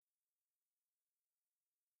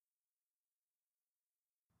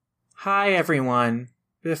Hi everyone.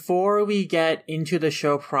 Before we get into the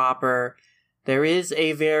show proper, there is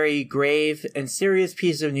a very grave and serious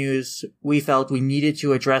piece of news we felt we needed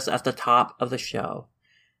to address at the top of the show.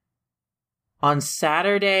 On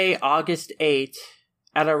Saturday, August 8th,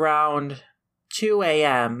 at around 2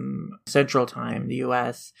 a.m. Central Time, the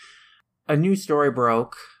US, a news story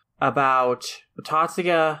broke about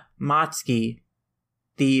Tatsuya Matsuki,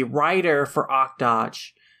 the writer for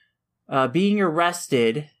Octododge, being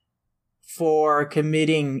arrested for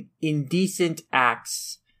committing indecent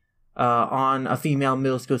acts on a female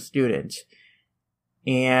middle school student.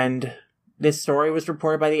 And this story was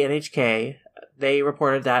reported by the NHK. They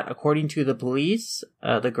reported that, according to the police,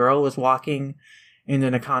 the girl was walking in the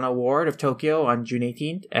Nakano ward of Tokyo on June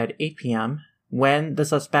 18th at 8 p.m. when the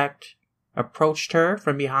suspect approached her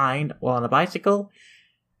from behind while on a bicycle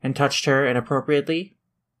and touched her inappropriately.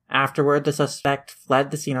 Afterward, the suspect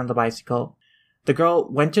fled the scene on the bicycle. The girl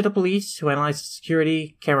went to the police, who analyzed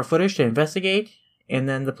security camera footage to investigate, and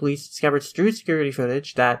then the police discovered through security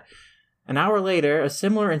footage that an hour later, a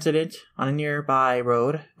similar incident on a nearby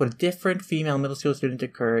road with a different female middle school student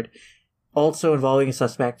occurred, also involving a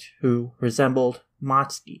suspect who resembled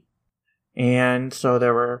Matsuki. And so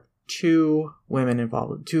there were two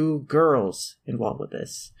girls involved with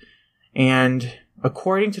this. And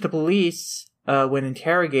according to the police, when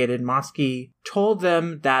interrogated, Matsuki told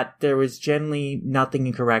them that there was generally nothing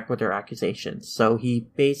incorrect with their accusations, so he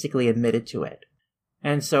basically admitted to it.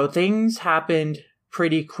 And so things happened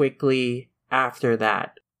pretty quickly after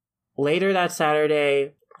that. Later that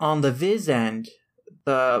Saturday, on the Viz end,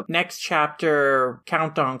 the next chapter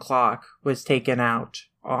countdown clock was taken out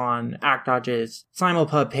on Octododge's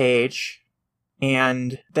Simulpub page,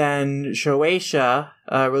 and then Shueisha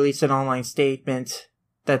released an online statement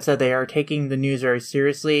that said they are taking the news very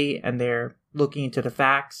seriously and they're looking into the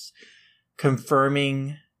facts,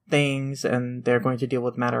 confirming things, and they're going to deal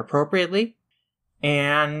with the matter appropriately.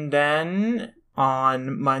 And then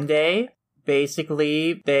on Monday,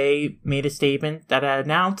 basically, they made a statement that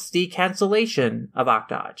announced the cancellation of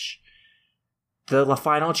Octododge. The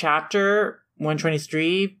final chapter,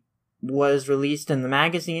 123, was released in the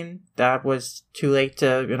magazine. That was too late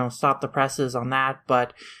to, stop the presses on that,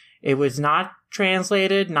 but it was not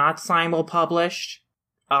translated, not simul-published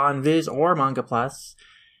on Viz or Manga Plus,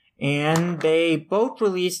 and they both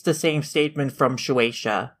released the same statement from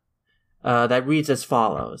Shueisha that reads as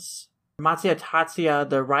follows. Matsuya Tatsuya,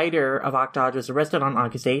 the writer of Octododge, was arrested on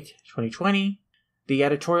August 8, 2020. The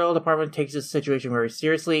editorial department takes this situation very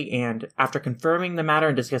seriously, and after confirming the matter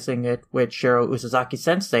and discussing it with Shiro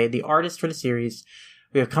Usazaki-sensei, the artist for the series,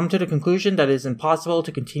 we have come to the conclusion that it is impossible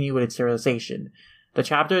to continue with its serialization. The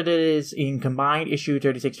chapter that is in combined issue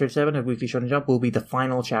 36-37 of Weekly Shonen Jump will be the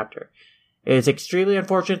final chapter. It is extremely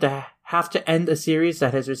unfortunate to have to end a series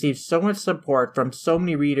that has received so much support from so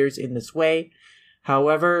many readers in this way.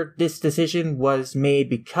 However, this decision was made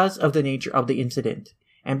because of the nature of the incident,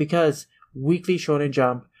 and because Weekly Shonen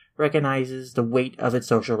Jump recognizes the weight of its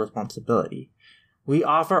social responsibility. We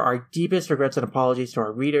offer our deepest regrets and apologies to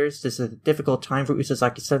our readers. This is a difficult time for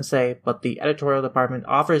Usazaki-sensei, but the editorial department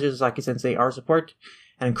offers Usazaki-sensei our support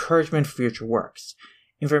and encouragement for future works.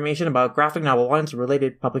 Information about graphic novel ones and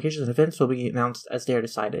related publications and events will be announced as they are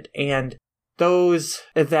decided. And those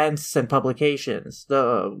events and publications,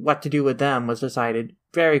 what to do with them, was decided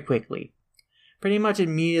very quickly. Pretty much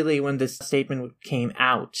immediately when this statement came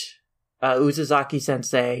out,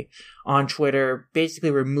 Usazaki-sensei on Twitter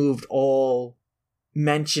basically removed all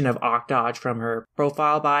mention of Octododge from her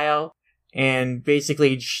profile bio, and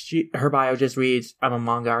basically her bio just reads, "I'm a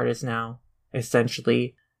manga artist now,"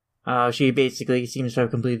 essentially. She basically seems to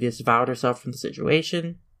have completely disavowed herself from the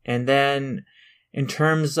situation. And then, in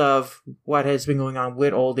terms of what has been going on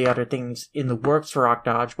with all the other things in the works for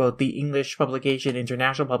Octododge, both the English publication,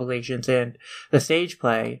 international publications, and the stage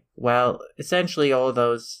play, well, essentially all of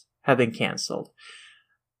those have been cancelled.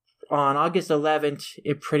 On August 11th,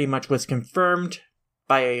 it pretty much was confirmed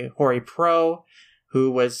by Hori Pro,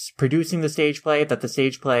 who was producing the stage play, that the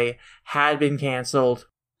stage play had been cancelled.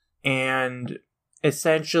 And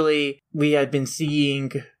essentially, we had been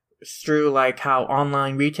seeing through how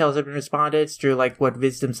online retailers have been responded, through what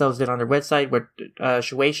Viz themselves did on their website, what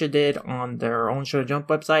Shueisha did on their own Shonen Jump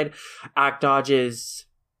website. Octododge's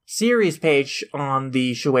series page on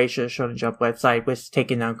the Shueisha Shonen Jump website was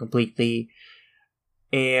taken down completely.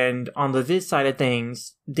 And on the Viz side of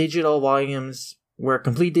things, digital volumes were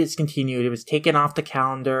completely discontinued. It was taken off the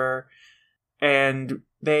calendar, and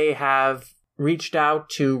they have reached out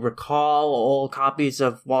to recall all copies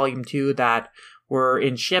of Volume 2 that were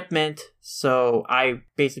in shipment. So I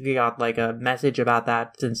basically got like a message about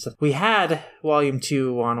that since we had Volume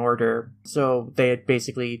 2 on order. So they had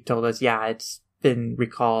basically told us, yeah, it's been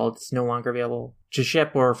recalled. It's no longer available to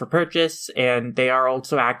ship or for purchase. And they are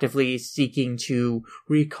also actively seeking to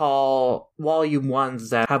recall Volume 1s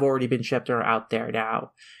that have already been shipped or are out there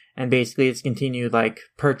now. And basically it's continued like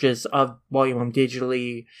purchase of Volume 1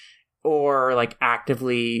 digitally or like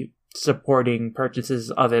actively supporting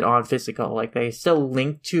purchases of it on physical. Like they still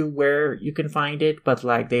link to where you can find it, but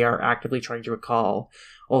like they are actively trying to recall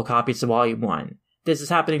all copies of Volume 1. This is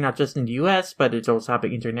happening not just in the US, but it's also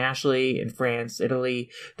happening internationally in France, Italy.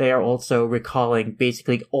 They are also recalling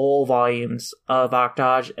basically all volumes of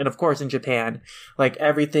Octage. And of course in Japan, like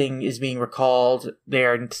everything is being recalled. They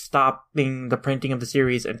are stopping the printing of the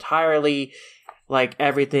series entirely. Like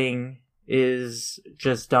everything is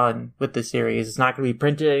just done with the series. It's not going to be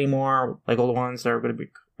printed anymore. Like all the ones that are going to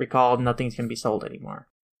be recalled, nothing's going to be sold anymore.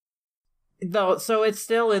 Though, so it's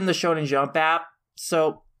still in the Shonen Jump app.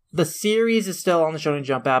 So the series is still on the Shonen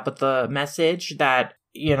Jump app, but the message that,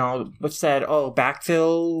 which said,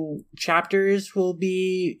 backfill chapters will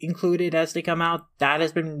be included as they come out, that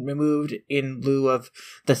has been removed in lieu of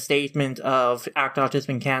the statement of Octage has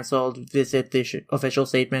been canceled. Visit the official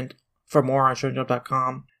statement for more on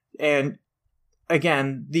shonenjump.com. And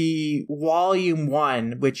again, the Volume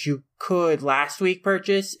 1, which you could last week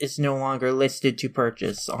purchase, is no longer listed to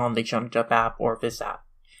purchase on the Shonen Jump app or this app.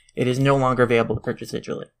 It is no longer available to purchase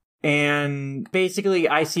digitally. And basically,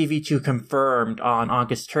 ICV2 confirmed on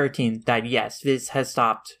August 13th that yes, Viz has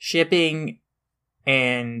stopped shipping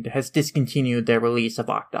and has discontinued their release of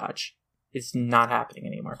Octage. It's not happening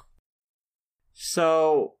anymore.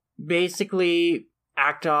 So basically,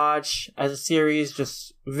 Octage as a series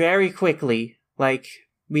just very quickly, like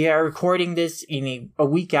we are recording this in a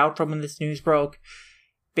week out from when this news broke.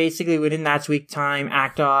 Basically, within that week time,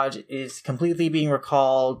 Octage is completely being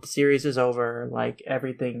recalled. The series is over. Like,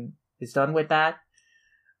 everything is done with that.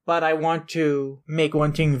 But I want to make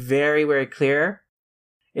one thing very, very clear.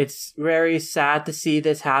 It's very sad to see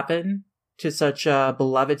this happen to such a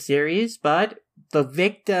beloved series, but the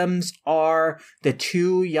victims are the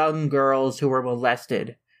two young girls who were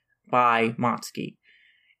molested by Motsuki.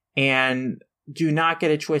 And do not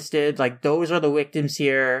get it twisted. Like, those are the victims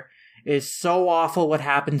here. It is so awful what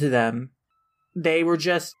happened to them. They were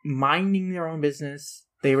just minding their own business.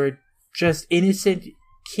 They were just innocent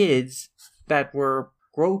kids that were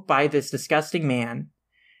groped by this disgusting man.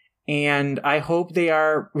 And I hope they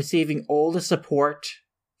are receiving all the support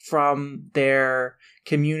from their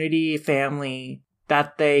community, family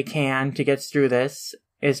that they can to get through this.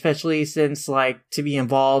 Especially since, like, to be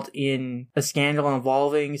involved in a scandal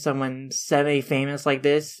involving someone semi-famous like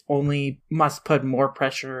this only must put more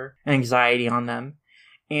pressure and anxiety on them.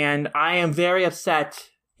 And I am very upset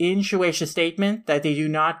in Shueisha's statement that they do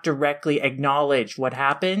not directly acknowledge what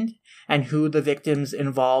happened and who the victims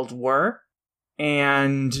involved were.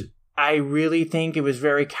 And I really think it was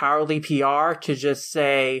very cowardly PR to just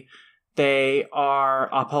say they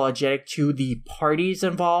are apologetic to the parties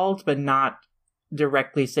involved, but not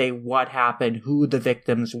directly say what happened, who the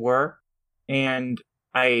victims were. And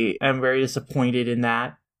I am very disappointed in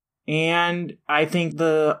that. And I think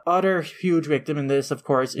the other huge victim in this, of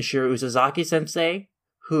course, is Shiro Uzazaki sensei,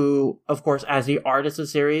 who, of course, as the artist of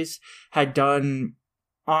the series, had done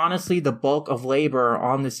honestly the bulk of labor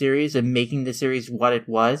on the series and making the series what it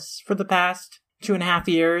was for the past 2.5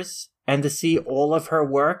 years. And to see all of her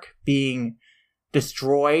work being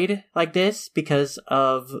destroyed like this because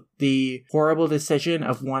of the horrible decision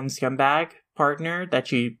of one scumbag partner that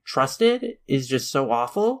she trusted is just so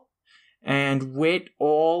awful. And with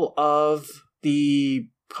all of the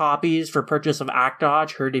copies for purchase of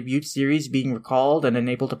Octage, her debut series, being recalled and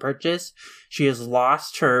unable to purchase, she has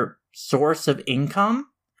lost her source of income.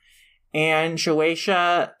 And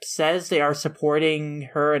Shueisha says they are supporting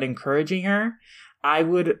her and encouraging her. I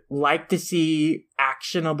would like to see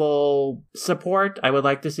actionable support. I would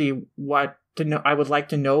like to see I would like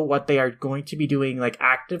to know what they are going to be doing, like,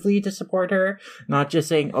 actively to support her. Not just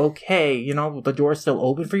saying, okay, the door's still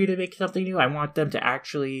open for you to make something new. I want them to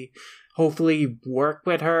actually, hopefully, work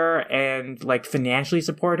with her and, like, financially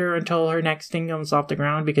support her until her next thing comes off the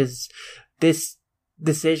ground, because this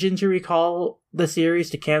decision to recall the series,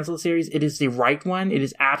 to cancel the series, it is the right one. It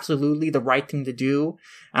is absolutely the right thing to do.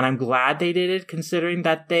 And I'm glad they did it, considering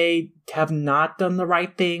that they have not done the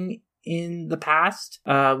right thing in the past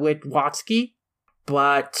with Watsuki.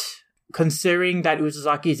 But considering that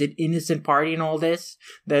Uzazaki is an innocent party in all this,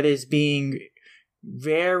 that is being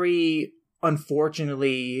very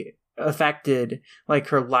unfortunately affected, like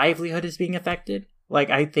her livelihood is being affected, Like,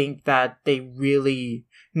 I think that they really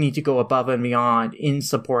need to go above and beyond in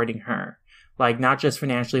supporting her. Like, not just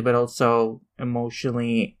financially, but also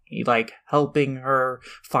emotionally, like, helping her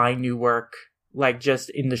find new work, like, just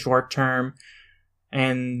in the short term.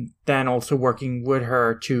 And then also working with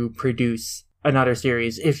her to produce another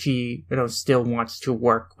series if she, still wants to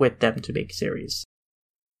work with them to make a series.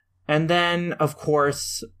 And then, of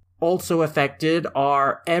course, also affected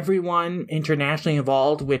are everyone internationally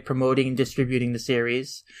involved with promoting and distributing the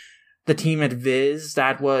series. The team at Viz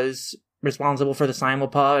that was responsible for the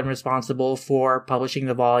simulpub and responsible for publishing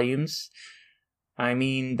the volumes. I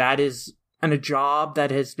mean, that is a job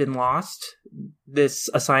that has been lost, this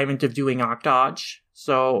assignment of doing Octodge.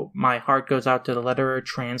 So my heart goes out to the letterer,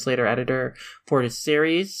 translator, editor for this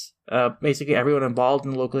series. Basically everyone involved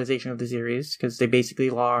in the localization of the series, because they basically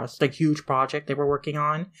lost a huge project they were working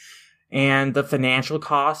on. And the financial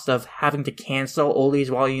cost of having to cancel all these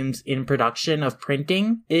volumes in production of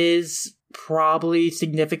printing is probably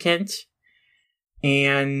significant.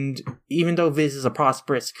 And even though Viz is a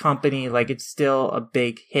prosperous company, like, it's still a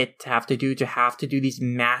big hit to have to do these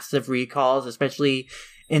massive recalls, especially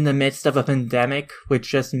in the midst of a pandemic,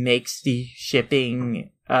 which just makes the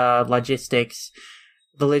shipping logistics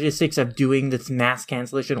of doing this mass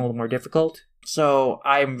cancellation a little more difficult. So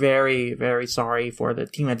I'm very, very sorry for the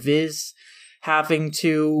team at Viz having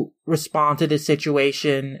to respond to this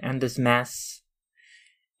situation and this mess.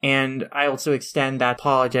 And I also extend that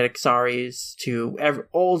apologetic sorries to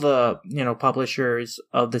all the, publishers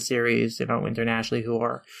of the series, internationally, who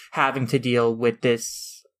are having to deal with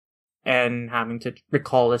this and having to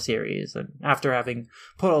recall the series, and after having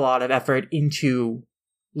put a lot of effort into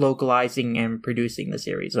localizing and producing the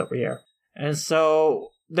series over here. And so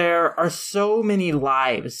there are so many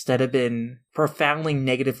lives that have been profoundly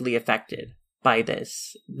negatively affected by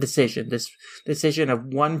this decision of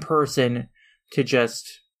one person to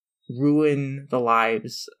just ruin the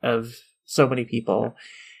lives of so many people.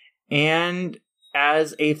 And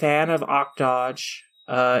as a fan of Octodge,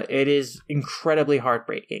 it is incredibly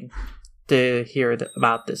heartbreaking to hear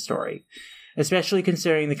about this story, especially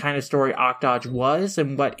considering the kind of story Octodge was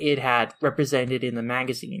and what it had represented in the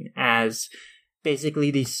magazine as basically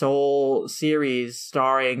the sole series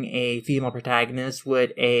starring a female protagonist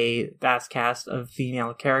with a vast cast of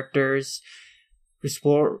female characters.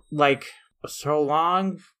 So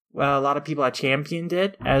long, a lot of people had championed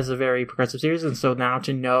it as a very progressive series, and so now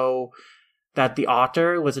to know that the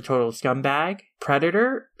author was a total scumbag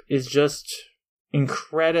predator is just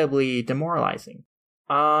incredibly demoralizing.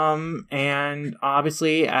 And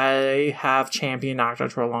obviously I have championed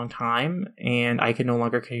Octodge for a long time, and I can no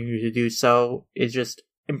longer continue to do so. It's just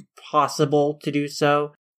impossible to do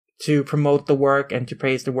so, to promote the work and to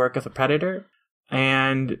praise the work of a predator.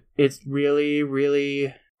 And it's really,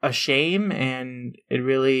 really a shame, and it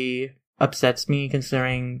really upsets me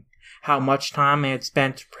considering how much time I had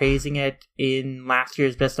spent praising it in last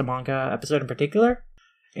year's Best of Manga episode in particular,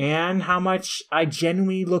 and how much I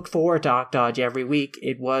genuinely look forward to Octodge every week.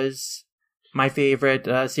 It was my favorite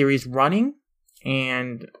series running,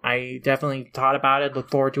 and I definitely thought about it, looked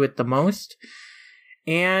forward to it the most.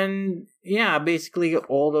 And yeah, basically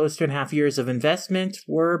all those 2.5 years of investment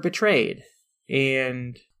were betrayed.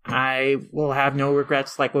 And I will have no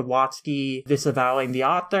regrets, like with Watsky disavowing the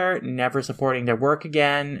author, never supporting their work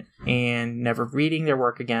again, and never reading their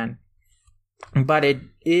work again. But it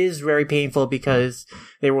is very painful because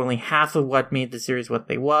they were only half of what made the series what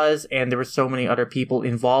they was, and there were so many other people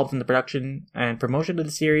involved in the production and promotion of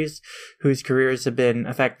the series whose careers have been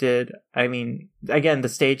affected. I mean, again, the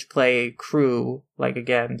stage play crew,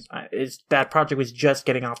 that project was just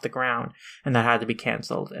getting off the ground, and that had to be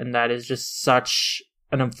canceled. And that is just such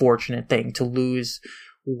an unfortunate thing to lose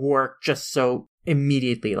work just so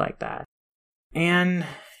immediately like that. And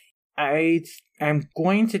I'm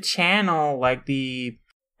going to channel the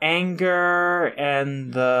anger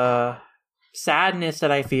and the sadness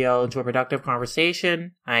that I feel into a productive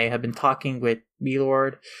conversation. I have been talking with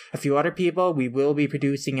B-Lord, a few other people. We will be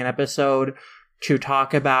producing an episode to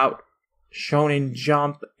talk about Shonen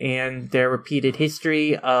Jump and their repeated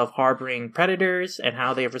history of harboring predators and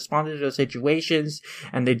how they have responded to those situations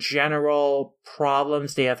and the general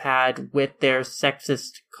problems they have had with their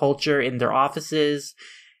sexist culture in their offices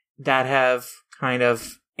that have kind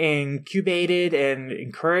of incubated and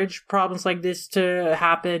encouraged problems like this to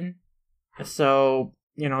happen. So,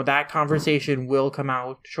 that conversation will come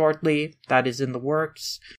out shortly. That is in the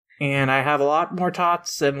works. And I have a lot more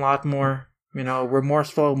thoughts and a lot more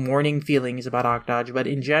remorseful mourning feelings about Octodge, but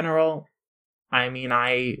in general,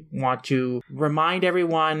 I want to remind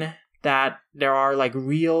everyone that there are like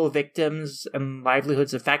real victims and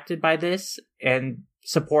livelihoods affected by this, and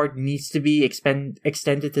support needs to be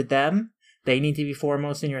extended to them. They need to be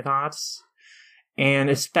foremost in your thoughts. And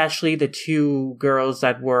especially the 2 girls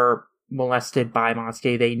that were molested by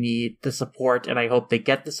Mosuke, they need the support, and I hope they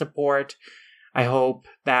get the support. I hope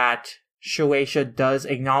that Shueisha does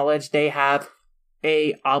acknowledge they have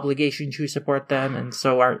a obligation to support them, and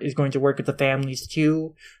so is going to work with the families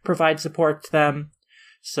to provide support to them.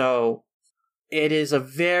 So it is a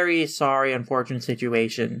very sorry, unfortunate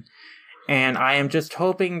situation, and I am just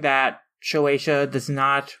hoping that Shueisha does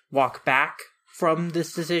not walk back from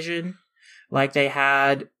this decision like they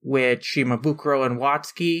had with Shimabukuro and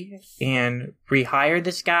Watsuki and rehire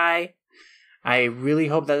this guy. I really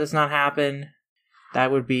hope that does not happen.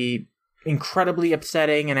 That would be incredibly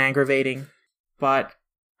upsetting and aggravating. But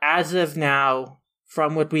as of now,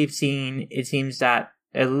 from what we've seen, it seems that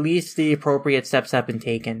at least the appropriate steps have been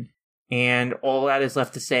taken. And all that is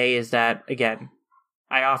left to say is that, again,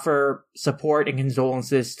 I offer support and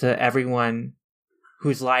condolences to everyone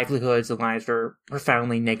whose livelihoods and lives were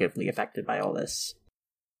profoundly negatively affected by all this.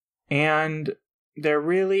 And there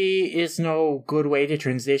really is no good way to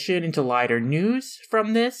transition into lighter news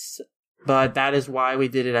from this, but that is why we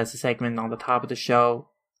did it as a segment on the top of the show,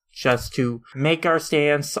 just to make our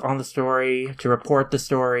stance on the story, to report the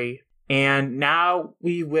story. And now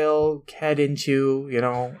we will head into,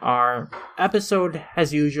 our episode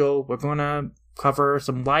as usual. We're going to cover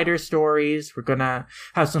some lighter stories. We're going to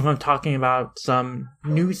have some fun talking about some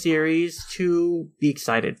new series to be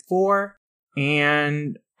excited for.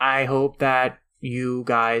 And I hope that you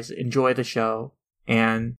guys enjoy the show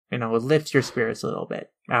and, it lifts your spirits a little bit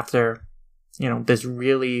after, this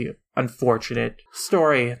really unfortunate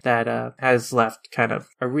story that has left kind of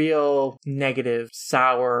a real negative,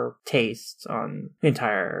 sour taste on the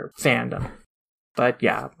entire fandom. But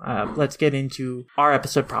yeah, let's get into our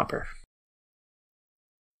episode proper.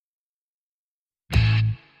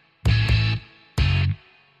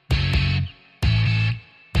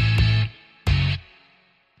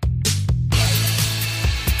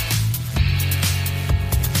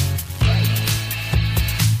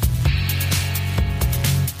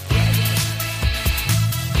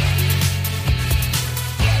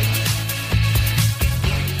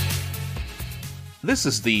 This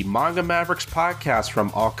is the Manga Mavericks podcast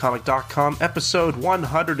from allcomic.com, episode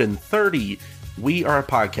 130. We are a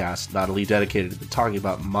podcast not only dedicated to talking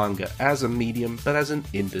about manga as a medium, but as an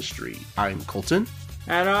industry. I'm Colton.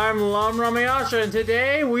 And I'm Lam Ramayasha, and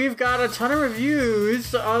today we've got a ton of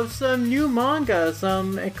reviews of some new manga,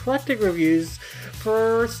 some eclectic reviews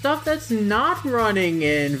for stuff that's not running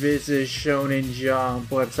in Viz's Shonen Jump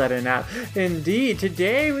website and app. Indeed,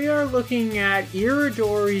 today we are looking at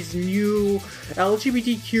Irodori's new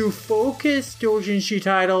LGBTQ-focused doujinshi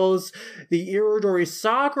titles, the Irodori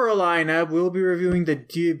Sakura lineup. We'll be reviewing the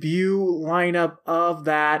debut lineup of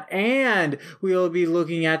that, and we'll be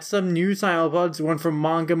looking at some new simulpods, one from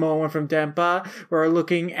Mangamo, one from Dempa. We're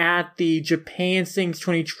looking at the Japan Sings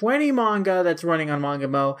 2020 manga that's running on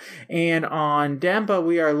Mangamo, and on Dempa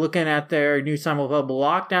we are looking at their new simulpub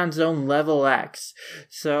Lockdown Zone Level X.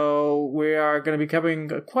 So we are going to be covering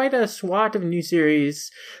quite a swathe of new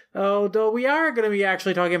series, although we are going to be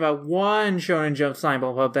actually talking about one Shonen Jump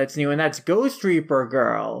simulpub that's new, and that's Ghost Reaper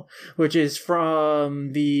Girl, which is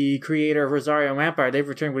from the creator of Rosario Vampire. They've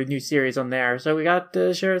returned with a new series on there, so we got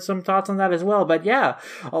to share some thoughts on that as well. But yeah,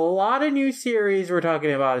 a lot of new series we're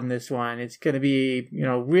talking about in this one. It's going to be,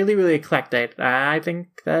 really, really eclectic. I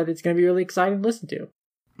think that it's going to be really exciting to listen to.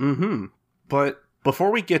 But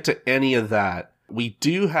before we get to any of that, we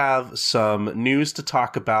do have some news to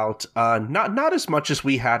talk about. Not as much as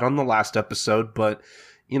we had on the last episode, but,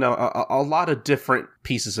 a lot of different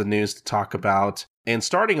pieces of news to talk about. And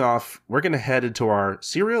starting off, we're going to head into our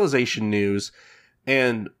serialization news.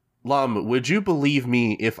 And, Lum, would you believe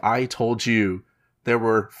me if I told you there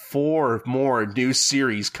were 4 more new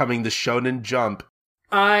series coming to Shonen Jump?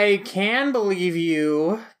 I can believe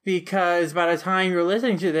you, because by the time you're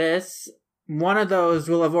listening to this, one of those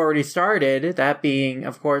will have already started, that being,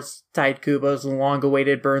 of course, Tite Kubo's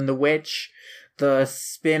long-awaited Burn the Witch, the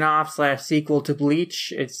spin-off / sequel to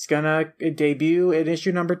Bleach. It's gonna debut in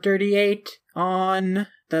issue number 38 on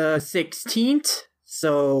the 16th,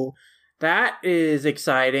 so that is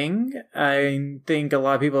exciting. I think a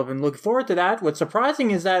lot of people have been looking forward to that. What's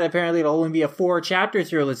surprising is that apparently it'll only be a 4-chapter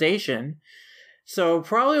serialization, so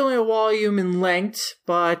probably only a volume in length,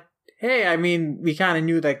 but hey, we kind of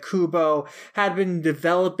knew that Kubo had been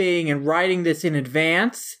developing and writing this in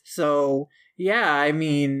advance. So, yeah,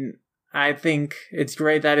 I think it's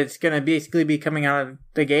great that it's going to basically be coming out of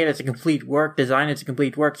the gate as a complete work, design as a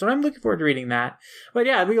complete work. So I'm looking forward to reading that. But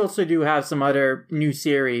yeah, we also do have some other new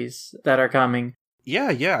series that are coming.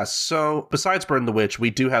 Yeah. So besides Burn the Witch, we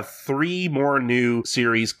do have 3 more new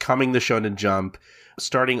series coming to Shonen Jump,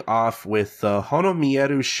 starting off with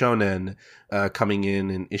Honomieru Shonen coming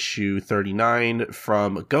in issue 39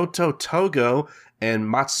 from Goto Togo and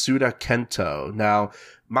Matsuda Kento. Now,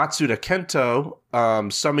 Matsuda Kento,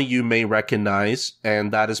 some of you may recognize,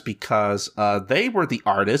 and that is because they were the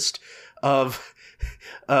artist of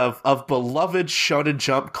beloved Shonen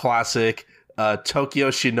Jump classic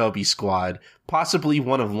Tokyo Shinobi Squad, possibly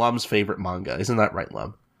one of Lum's favorite manga. Isn't that right,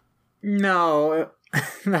 Lum? No,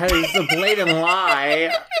 that is a blatant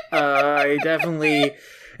lie. I definitely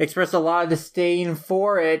expressed a lot of disdain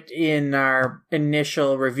for it in our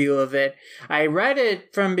initial review of it. I read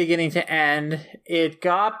it from beginning to end. It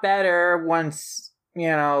got better once,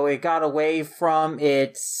 it got away from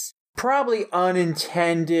its probably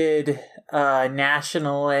unintended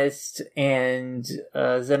nationalist and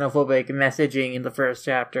xenophobic messaging in the first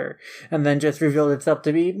chapter, and then just revealed itself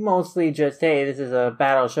to be mostly just, hey, this is a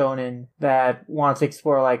battle shonen that wants to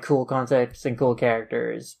explore like cool concepts and cool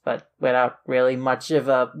characters, but without really much of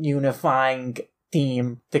a unifying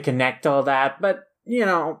theme to connect all that. But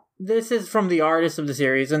this is from the artist of the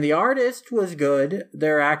series, and the artist was good,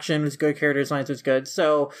 their action was good, character design was good,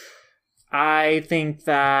 so I think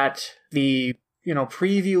that the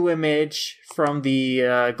preview image from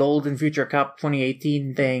the Golden Future Cup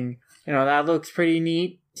 2018 thing, that looks pretty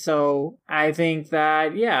neat. So I think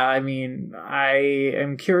that, I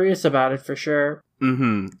am curious about it for sure.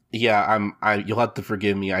 Mm-hmm. Yeah, you'll have to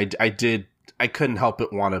forgive me. I couldn't help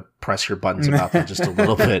but want to press your buttons about that just a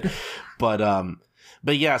little bit.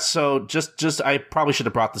 But yeah, so just I probably should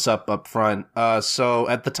have brought this up front. So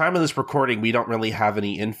at the time of this recording, we don't really have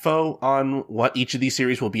any info on what each of these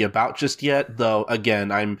series will be about just yet. Though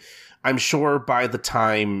again, I'm sure by the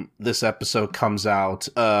time this episode comes out,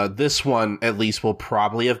 this one at least will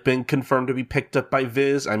probably have been confirmed to be picked up by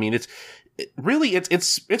Viz. I mean, it's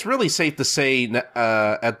really safe to say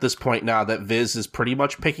at this point now that Viz is pretty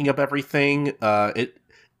much picking up everything.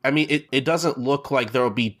 It doesn't look like there will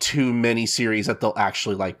be too many series that they'll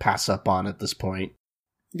actually like pass up on at this point.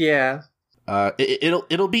 Yeah.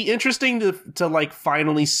 It'll be interesting to like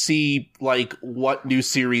finally see like what new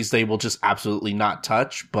series they will just absolutely not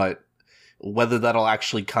touch, but whether that'll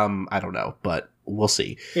actually come, I don't know, but we'll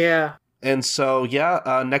see. Yeah. And so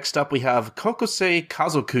next up we have Kokosei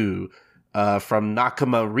Kazoku from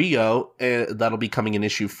Nakama Ryo, that'll be coming in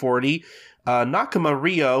issue 40. Nakama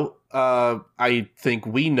Ryo, I think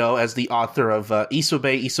we know as the author of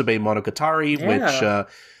Isobe Monogatari, which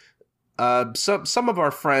some of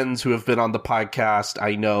our friends who have been on the podcast,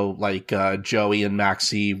 I know, like Joey and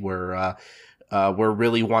Maxie, were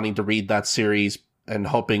really wanting to read that series and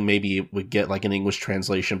hoping maybe it would get like an English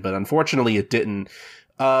translation, but unfortunately it didn't.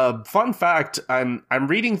 Fun fact, I'm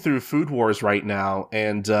reading through Food Wars right now,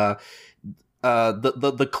 and the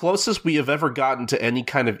closest we have ever gotten to any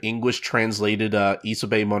kind of English translated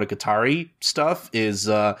Isobe Monogatari stuff is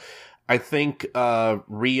I think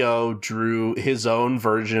Ryo drew his own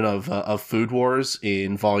version of Food Wars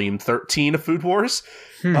in volume 13 of Food Wars,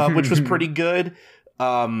 which was pretty good.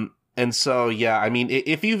 And so, yeah, I mean,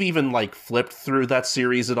 if you've even like flipped through that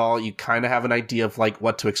series at all, you kind of have an idea of like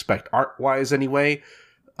what to expect art-wise anyway.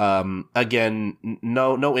 Again,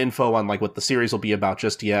 no info on like what the series will be about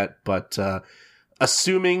just yet, but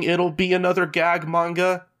assuming it'll be another gag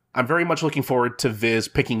manga, I'm very much looking forward to Viz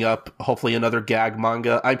picking up hopefully another gag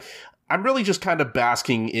manga. I'm really just kind of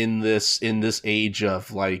basking in this age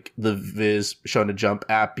of like the Viz Shonen Jump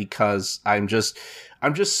app, because I'm just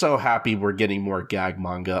so happy we're getting more gag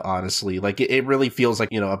manga, honestly. Like it really feels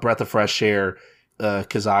like, a breath of fresh air,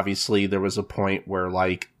 cuz obviously there was a point where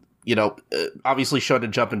like, obviously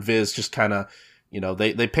Shonen Jump and Viz just kind of,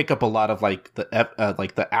 they pick up a lot of like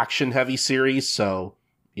the action heavy series, so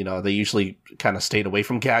they usually kind of stayed away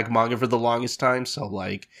from gag manga for the longest time. So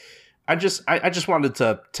like I just wanted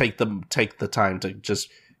to take the time to just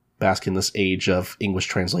bask in this age of English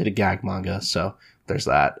translated gag manga. So there's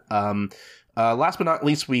that. Last but not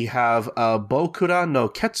least, we have Bokura no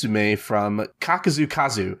Ketsume from Kakuzu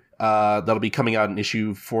Kazu. That'll be coming out in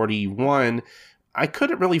issue 41. I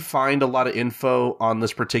couldn't really find a lot of info on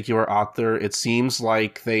this particular author. It seems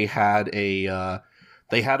like they had a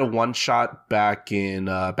one shot back in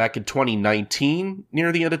 2019,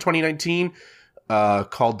 near the end of 2019,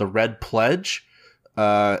 called The Red Pledge,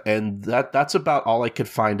 and that's about all I could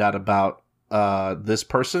find out about this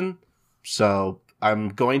person. So I'm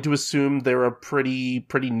going to assume they're a pretty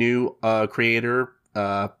new creator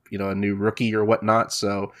a new rookie or whatnot.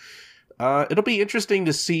 So it'll be interesting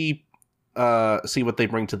to see what they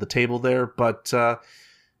bring to the table there. But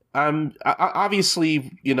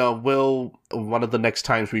obviously, we'll one of the next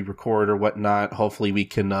times we record or whatnot, hopefully we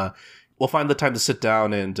can we'll find the time to sit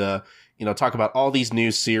down and talk about all these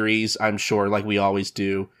new series. I'm sure, like we always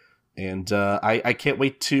do, and I can't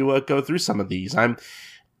wait to go through some of these. I'm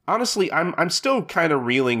still kind of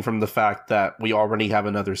reeling from the fact that we already have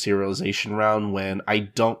another serialization round when I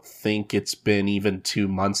don't think it's been even 2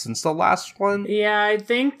 months since the last one. Yeah, I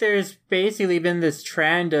think there's basically been this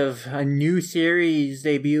trend of a new series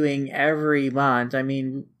debuting every month. I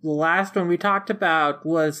mean, the last one we talked about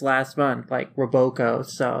was last month, like Roboco.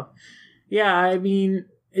 So, yeah, I mean,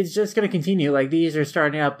 it's just going to continue. Like, these are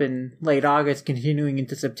starting up in late August, continuing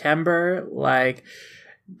into September. Like,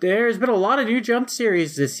 there's been a lot of new Jump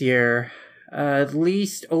series this year, at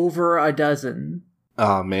least over a dozen.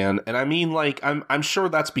 Oh man, and I mean, like, I'm sure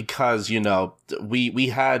that's because we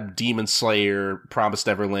had Demon Slayer, Promised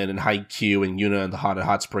Neverland, and Haikyuu, and Yuna and the Haunted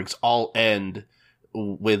Hot Springs all end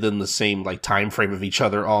within the same time frame of each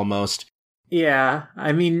other almost. Yeah,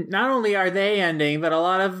 I mean, not only are they ending, but a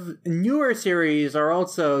lot of newer series are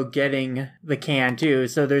also getting the can too.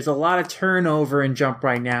 So there's a lot of turnover in Jump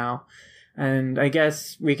right now. And I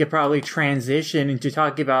guess we could probably transition into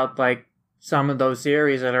talking about, some of those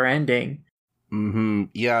series that are ending. Mm-hmm.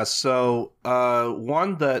 Yeah, so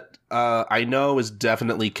one that I know is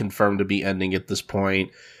definitely confirmed to be ending at this point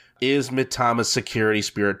is Mitama's Security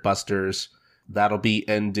Spirit Busters. That'll be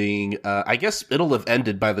ending, I guess it'll have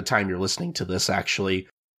ended by the time you're listening to this, actually.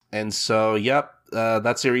 And so, yep,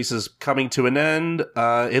 that series is coming to an end.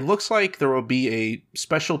 It looks like there will be a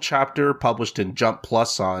special chapter published in Jump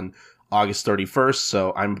Plus on August 31st,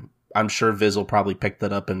 so I'm sure Viz will probably pick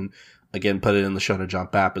that up and again put it in the Shonen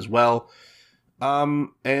Jump app as well.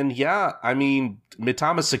 And yeah, I mean,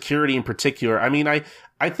 Mitama's Security in particular, I mean,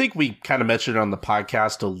 I think we kind of mentioned it on the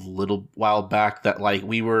podcast a little while back that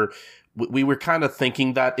we were kind of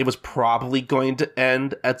thinking that it was probably going to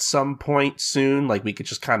end at some point soon, we could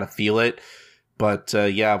just kind of feel it. But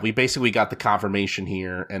yeah, we basically got the confirmation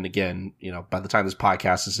here, and again, by the time this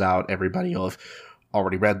podcast is out, everybody will have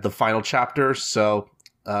already read the final chapter, so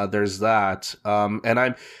there's that.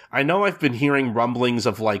 And I know I've been hearing rumblings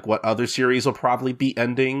of what other series will probably be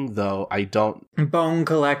ending, though I don't. Bone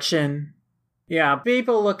Collection. Yeah,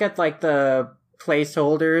 people look at the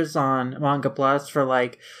placeholders on Manga Plus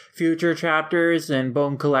for future chapters, and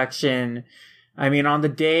Bone Collection. I mean, on the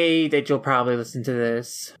day that you'll probably listen to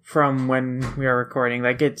this from when we are recording,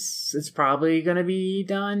 it's probably gonna be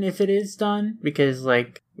done if it is done, because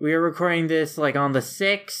we are recording this on the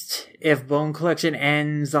 6th. If Bone Collection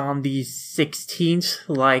ends on the 16th,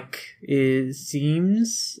 it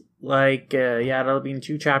seems yeah, that'll be in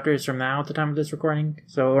 2 chapters from now at the time of this recording,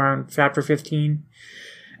 so around chapter 15.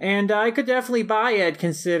 And I could definitely buy it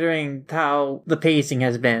considering how the pacing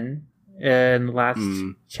has been in the last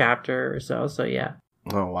chapter or so. So yeah.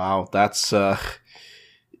 Oh wow, that's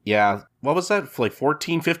yeah. What was that?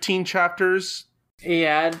 14, 15 chapters?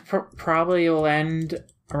 Yeah, it probably will end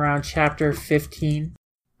around chapter 15.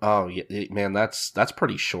 Oh yeah, man, that's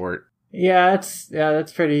pretty short. Yeah,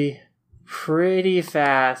 that's pretty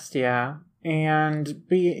fast. Yeah. And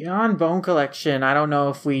beyond Bone Collection, I don't know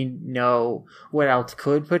if we know what else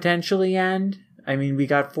could potentially end. I mean, we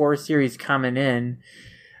got 4 series coming in.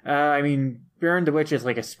 I mean, Burn the Witch is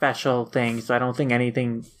a special thing, so I don't think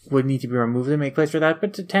anything would need to be removed to make place for that,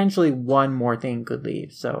 but potentially one more thing could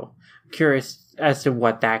leave. So, I'm curious as to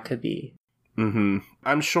what that could be. Mm-hmm.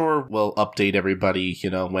 I'm sure we'll update everybody,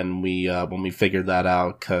 when we figure that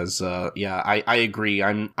out, because, yeah, I agree.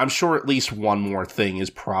 I'm sure at least one more thing is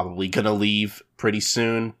probably gonna leave pretty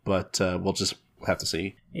soon, but, we'll just have to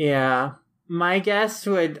see. Yeah. My guess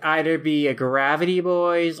would either be a Gravity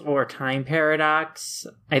Boys or Time Paradox.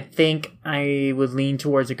 I think I would lean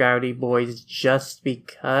towards a Gravity Boys just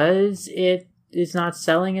because it is not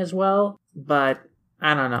selling as well, but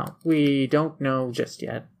I don't know. We don't know just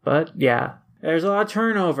yet, but yeah. There's a lot of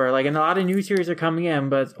turnover, and a lot of new series are coming in,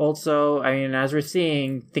 but also, I mean, as we're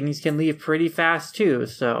seeing, things can leave pretty fast too,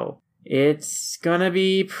 so it's gonna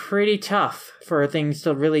be pretty tough for things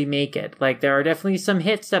to really make it. There are definitely some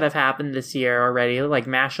hits that have happened this year already,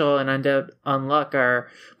 Mashal and Undead Unluck are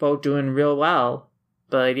both doing real well,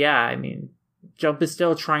 but yeah, I mean, Jump is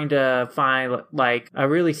still trying to find, a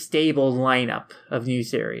really stable lineup of new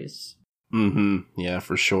series. Mm-hmm. Yeah,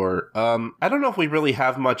 for sure. I don't know if we really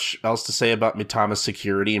have much else to say about Mitama's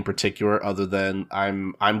Security in particular, other than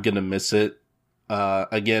I'm gonna miss it.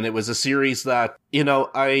 Again, it was a series that,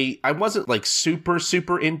 I wasn't like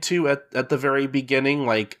super into at the very beginning.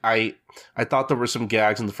 Like I thought there were some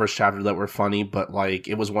gags in the first chapter that were funny, but like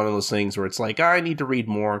it was one of those things where it's like, I need to read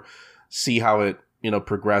more, see how it,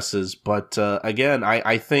 progresses. But again,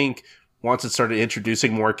 I think once it started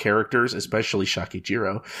introducing more characters, especially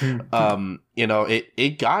Shakijiro,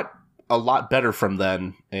 it got a lot better from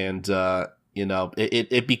then. And,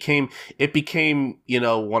 it became,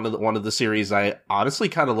 one of the series I honestly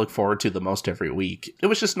kind of look forward to the most every week. It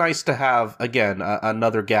was just nice to have, again,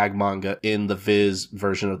 another gag manga in the Viz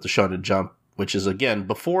version of the Shonen Jump, which is, again,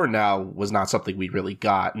 before now was not something we really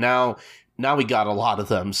got. Now we got a lot of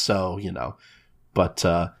them. So, but,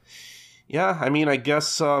 yeah, I mean, I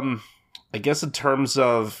guess in terms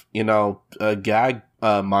of, a gag,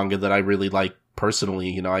 manga that I really like,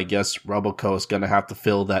 personally, I guess Roboco is going to have to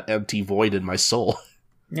fill that empty void in my soul.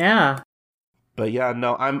 Yeah. But yeah,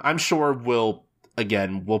 no, I'm sure we'll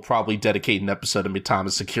probably dedicate an episode of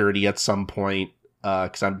Mitama's Security at some point,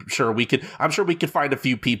 because I'm sure we could find a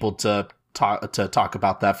few people to talk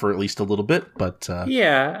about that for at least a little bit. But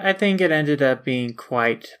yeah, I think it ended up being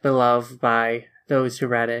quite beloved by those who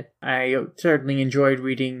read it. I certainly enjoyed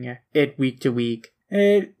reading it week to week.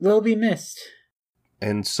 It will be missed.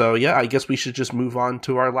 And so, yeah, I guess we should just move on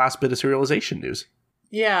to our last bit of serialization news.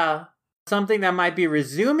 Yeah. Something that might be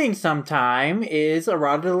resuming sometime is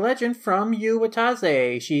Arata the Legend from Yu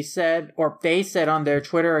Watase. She said, or they said on their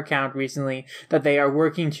Twitter account recently, that they are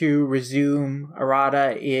working to resume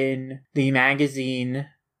Arata in the magazine,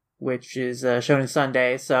 which is Shonen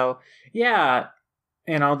Sunday. So, yeah,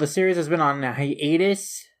 the series has been on a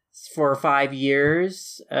hiatus for 5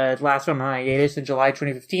 years. It last went on hiatus in July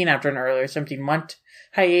 2015 after an earlier 17-month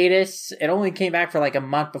hiatus. It only came back for like a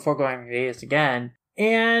month before going on hiatus again.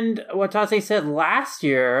 And Watase said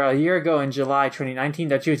a year ago in July 2019,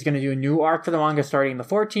 that she was going to do a new arc for the manga starting the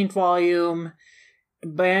 14th volume.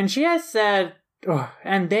 And she has said,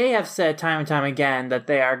 and they have said time and time again, that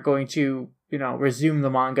they are going to, resume the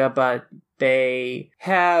manga, but they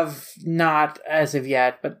have not as of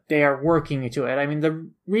yet, but they are working into it. I mean, the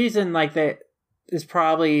reason it's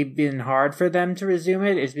probably been hard for them to resume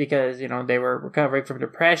it is because, they were recovering from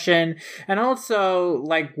depression. And also,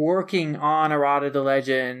 working on Arata the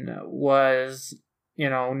Legend was,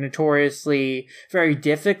 notoriously very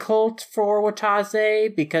difficult for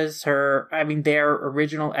Watase because their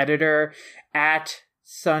original editor at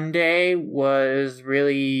Sunday was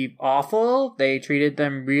really awful. They treated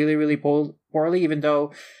them really, really poorly, even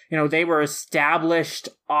though, they were established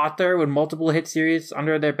author with multiple hit series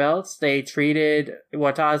under their belts. They treated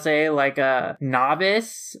Watase like a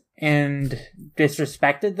novice and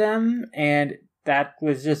disrespected them, and that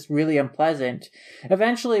was just really unpleasant.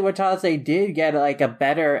 Eventually, Watase did get a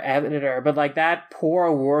better editor, but that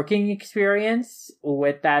poor working experience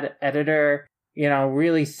with that editor,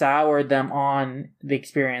 really soured them on the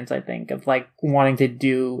experience, I think, of wanting to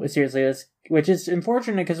do a series like this, which is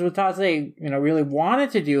unfortunate because Watase, really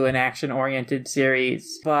wanted to do an action-oriented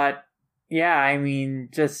series. But yeah, I mean,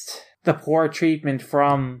 just the poor treatment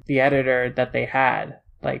from the editor that they had,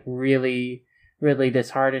 really, really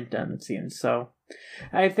disheartened them, it seems. So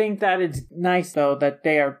I think that it's nice, though, that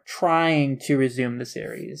they are trying to resume the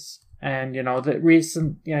series. And, the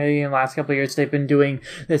recent, in the last couple of years, they've been doing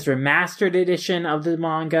this remastered edition of the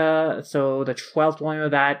manga. So the 12th volume of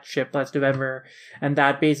that shipped last November. And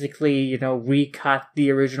that basically, recut the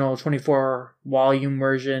original 24-volume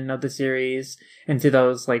version of the series into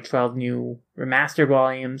those, 12 new remastered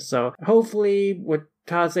volumes. So hopefully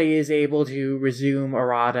Watase is able to resume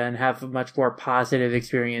Arata and have a much more positive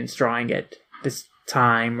experience drawing it this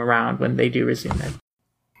time around when they do resume it.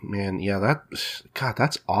 Man, yeah,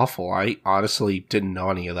 that's awful. I honestly didn't know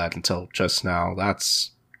any of that until just now. That's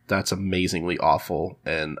amazingly awful,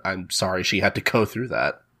 and I'm sorry she had to go through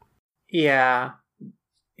that. Yeah,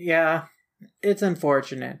 it's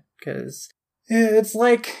unfortunate, because it's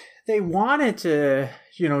they wanted to,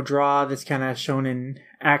 draw this kind of shonen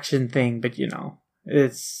action thing, but,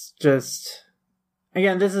 it's just,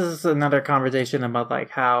 again, this is another conversation about,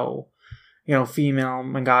 how female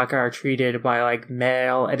mangaka are treated by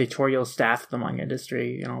male editorial staff of the manga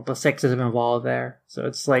industry. The sexism involved there. So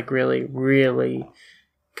it's really, really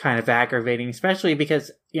kind of aggravating, especially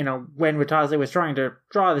because, when Watase was trying to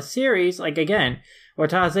draw the series, again,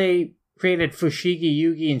 Watase created Fushigi,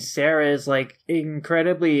 Yugi, and Sarah's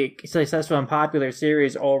incredibly successful and popular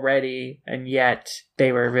series already, and yet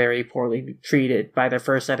they were very poorly treated by their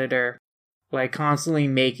first editor, constantly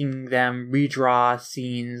making them redraw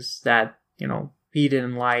scenes that he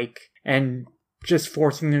didn't like, and just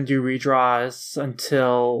forcing them to do redraws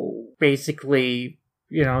until basically,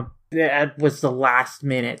 It was the last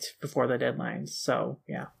minute before the deadline. So,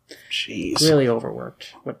 yeah. Jeez. Really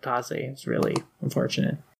overworked with Taze. It's really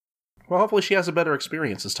unfortunate. Well, hopefully she has a better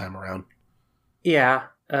experience this time around. Yeah.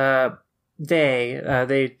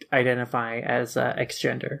 They identify as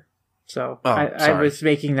ex-gender. So I was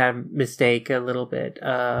making that mistake a little bit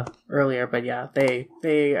earlier, but yeah, they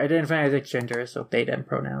identify as ex-gender, so they them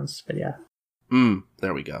pronouns, but yeah.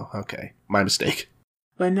 There we go. Okay. My mistake.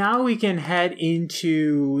 But now we can head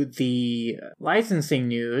into the licensing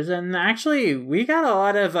news, and actually, we got a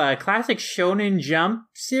lot of classic Shonen Jump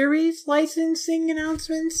series licensing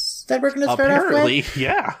announcements that we're going to start off with. Apparently,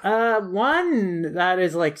 yeah. One that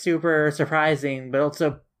is like super surprising, but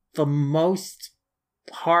also the most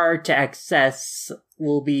hard to access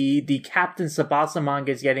will be the Captain Tsubasa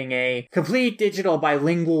manga is getting a complete digital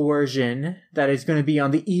bilingual version that is going to be on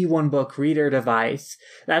the E1 book reader device.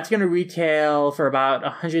 That's going to retail for about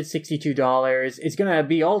 $162. It's going to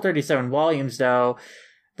be all 37 volumes though.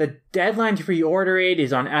 The deadline to pre-order it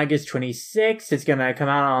is on August 26th. It's going to come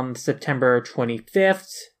out on September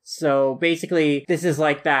 25th. So basically, this is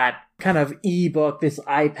like that kind of e-book, this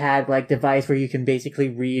iPad-like device where you can basically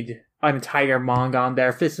read an entire manga on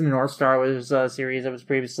there. Fist of the North Star was a series that was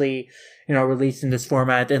previously, released in this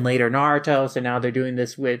format, and later Naruto. So now they're doing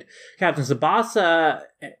this with Captain Tsubasa.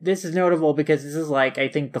 This is notable because this is like, I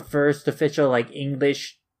think, the first official like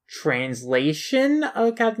English translation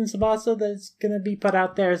of Captain Tsubasa that's gonna be put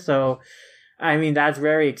out there. So, I mean, that's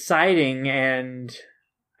very exciting, and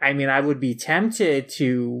I mean, I would be tempted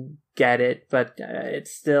to get it, but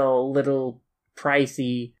it's still a little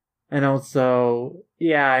pricey. And also,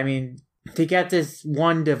 yeah, I mean, to get this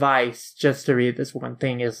one device just to read this one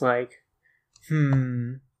thing is like,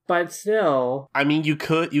 but still. I mean, you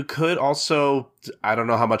could also, I don't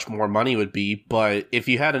know how much more money would be, but if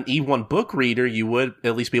you had an E1 book reader, you would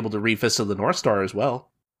at least be able to read Fist of the North Star as well.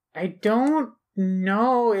 I don't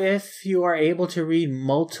know if you are able to read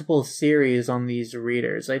multiple series on these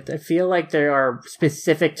readers. I feel like they are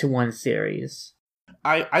specific to one series.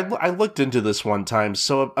 I looked into this one time.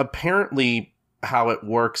 So apparently how it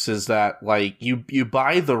works is that like you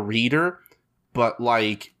buy the reader, but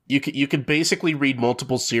like you could basically read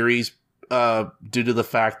multiple series due to the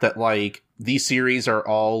fact that like these series are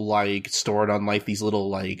all like stored on like these little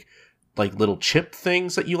like little chip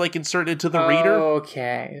things that you like insert into the reader.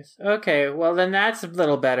 Okay. Well, then that's a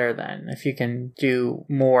little better then if you can do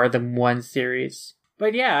more than one series.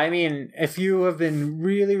 But yeah, I mean, if you have been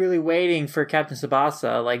really, really waiting for Captain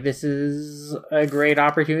Tsubasa, like, this is a great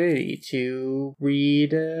opportunity to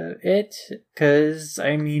read it, because,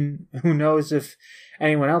 I mean, who knows if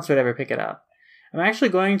anyone else would ever pick it up. I'm actually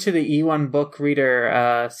going to the E1 book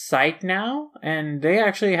reader site now, and they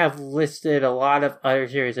actually have listed a lot of other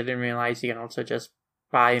series I didn't realize you can also just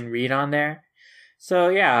buy and read on there. So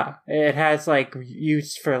yeah, it has, like,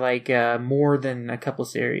 use for, like, more than a couple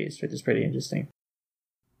series, which is pretty interesting.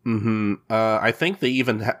 I think they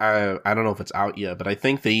even, I don't know if it's out yet, but I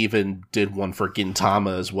think they even did one for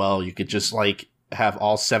Gintama as well. You could just, like, have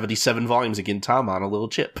all 77 volumes of Gintama on a little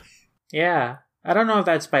chip. Yeah. I don't know if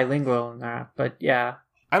that's bilingual or not, but yeah.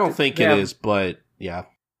 I don't think it is, but yeah.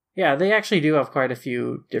 Yeah, they actually do have quite a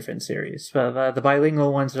few different series. But the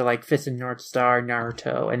bilingual ones are like Fist of North Star,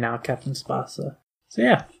 Naruto, and now Captain Tsubasa. So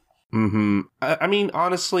yeah. I mean,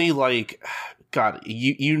 honestly, like, God,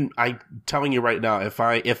 I'm telling you right now, if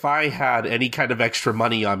I had any kind of extra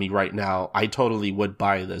money on me right now, I totally would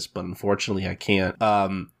buy this, but unfortunately I can't.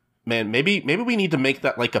 Man, maybe we need to make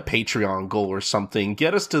that like a Patreon goal or something.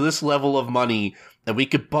 Get us to this level of money, and we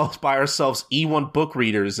could both buy ourselves E1 book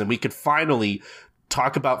readers, and we could finally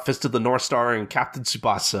talk about Fist of the North Star and Captain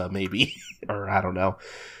Tsubasa, maybe. Or I don't know.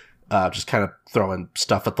 Just kind of throwing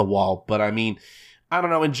stuff at the wall. But I mean, I don't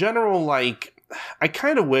know. In general, like, I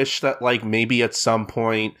kind of wish that, like, maybe at some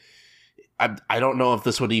point, I don't know if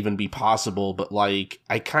this would even be possible, but, like,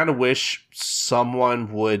 I kind of wish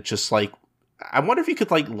someone would just, like, I wonder if you could,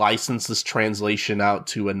 like, license this translation out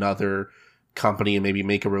to another company and maybe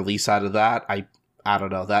make a release out of that. I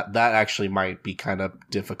don't know. That actually might be kind of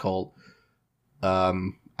difficult. I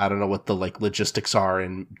don't know what the, like, logistics are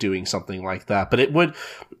in doing something like that, but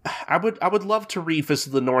I would love to read Fist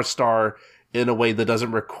of the North Star in a way that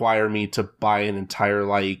doesn't require me to buy an entire,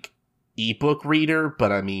 like, ebook reader,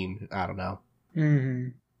 but I mean, I don't know.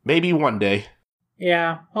 Maybe one day.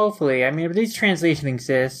 Yeah, hopefully. I mean, if these translations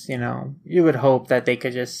exist, you would hope that they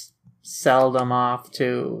could just sell them off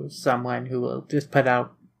to someone who will just put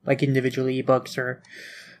out, like, individual ebooks or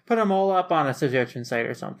put them all up on a subscription site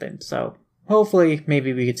or something. So, hopefully,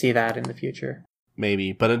 maybe we could see that in the future.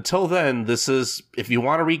 Maybe. But until then, this is, if you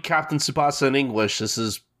want to read Captain Tsubasa in English, this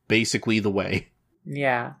is basically the way.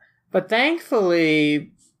 Yeah. But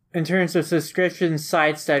thankfully, in terms of subscription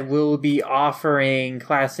sites that will be offering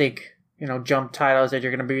classic, Jump titles that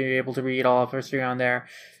you're going to be able to read all of history on there,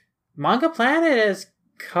 Manga Planet has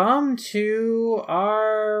come to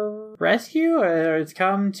our rescue, or it's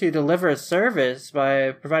come to deliver a service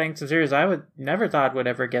by providing some series I would never thought would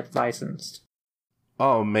ever get licensed.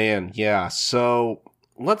 Oh man, yeah. So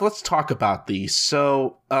let's talk about these.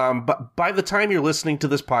 So but by the time you're listening to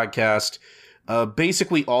this podcast,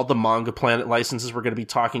 basically all the Manga Planet licenses we're going to be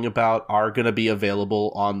talking about are going to be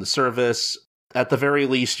available on the service. At the very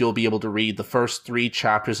least, you'll be able to read the first 3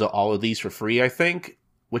 chapters of all of these for free, I think,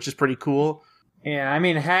 which is pretty cool. Yeah, I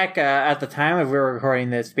mean, heck, at the time of we're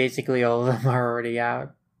recording this, basically all of them are already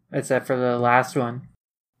out, except for the last one.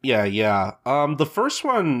 Yeah. The first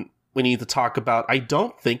one we need to talk about, I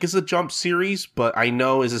don't think is a Jump series, but I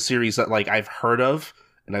know is a series that, I've heard of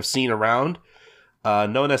and I've seen around,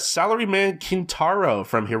 known as Salaryman Kintaro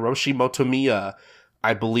from Hiroshi Motomiya.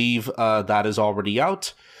 I believe that is already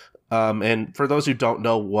out. And for those who don't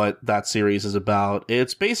know what that series is about,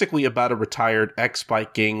 it's basically about a retired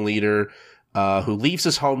ex-bike gang leader who leaves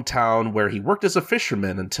his hometown where he worked as a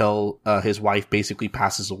fisherman until his wife basically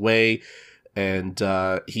passes away, and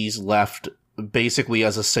he's left basically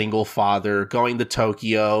as a single father, going to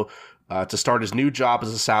Tokyo to start his new job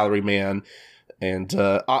as a salaryman. And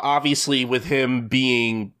obviously with him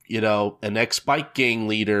being, an ex-bike gang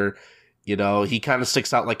leader, he kind of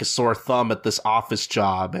sticks out like a sore thumb at this office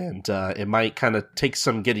job, and it might kind of take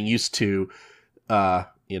some getting used to,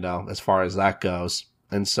 as far as that goes.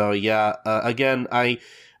 And so, yeah, again,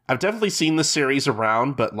 I've definitely seen this series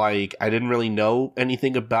around, but I didn't really know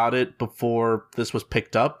anything about it before this was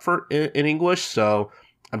picked up in English. So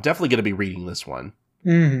I'm definitely going to be reading this one.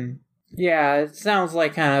 Mm-hmm. Yeah, it sounds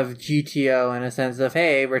like kind of GTO in a sense of,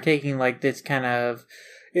 hey, we're taking this kind of,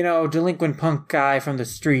 delinquent punk guy from the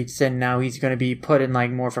streets, and now he's going to be put in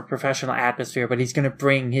more of a professional atmosphere, but he's going to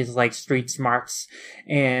bring his street smarts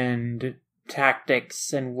and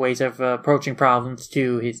tactics and ways of approaching problems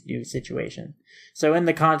to his new situation. So in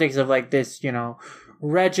the context of this,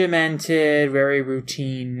 regimented, very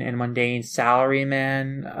routine and mundane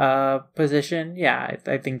salaryman position, yeah,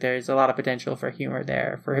 I think there's a lot of potential for humor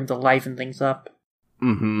there, for him to liven things up.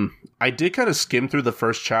 Mm-hmm. I did kind of skim through the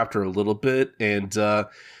first chapter a little bit, and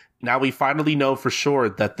now we finally know for sure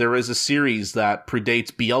that there is a series that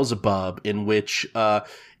predates Beelzebub, in which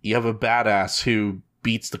you have a badass who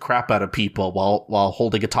beats the crap out of people while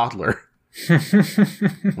holding a toddler,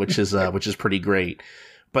 which is pretty great.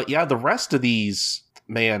 But yeah, the rest of these,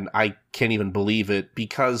 man, I can't even believe it,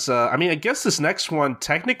 because I guess this next one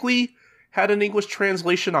technically had an English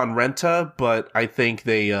translation on Renta, but I think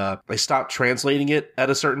they stopped translating it at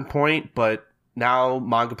a certain point. But now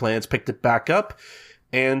Manga Planet's picked it back up,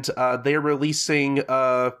 and they're releasing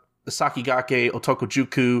Sakigake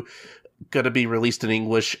Otokojuku, going to be released in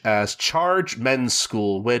English as Charge Men's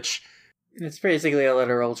School, which it's basically a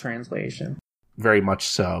literal translation. Very much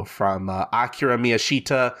so, from Akira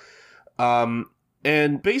Miyashita.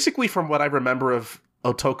 And basically, from what I remember of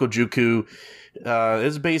Otokojuku,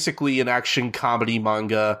 it's basically an action comedy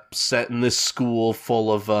manga set in this school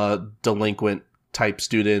full of delinquent type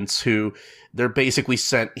students who they're basically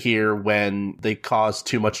sent here when they cause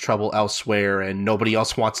too much trouble elsewhere and nobody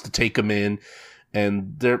else wants to take them in.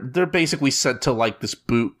 And they're basically sent to this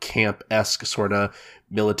boot camp-esque sort of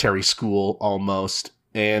military school almost.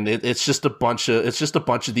 And it's just a bunch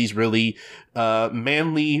of these really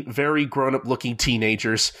manly, very grown-up looking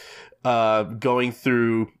teenagers going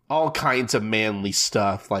through all kinds of manly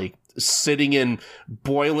stuff, like sitting in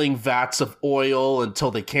boiling vats of oil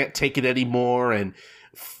until they can't take it anymore, and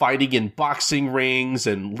fighting in boxing rings,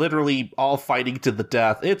 and literally all fighting to the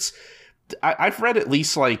death. I've read at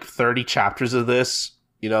least 30 chapters of this,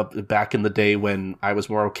 back in the day when I was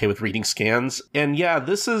more okay with reading scans. And yeah,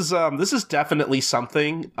 this is definitely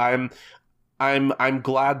something. I'm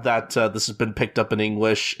glad that this has been picked up in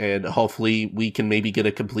English, and hopefully we can maybe get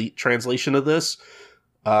a complete translation of this.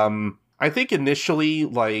 I think initially,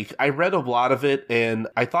 I read a lot of it, and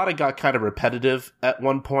I thought it got kind of repetitive at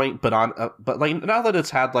one point. But now that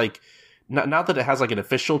it's had now that it has an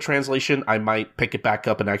official translation, I might pick it back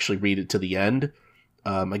up and actually read it to the end.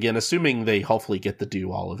 Again, assuming they hopefully get to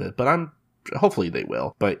do all of it, but hopefully they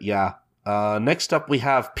will. But yeah, next up we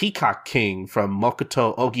have Peacock King from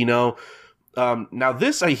Mokoto Ogino. Now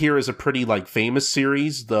this I hear is a pretty famous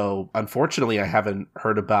series, though unfortunately I haven't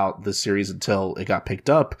heard about this series until it got picked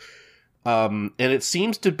up. And it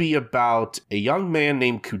seems to be about a young man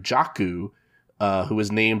named Kujaku, who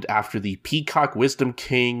is named after the Peacock Wisdom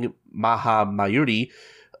King Maha Mayuri.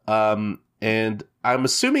 And I'm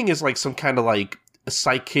assuming is some kind of a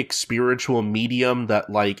psychic spiritual medium that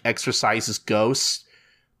like exorcises ghosts,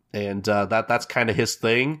 and that's kind of his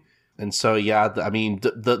thing. And so, yeah, I mean,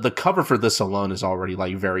 the cover for this alone is already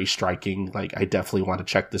like very striking. Like, I definitely want to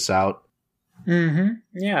check this out. Mm-hmm.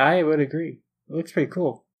 Yeah, I would agree. It looks pretty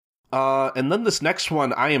cool. And then this next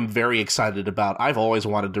one I am very excited about. I've always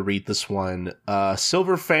wanted to read this one.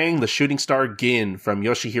 Silver Fang, the Shooting Star Gin from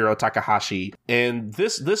Yoshihiro Takahashi. And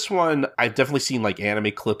this one I've definitely seen like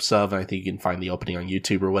anime clips of, and I think you can find the opening on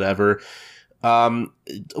YouTube or whatever.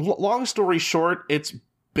 Long story short, it's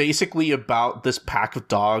basically about this pack of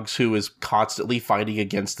dogs who is constantly fighting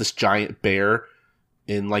against this giant bear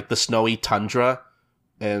in like the snowy tundra.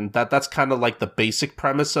 And that's kind of like the basic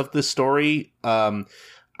premise of this story.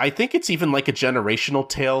 I think it's even like a generational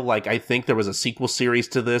tale. Like, I think there was a sequel series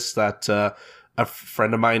to this that a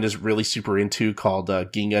friend of mine is really super into called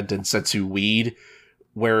Ginga Densetsu Weed,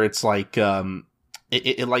 where it's like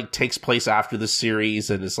it like takes place after the series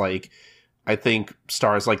and is like, I think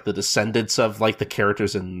stars like the descendants of like the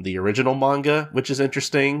characters in the original manga, which is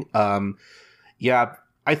interesting. Yeah,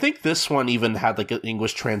 I think this one even had like an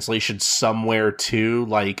English translation somewhere too.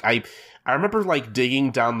 Like, I remember like digging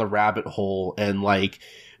down the rabbit hole and like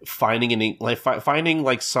finding finding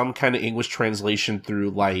like some kind of English translation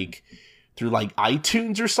through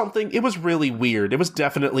iTunes or something. It was really weird. It was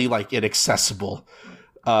definitely like inaccessible.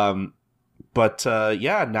 But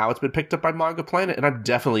yeah, now it's been picked up by Manga Planet, and I'm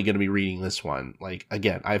definitely going to be reading this one. Like,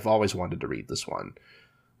 again, I've always wanted to read this one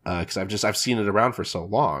because I've seen it around for so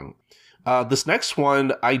long. This next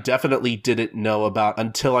one I definitely didn't know about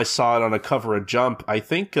until I saw it on a cover of Jump. I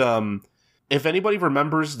think if anybody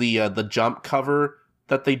remembers the Jump cover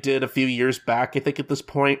that they did a few years back, I think at this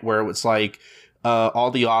point, where it was like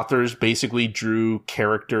all the authors basically drew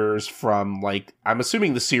characters from, like, I'm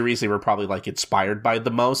assuming the series they were probably like inspired by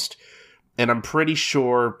the most. And I'm pretty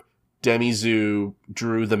sure Demizu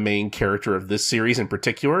drew the main character of this series in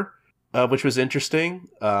particular, which was interesting.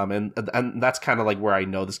 And that's kind of like where I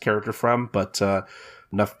know this character from, but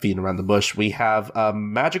enough being around the bush. We have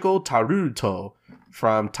Magical Taruto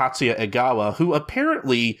from Tatsuya Egawa, who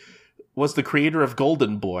apparently was the creator of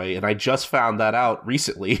Golden Boy, and I just found that out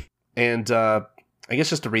recently. And I guess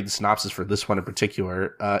just to read the synopsis for this one in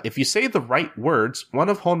particular, if you say the right words, one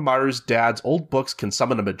of Honmaru's dad's old books can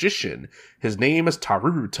summon a magician. His name is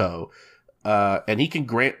Taruto, and he can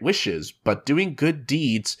grant wishes, but doing good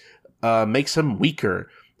deeds makes him weaker.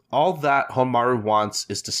 All that Honmaru wants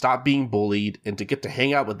is to stop being bullied and to get to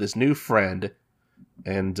hang out with his new friend.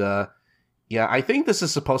 And yeah, I think this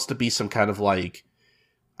is supposed to be some kind of like,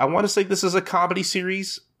 I want to say this is a comedy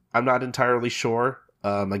series. I'm not entirely sure.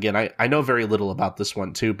 Again, I know very little about this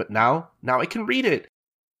one too, but now I can read it.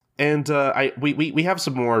 And we have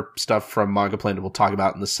some more stuff from Manga Planet we'll talk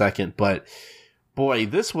about in a second, but boy,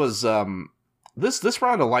 this was this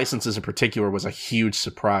round of licenses in particular was a huge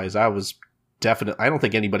surprise. I don't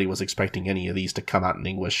think anybody was expecting any of these to come out in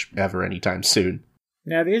English ever anytime soon.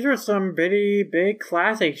 Now, these are some pretty big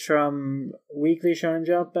classics from Weekly Shonen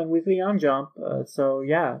Jump and Weekly Young Jump. So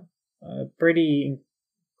yeah, pretty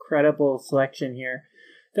incredible selection here.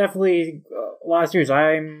 Definitely a lot of series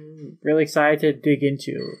I'm really excited to dig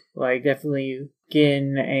into. Like, definitely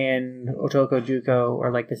Gin and Otoko Juko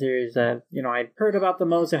are like the series that, I'd heard about the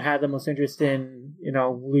most and had the most interest in,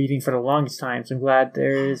 reading for the longest time. So I'm glad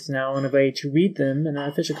there is now a way to read them in an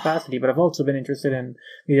official capacity. But I've also been interested in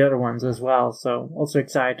the other ones as well. So also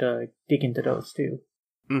excited to dig into those too.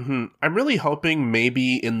 Mm-hmm. I'm really hoping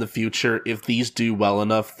maybe in the future, if these do well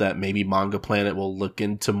enough, that maybe Manga Planet will look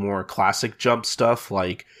into more classic Jump stuff,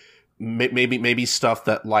 like maybe stuff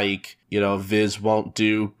that like, Viz won't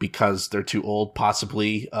do because they're too old,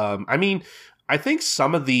 possibly. I mean, I think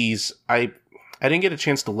some of these, I didn't get a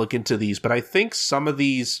chance to look into these, but I think some of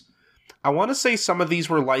these, I want to say some of these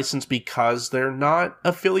were licensed because they're not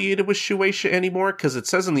affiliated with Shueisha anymore, because it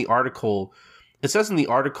says in the article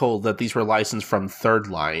that these were licensed from Third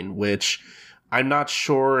Line, which I'm not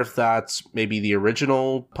sure if that's maybe the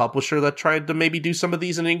original publisher that tried to maybe do some of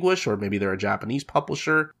these in English, or maybe they're a Japanese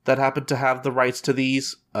publisher that happened to have the rights to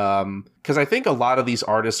these. Because I think a lot of these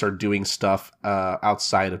artists are doing stuff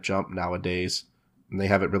outside of Jump nowadays, and they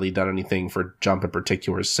haven't really done anything for Jump in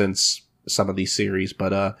particular since some of these series.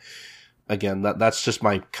 But again, that's just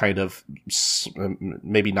my kind of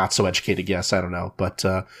maybe not so educated guess. I don't know, but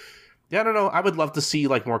yeah, I don't know. I would love to see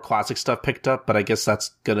like more classic stuff picked up, but I guess that's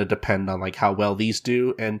gonna depend on like how well these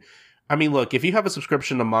do. And I mean, look, if you have a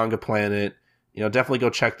subscription to Manga Planet, definitely go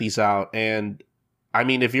check these out. And I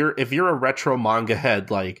mean, if you're a retro manga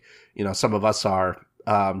head, like some of us are,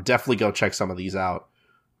 definitely go check some of these out.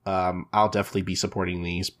 I'll definitely be supporting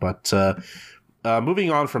these. But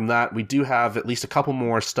Moving on from that, we do have at least a couple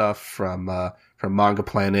more stuff from Manga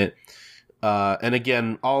Planet. And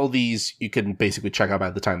again, all these you can basically check out by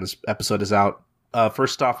the time this episode is out.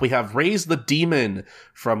 First off, we have Raise the Demon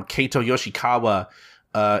from Keito Yoshikawa,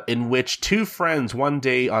 in which two friends one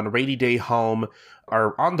day on a rainy day home,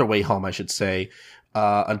 or on their way home, I should say,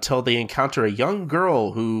 until they encounter a young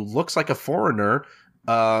girl who looks like a foreigner,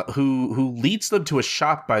 who leads them to a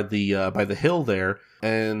shop by the hill there.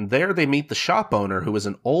 And there they meet the shop owner, who is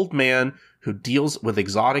an old man who deals with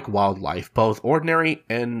exotic wildlife, both ordinary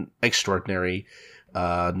and extraordinary,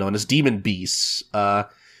 known as demon beasts.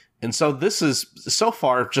 And so this is, so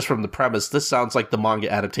far, just from the premise, this sounds like the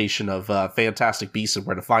manga adaptation of Fantastic Beasts and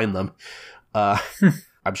Where to Find Them.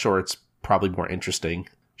 I'm sure it's probably more interesting.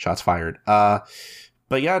 Shots fired.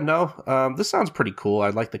 But yeah, no, this sounds pretty cool. I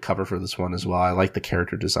like the cover for this one as well. I like the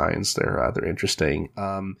character designs. They're interesting.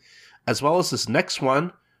 As well as this next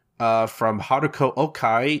one from Haruko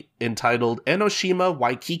Okai, entitled Enoshima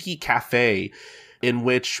Waikiki Cafe, in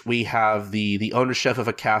which we have the owner chef of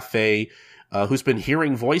a cafe who's been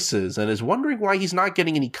hearing voices and is wondering why he's not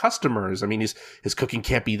getting any customers. I mean, his cooking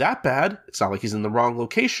can't be that bad. It's not like he's in the wrong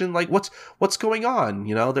location. Like, what's going on?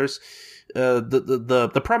 You know, there's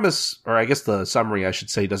the premise, or I guess the summary, I should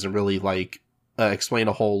say, doesn't really explain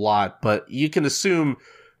a whole lot, but you can assume,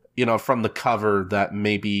 you know, from the cover that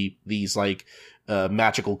maybe these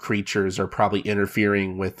magical creatures are probably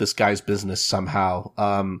interfering with this guy's business somehow.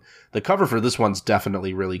 The cover for this one's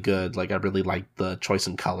definitely really good. I really like the choice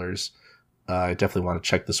in colors. I definitely want to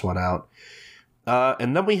check this one out.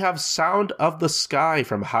 And then we have Sound of the Sky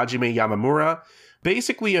from Hajime Yamamura,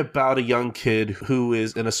 basically about a young kid who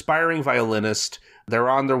is an aspiring violinist. They're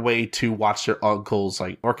on their way to watch their uncle's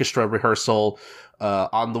orchestra rehearsal.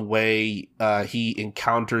 On the way, he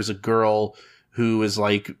encounters a girl who is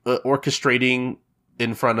orchestrating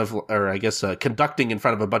in front of, or I guess conducting in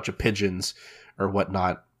front of a bunch of pigeons or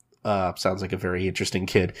whatnot. Sounds like a very interesting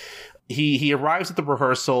kid. He arrives at the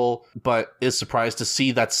rehearsal, but is surprised to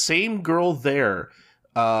see that same girl there,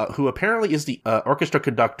 who apparently is the orchestra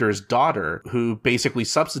conductor's daughter, who basically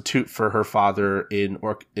substitute for her father in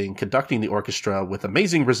conducting the orchestra with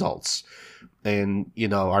amazing results. And, you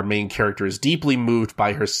know, our main character is deeply moved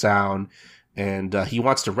by her sound, and he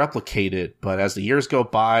wants to replicate it. But as the years go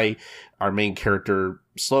by, our main character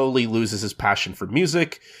slowly loses his passion for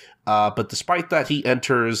music. But despite that, he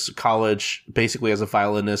enters college basically as a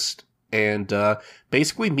violinist, and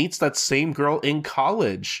basically meets that same girl in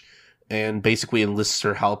college, and basically enlists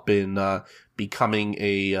her help in becoming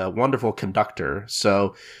a wonderful conductor.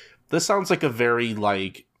 So this sounds like a very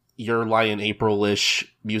Your Lie in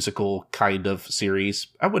April-ish musical kind of series.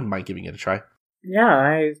 I wouldn't mind giving it a try. Yeah,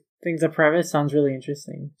 I think the premise sounds really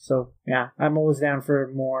interesting. So yeah, I'm always down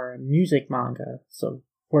for more music manga. So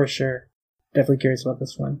for sure, definitely curious about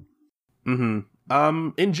this one. Mm-hmm.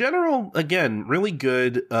 In general, again, really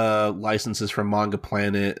good licenses from Manga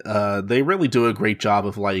Planet. They really do a great job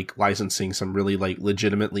of licensing some really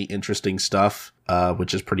legitimately interesting stuff,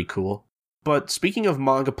 which is pretty cool. But speaking of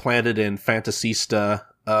Manga Planet and Fantasista,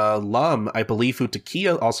 Lum, I believe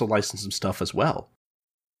Futakiya also licensed some stuff as well.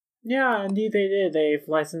 Yeah, indeed they did. They've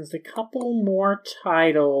licensed a couple more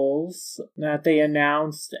titles that they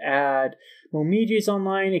announced at Momiji's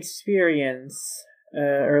Online Experience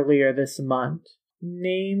earlier this month.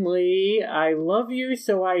 Namely, I Love You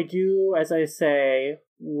So I Do As I Say,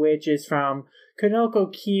 which is from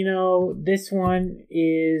Kanoko Kino. This one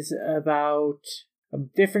is about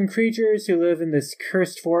different creatures who live in this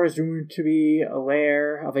cursed forest rumored to be a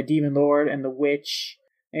lair of a demon lord and the witch.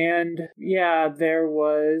 And yeah, there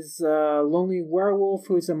was a lonely werewolf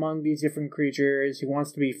who's among these different creatures who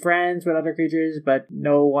wants to be friends with other creatures, but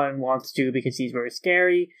no one wants to because he's very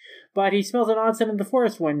scary. But he smells an odd scent in the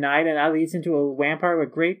forest one night, and that leads into a vampire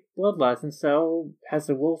with great bloodlust. And so, has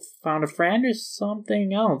the wolf found a friend or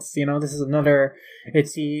something else? You know, this is another, it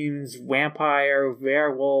seems, vampire,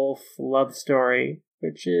 werewolf love story,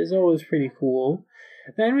 which is always pretty cool.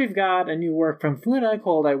 Then we've got a new work from Funa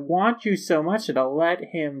called I Want You So Much That I'll Let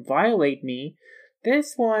Him Violate Me.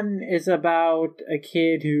 This one is about a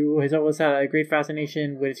kid who has always had a great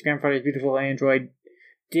fascination with his grandfather's beautiful android,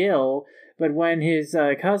 Dill, but when his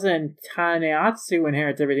cousin Taneatsu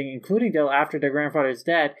inherits everything, including Dill, after their grandfather's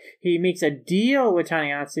death, he makes a deal with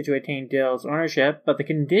Taneatsu to attain Dill's ownership, but the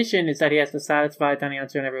condition is that he has to satisfy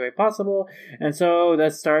Taneatsu in every way possible, and so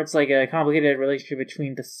that starts a complicated relationship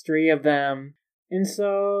between the three of them. And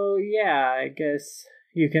so, yeah, I guess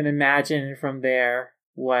you can imagine from there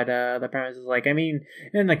what the premise is like. I mean,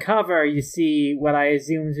 in the cover, you see what I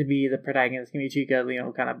assume to be the protagonist, Kimichika,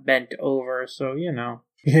 kind of bent over, so, you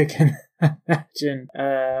can imagine.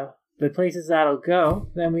 the places that'll go.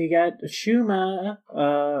 Then we got Shuma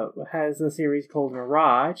has a series called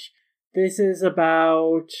Mirage. This is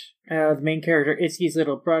about the main character, Itsuki's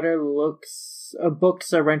little brother,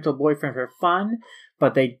 books a rental boyfriend for fun,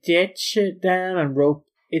 but they ditch them and rope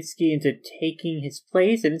Itsuki into taking his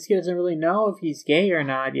place, and Itsuki doesn't really know if he's gay or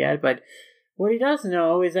not yet, but what he does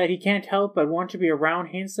know is that he can't help but want to be around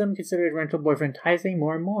handsome, considered rental boyfriend Taizeng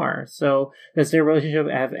more and more. So does their relationship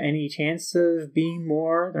have any chance of being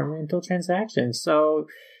more than rental transactions? So,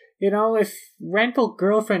 if rental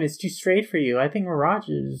girlfriend is too straight for you, I think Mirage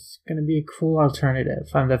is going to be a cool alternative.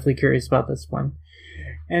 I'm definitely curious about this one.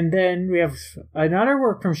 And then we have another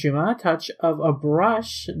work from Shuma, Touch of a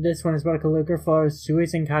Brush. This one is about a calligrapher,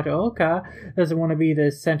 Suizen Kataoka, doesn't want to be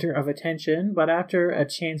the center of attention, but after a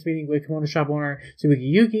chance meeting with kimono shop owner Suzuki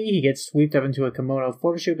Yuki, he gets swept up into a kimono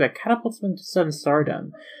photo shoot that catapults him to sudden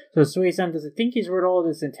stardom. So Suizen doesn't think he's worth all of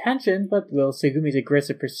this attention, but will Segumi's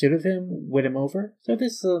aggressive pursuit of him win him over? So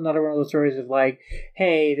this is another one of those stories of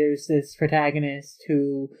hey, there's this protagonist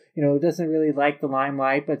who, doesn't really like the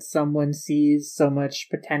limelight, but someone sees so much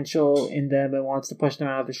potential in them and wants to push them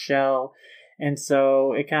out of the shell. And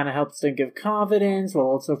so it kind of helps them give confidence while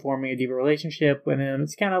also forming a deeper relationship with him.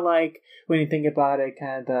 It's kind of like, when you think about it,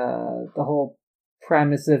 kind of the whole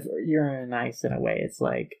premise of You're Nice in a way. It's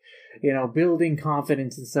like, building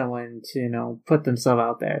confidence in someone to, put themselves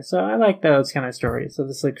out there. So I like those kind of stories. So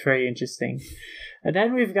this looks very interesting. And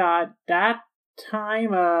then we've got that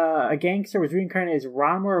time a gangster was reincarnated as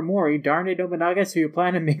Ranma Mori, darn it, Nobunaga, so you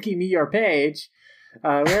plan on making me your page.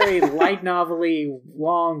 Very light novelly,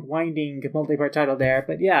 long, winding, multi-part title there.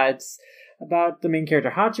 But yeah, it's about the main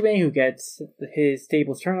character Hajime, who gets his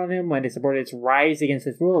tables turned on him when his subordinates rise against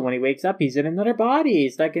his rule. When he wakes up, he's in another body,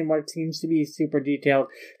 stuck in what seems to be super detailed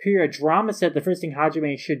period drama set. The first thing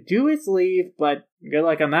Hajime should do is leave, but good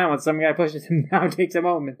luck on that one. Some guy pushes him down, takes a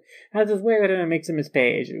moment, has his way with him, and makes him his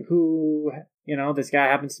page. Who, this guy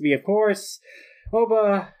happens to be, of course,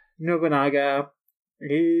 Oba Nobunaga.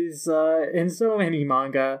 He's in so many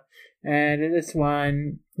manga, and in this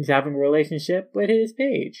one, he's having a relationship with his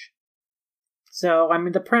page. So,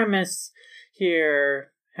 the premise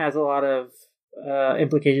here has a lot of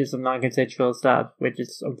implications of non-consensual stuff, which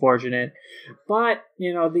is unfortunate. But,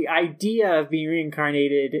 the idea of being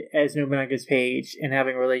reincarnated as Nobunaga's page and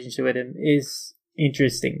having a relationship with him is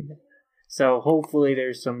interesting. So, hopefully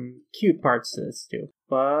there's some cute parts to this, too.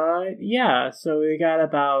 But, yeah, so we got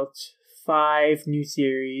about 5 new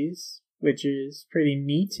series, which is pretty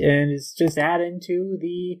neat, and is just adding to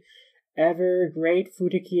the ever great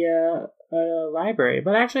Futokiya library.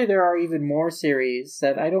 But actually there are even more series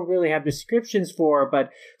that I don't really have descriptions for, but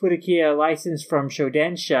Futokiya licensed from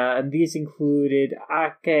Shodensha, and these included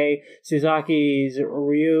Ake Suzaki's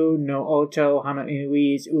Ryu no Oto Hana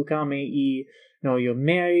Inui's Ukame no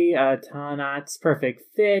Yomeri, Tanat's Perfect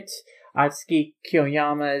Fit, Atsuki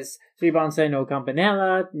Kiyoyama's Suibansai no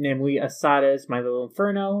Campanella, Nemui Asada's My Little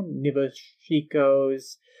Inferno,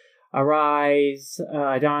 Niboshiko's Arise,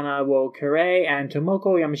 Adana wo Kare, and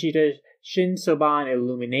Tomoko Yamashita's Shin Soban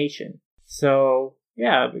Illumination. So,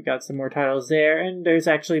 yeah, we got some more titles there, and there's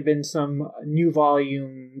actually been some new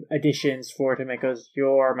volume additions for Tomeko's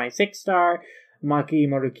You're My Six Star, Maki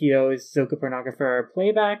Morukido's Zoka Pornographer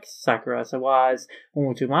Playbacks, Sakura Sawa's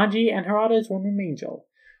Momotu Manji, and Harada's One Room Angel.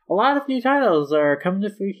 A lot of new titles are coming to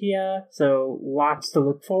Futokiya, so lots to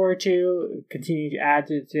look forward to. Continue to add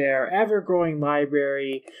to their ever-growing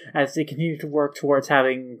library as they continue to work towards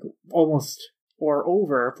having almost or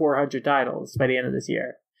over 400 titles by the end of this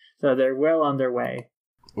year. So they're well on their way.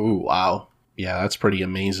 Ooh, wow. Yeah, that's pretty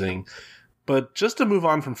amazing. But just to move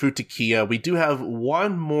on from Futokiya, we do have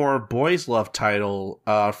one more boys' love title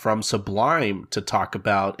from Sublime to talk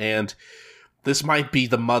about, and this might be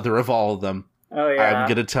the mother of all of them. Oh, yeah. I'm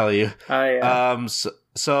going to tell you. Oh, yeah.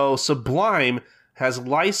 So Sublime has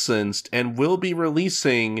licensed and will be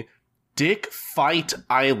releasing Dick Fight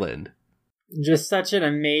Island. Just such an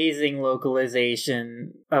amazing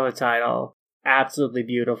localization of a title. Absolutely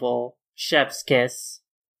beautiful. Chef's kiss.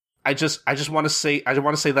 I just want to say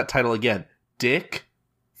that title again. Dick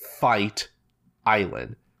Fight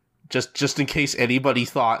Island. Just in case anybody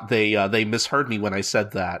thought they misheard me when I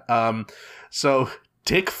said that. So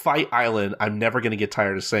Dick Fight Island, I'm never going to get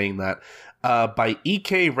tired of saying that, by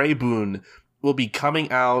E.K. Raibun, will be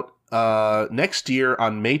coming out next year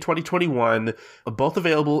on May 2021, both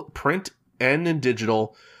available print and in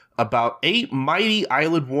digital, about 8 mighty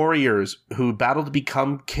island warriors who battle to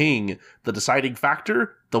become king. The deciding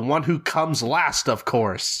factor? The one who comes last, of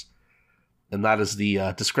course. And that is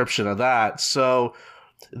the description of that. So,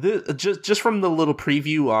 just from the little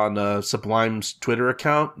preview on Sublime's Twitter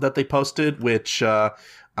account that they posted, which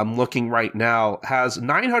I'm looking right now, has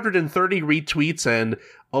 930 retweets and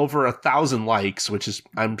over 1,000 likes, which is,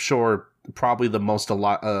 I'm sure, probably the most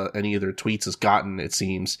any of their tweets has gotten, it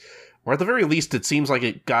seems. Or at the very least, it seems like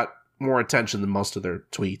it got more attention than most of their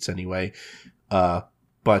tweets anyway.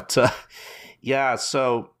 Yeah,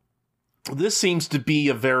 so this seems to be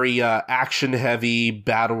a very action-heavy,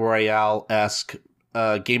 Battle Royale-esque,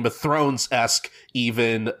 Game of Thrones-esque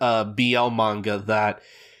even BL manga that,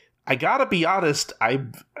 I gotta be honest, I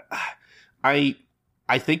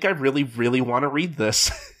think I really, really want to read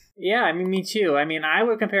this. Yeah, I mean, me too. I mean, I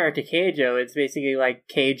would compare it to Keijo. It's basically like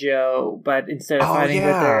Keijo, but instead of fighting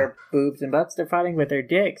with their boobs and butts, they're fighting with their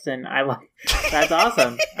dicks, and I like that's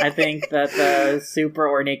awesome. I think that the super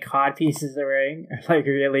ornate cod pieces they're wearing are like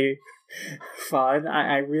really fun.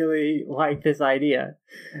 I really like this idea,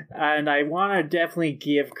 and I want to definitely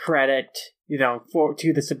give credit,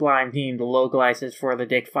 to the Sublime team, the localizers for the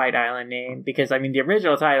Dick Fight Island name, because I mean the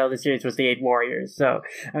original title of the series was The Eight Warriors. So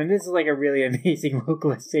I mean this is like a really amazing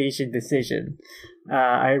localization decision.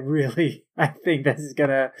 I think this is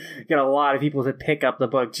gonna get a lot of people to pick up the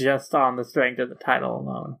book just on the strength of the title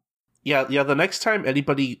alone. Yeah. The next time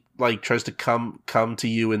anybody like tries to come to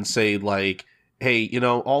you and say like, hey,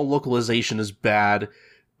 all localization is bad,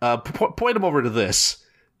 point them over to this,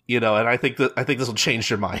 and I think this will change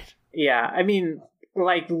your mind. Yeah, I mean,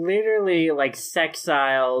 like, literally, like,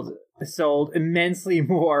 Sexiled sold immensely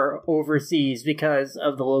more overseas because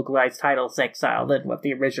of the localized title Sexiled than what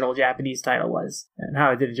the original Japanese title was and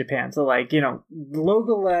how it did in Japan. So, like,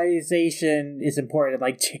 localization is important.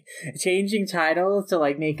 Like, changing titles to,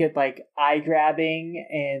 like, make it, like, eye-grabbing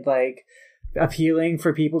and, like, appealing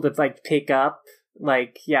for people to, like, pick up.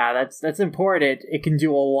 Like, yeah, that's important. It can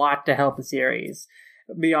do a lot to help the series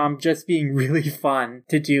beyond just being really fun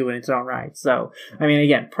to do in its own right. So, I mean,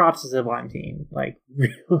 again, props to Sublime Team. Like,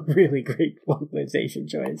 really great localization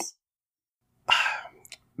choice.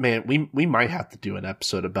 Man, we might have to do an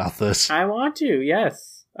episode about this. I want to,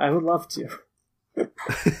 yes. I would love to.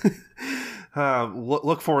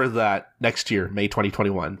 Look forward to that next year, May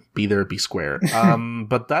 2021. Be there, be square.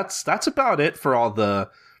 But that's about it for all the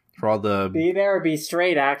be there or be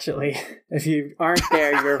straight, actually. If you aren't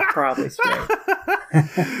there, you're probably straight.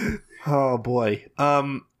 Oh boy.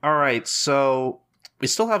 All right, so we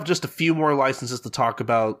still have just a few more licenses to talk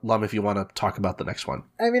about. Lum, if you want to talk about the next one.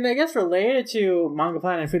 I mean, I guess related to Manga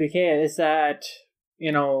Planet and Furukeya is that,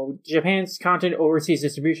 Japan's Content Overseas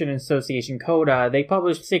Distribution Association, CODA, they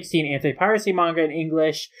published 16 anti-piracy manga in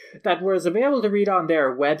English that was available to read on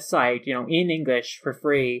their website, in English for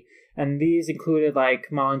free. And these included, like,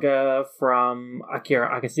 manga from Akira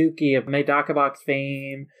Akatsuki of Medaka Box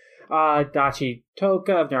fame, Dachi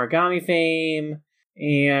Toka of Naragami fame,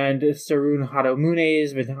 and Sarun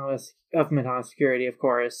Hadomune's of Metal Security, of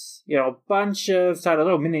course. A bunch of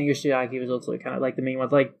titles. Mina Yoshiaki was also kind of like the main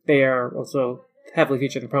ones. Like, they are also heavily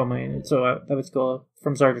featured in the promo, and so that was cool.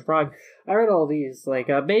 From Sergeant Frog. I read all these. Like,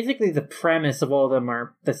 basically the premise of all of them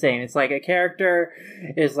are the same. It's like a character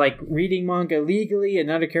is, like, reading manga legally, and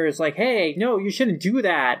another character is like, hey, no, you shouldn't do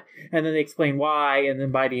that. And then they explain why, and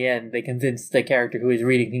then by the end, they convince the character who is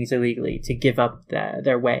reading things illegally to give up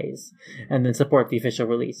their ways, and then support the official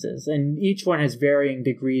releases. And each one has varying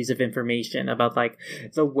degrees of information about, like,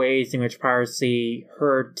 the ways in which piracy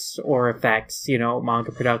hurts or affects,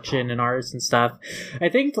 manga production and artists and stuff. I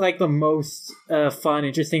think, like, the most fun,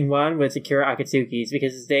 interesting one was Akira Akatsuki's,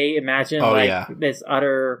 because they imagine this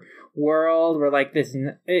other world where, like, this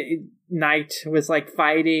knight was, like,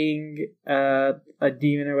 fighting a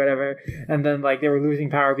demon or whatever, and then, like, they were losing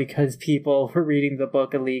power because people were reading the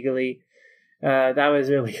book illegally. That was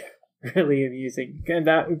really really amusing, and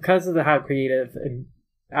that because of how creative and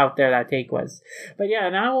out there that take was. But yeah,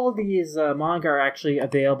 now all these manga are actually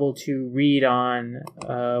available to read on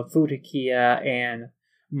Furukeya and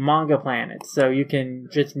Manga Planet, so you can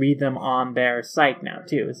just read them on their site now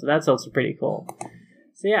too. So that's also pretty cool.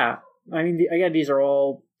 So yeah, I mean, again, these are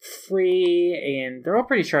all free, and they're all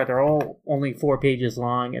pretty short. They're all only 4 pages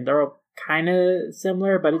long, and they're all kind of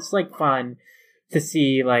similar, but it's like fun to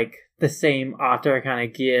see like the same author kind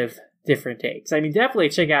of give different takes. I mean, definitely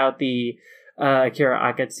check out the Akira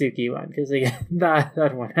Akatsuki one, because again,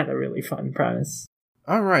 that one had a really fun premise.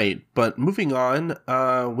 All right, but moving on,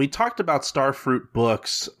 we talked about Starfruit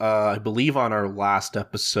Books, I believe, on our last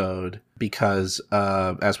episode, because,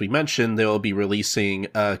 as we mentioned, they will be releasing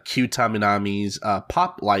Kyuta Minami's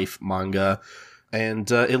Pop Life manga, and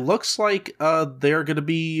it looks like they're going to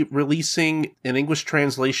be releasing an English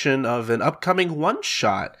translation of an upcoming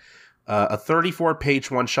one-shot, a 34-page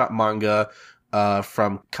one-shot manga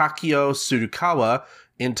from Kakio Tsurukawa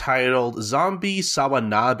entitled Zombie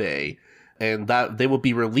Sawanabe. and that they will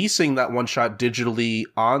be releasing that one-shot digitally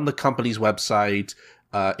on the company's website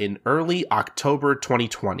in early October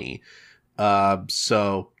 2020.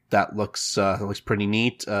 So that looks pretty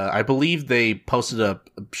neat. I believe they posted a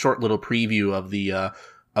short little preview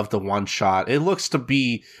of the one-shot. It looks to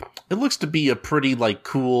be a pretty like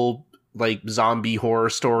cool like zombie horror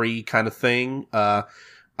story kind of thing.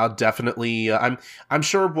 I'll definitely I'm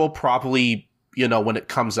sure we'll probably, when it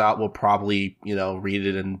comes out, we'll probably, read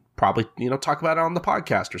it and probably, talk about it on the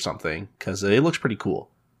podcast or something, because it looks pretty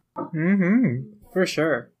cool. For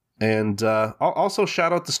sure. And also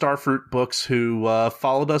shout out to Starfruit Books, who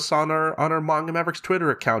followed us on our Manga Mavericks Twitter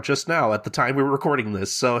account just now at the time we were recording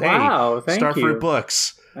this. So wow, hey, Starfruit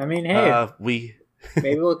Books. I mean, hey,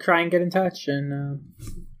 maybe we'll try and get in touch and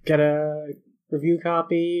get a review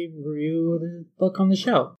the book on the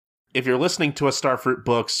show. If you're listening to us, Starfruit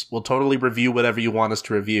Books, we'll totally review whatever you want us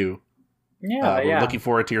to review. We're looking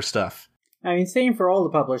forward to your stuff. I mean, same for all the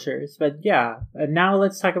publishers, but yeah. Now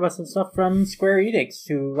let's talk about some stuff from Square Enix,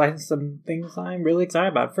 who licensed some things I'm really excited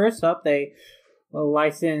about. First up, they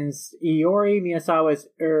licensed Iori Miyazawa's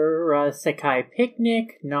Sekai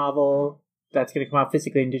Picnic novel that's going to come out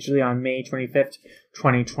physically and digitally on May 25th,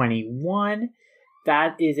 2021.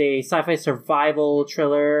 That is a sci-fi survival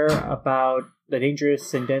thriller about the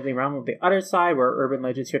dangerous and deadly realm of the other side, where urban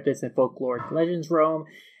legends, cryptids, and folkloric legends roam.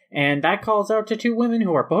 And that calls out to two women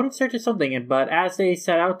who are both in search of something, but as they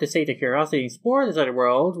set out to sate their curiosity and explore this other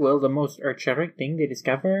world, will the most earth-shattering thing they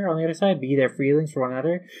discover on the other side be their feelings for one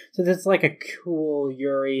another? So this is like a cool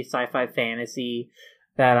Yuri sci-fi fantasy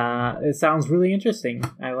that it sounds really interesting.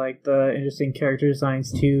 I like the interesting character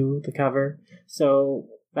designs to the cover. So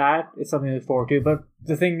that is something to look forward to. But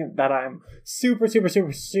the thing that I'm super, super,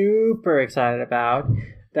 super, super excited about,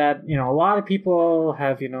 that, a lot of people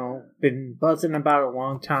have, been buzzing about a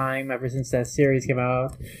long time, ever since that series came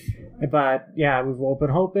out. But, yeah, we've all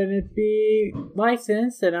been hoping it'd be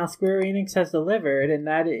licensed, and now Square Enix has delivered, and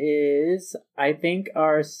that is I Think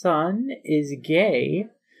Our Son Is Gay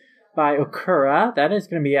by Okura. That is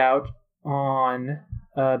going to be out on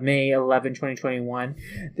May 11, 2021.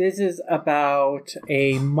 This is about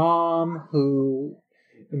a mom who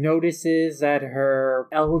notices that her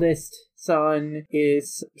eldest son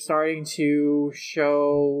is starting to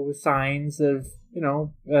show signs of,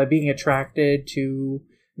 being attracted to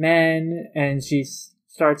men, and she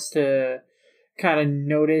starts to kind of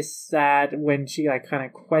notice that when she kind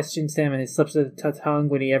of questions him, and it slips of the tongue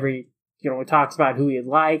when he ever talks about who he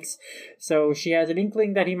likes. So she has an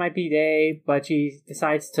inkling that he might be gay, but she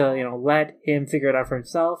decides to let him figure it out for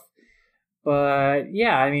himself. But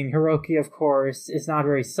yeah, I mean, Hiroki, of course, is not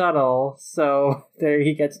very subtle, so there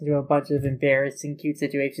he gets into a bunch of embarrassing, cute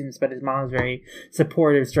situations, but his mom is very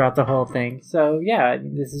supportive throughout the whole thing. So yeah,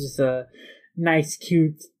 this is just a nice,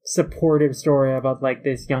 cute, supportive story about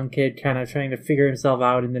this young kid kind of trying to figure himself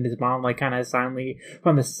out, and then his mom kind of silently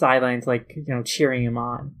from the sidelines cheering him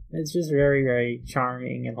on. It's just very, very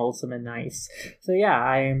charming and wholesome and nice. So yeah,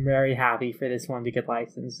 I am very happy for this one to get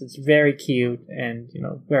licensed. It's very cute and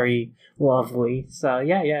very lovely. So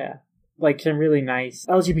yeah, some really nice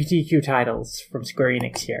LGBTQ titles from Square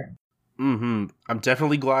Enix here. I'm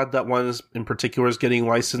definitely glad that one in particular is getting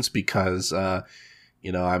licensed, because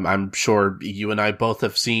I'm sure you and I both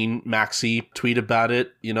have seen Maxi tweet about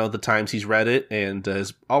it, the times he's read it, and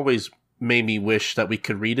has always made me wish that we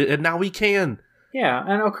could read it, and now we can. Yeah,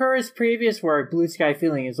 and Okura's previous work, Blue Sky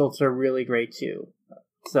Feeling, is also really great too.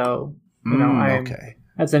 So, okay.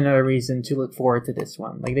 That's another reason to look forward to this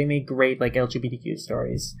one. They make great, LGBTQ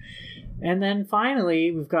stories. And then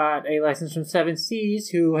finally, we've got a license from Seven Seas,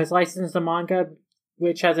 who has licensed a manga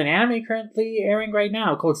which has an anime currently airing right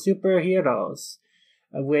now called Superheroes,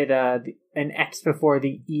 with an X before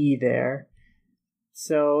the E there.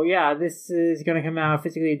 So yeah, this is going to come out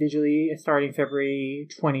physically and digitally starting February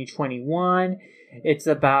 2021. It's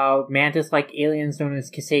about mantis-like aliens known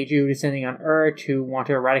as Kiseiju descending on Earth who want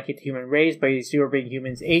to eradicate the human race by usurping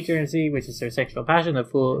humans' agency, which is their sexual passion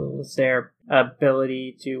that fools their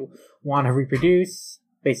ability to want to reproduce.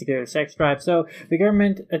 Basically their sex drive. So the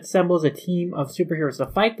government assembles a team of superheroes to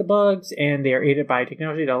fight the bugs, and they are aided by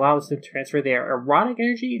technology that allows them to transfer their erotic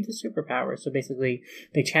energy into superpowers. So basically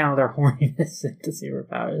they channel their horniness into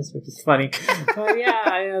superpowers, which is funny. But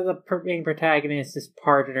yeah, the main protagonist is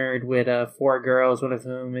partnered with 4 girls, one of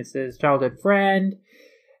whom is his childhood friend.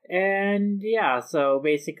 And yeah, so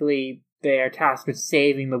basically they are tasked with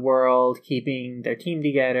saving the world, keeping their team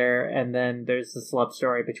together, and then there's this love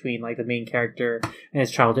story between the main character and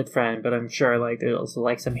his childhood friend. But I'm sure there's also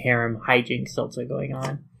some harem hijinks also going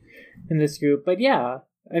on in this group. But yeah,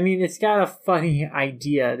 I mean, it's got a funny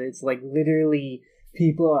idea. It's literally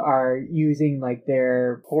people are using like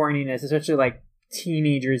their horniness, especially like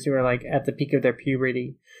teenagers who are like at the peak of their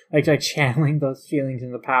puberty, like channeling those feelings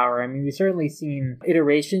into power. I mean, we've certainly seen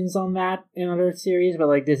iterations on that in other series, but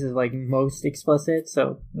like this is like most explicit,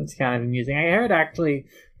 so it's kind of amusing. I heard actually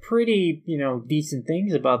pretty, decent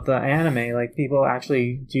things about the anime. Like people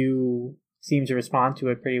actually do seem to respond to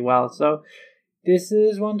it pretty well. So this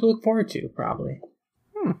is one to look forward to, probably.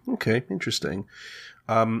 Okay, interesting.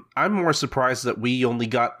 I'm more surprised that we only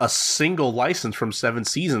got a single license from 7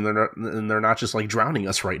 seasons, and they're not just like drowning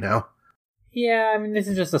us right now. Yeah, I mean, this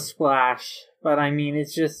is just a splash, but I mean,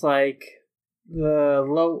 it's just like the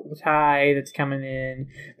low tide that's coming in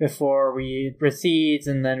before it recedes,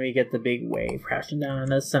 and then we get the big wave crashing down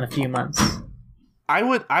on us in a few months. I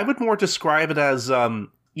would more describe it as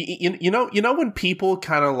you know when people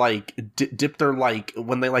kind of like dip their like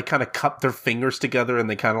when they like kind of cup their fingers together and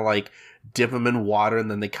they kind of like dip them in water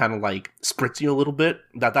and then they kind of like spritz you a little bit.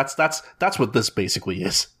 That's what this basically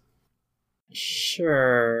is.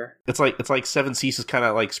 Sure. It's like 7 Seasons kind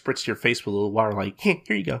of like spritz your face with a little water, like, hey,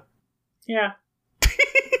 here you go. Yeah.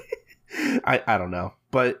 I don't know.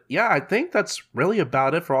 But yeah, I think that's really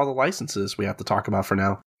about it for all the licenses we have to talk about for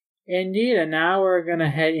now. Indeed, and now we're going to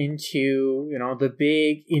head into, the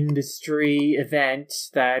big industry event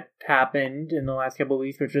that happened in the last couple of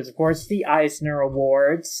weeks, which was, of course, the Eisner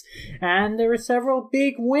Awards. And there were several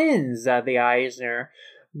big wins at the Eisner.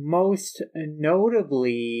 Most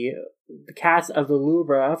notably, the cast of the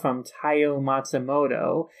Louvre from Taiyo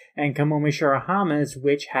Matsumoto and Kamomi Shirahama's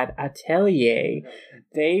Witch Hat Atelier.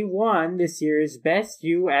 They won this year's Best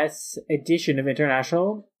U.S. Edition of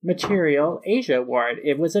International Material Asia Award.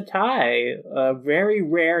 It was a tie, a very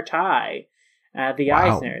rare tie at the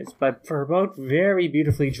Eisners, but for both very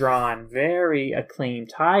beautifully drawn, very acclaimed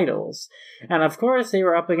titles. And of course, they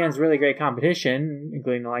were up against really great competition,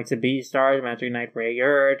 including the likes of Beastars, Magic Knight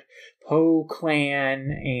Rayurt, Po Clan,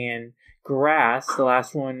 and Grass. The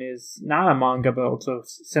last one is not a manga, but also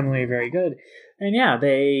similarly very good. And yeah,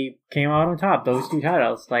 they came out on top, those two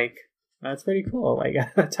titles. Like, that's pretty cool. Like,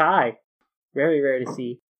 a tie. Very rare to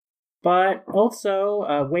see. But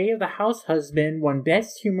also, Way of the House Husband won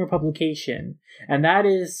Best Humor Publication. And that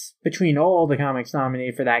is between all the comics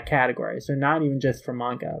nominated for that category. So not even just for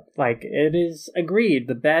manga. Like, it is agreed.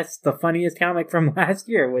 The funniest comic from last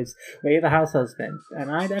year was Way of the House Husband. And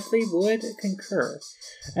I definitely would concur.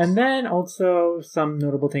 And then also, some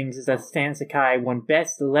notable things is that Stan Sakai won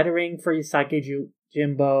Best Lettering for Yosake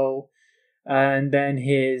Jimbo. And then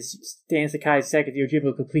his Stan Sakai's second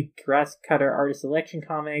Yojimbo Complete Grass Cutter Artist Selection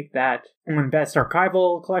comic that won Best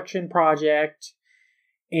Archival Collection Project.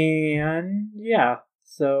 And yeah,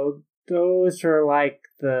 so those are like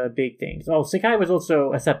the big things. Oh, Sakai was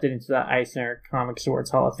also accepted into the Eisner Comics Awards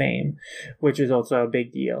Hall of Fame, which is also a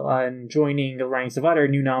big deal. And joining the ranks of other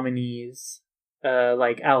new nominees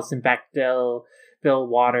like Alison Bechdel, Bill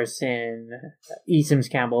Watterson, E. Sims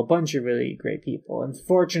Campbell, a bunch of really great people.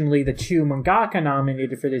 Unfortunately, the two mangaka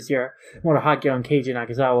nominated for this year, Murahakyo and Keiji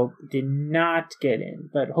Nakazawa, did not get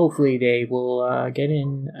in, but hopefully they will get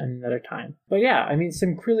in another time. But yeah, I mean,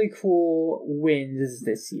 some really cool wins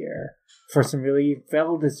this year for some really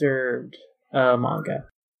well-deserved manga.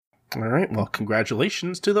 All right, well,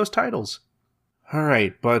 congratulations to those titles. All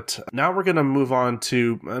right, but now we're going to move on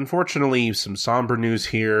to, unfortunately, some somber news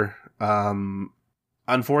here.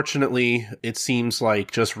 Unfortunately, it seems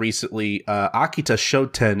like just recently, Akita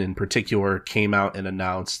Shoten in particular came out and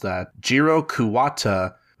announced that Jiro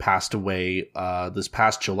Kuwata passed away this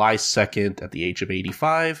past July 2nd at the age of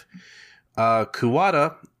 85.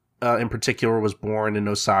 Kuwata, in particular, was born in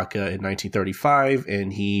Osaka in 1935,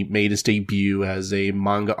 and he made his debut as a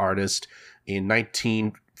manga artist in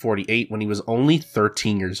 1948 when he was only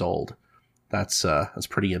 13 years old. That's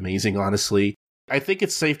pretty amazing, honestly. I think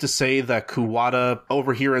it's safe to say that Kuwata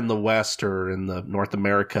over here in the West, or in the North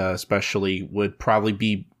America especially, would probably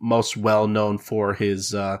be most well known for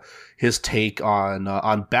his take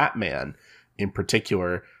on Batman in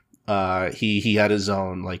particular. He had his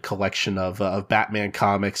own like collection of Batman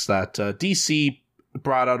comics that DC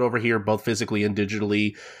brought out over here, both physically and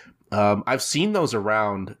digitally. I've seen those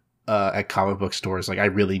around at comic book stores. Like, I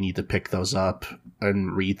really need to pick those up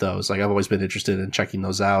and read those. Like, I've always been interested in checking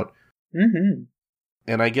those out. Mm-hmm.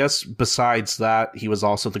 And I guess besides that, he was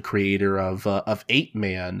also the creator of 8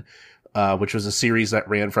 Man, which was a series that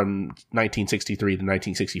ran from 1963 to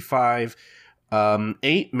 1965.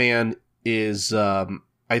 8 Man is,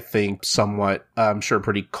 I think, somewhat, I'm sure,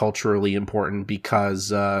 pretty culturally important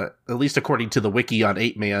because, at least according to the wiki on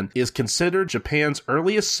 8 Man, is considered Japan's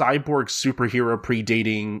earliest cyborg superhero,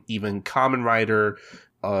 predating even Kamen Rider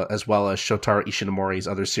as well as Shotaro Ishinomori's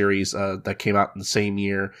other series that came out in the same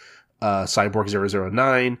year, Cyborg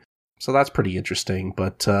 009. So that's pretty interesting.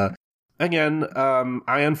 But again,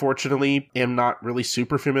 I unfortunately am not really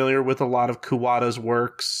super familiar with a lot of Kuwata's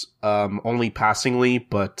works, only passingly,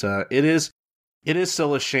 but it is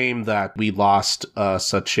still a shame that we lost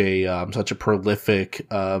such a prolific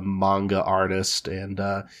manga artist, and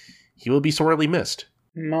he will be sorely missed.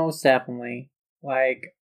 Most definitely.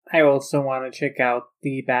 Like, I also want to check out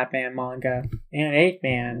the Batman manga and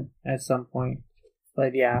 8-Man at some point.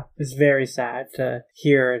 But yeah, it's very sad to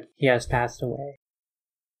hear he has passed away.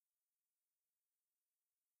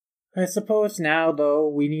 I suppose now, though,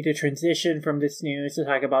 we need to transition from this news to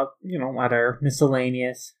talk about, other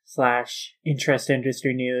miscellaneous / interest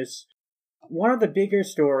industry news. One of the bigger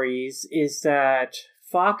stories is that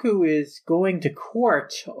Faku is going to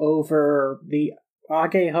court over the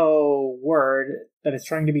Ageho word that is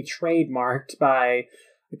trying to be trademarked by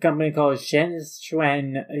a company called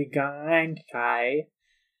Shenzhen Gankai.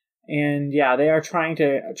 And yeah, they are trying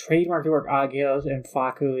to trademark the word Ageho, and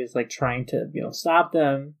Faku is trying to, stop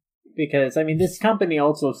them. Because, this company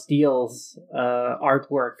also steals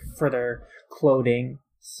artwork for their clothing.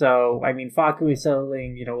 So, Faku is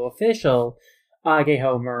selling, official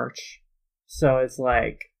Ageho merch. So it's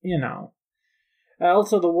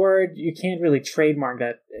also the word, you can't really trademark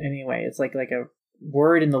that anyway. It's like a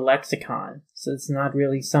word in the lexicon. So it's not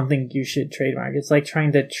really something you should trademark. It's like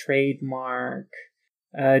trying to trademark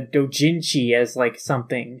dojinshi as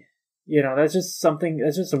something. That's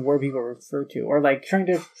just a word people refer to. Or trying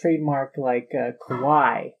to trademark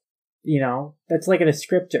kawaii. That's like a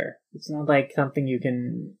descriptor. It's not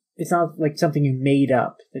something it's not something you made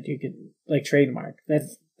up that you can trademark.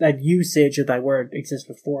 That usage of that word exists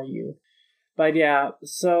before you. But yeah,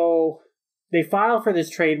 so they filed for this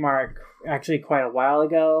trademark actually quite a while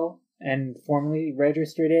ago and formally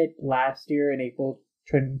registered it last year in April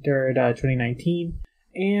 23rd, 2019.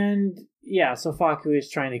 And yeah, so Faku is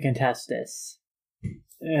trying to contest this.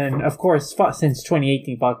 And of course, since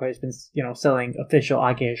 2018, Faku has been, selling official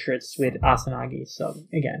Age shirts with Asanagi. So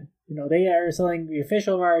again, they are selling the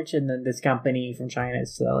official merch, and then this company from China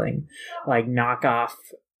is selling knockoff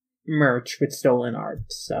merch with stolen art.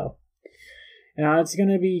 So, it's going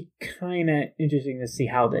to be kind of interesting to see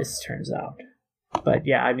how this turns out. But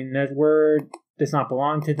yeah, that word does not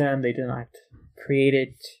belong to them. They did not create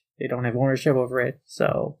it. They don't have ownership over it.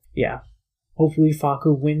 So yeah, hopefully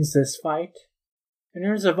Faku wins this fight. In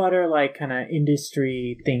terms of other kind of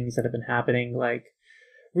industry things that have been happening,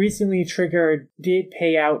 recently Trigger did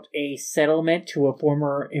pay out a settlement to a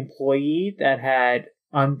former employee that had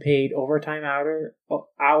unpaid overtime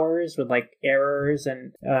hours with errors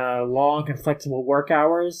and long and flexible work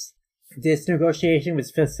hours. This negotiation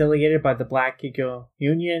was facilitated by the Black Kikyo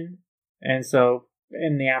Union, and so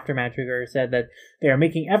in the aftermath, Trigger said that they are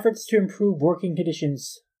making efforts to improve working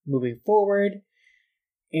conditions moving forward.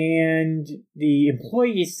 And the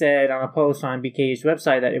employee said on a post on BK's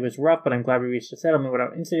website that it was rough, but I'm glad we reached a settlement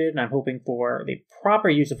without incident, and I'm hoping for the proper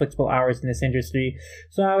use of flexible hours in this industry.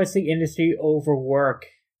 So obviously industry overwork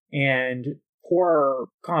and poor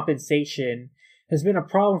compensation has been a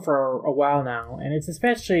problem for a while now, and it's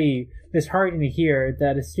especially disheartening to hear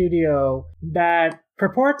that a studio that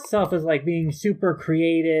purports itself as being super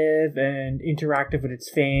creative and interactive with its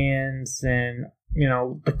fans and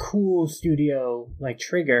the cool studio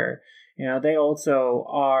Trigger, they also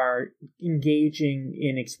are engaging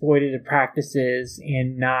in exploitative practices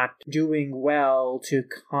and not doing well to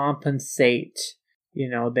compensate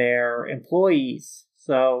their employees.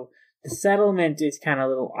 So the settlement is kind of a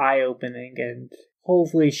little eye-opening and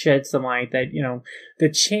hopefully shed some light that,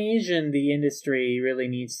 the change in the industry really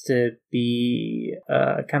needs to be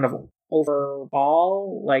kind of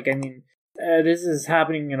overall. This is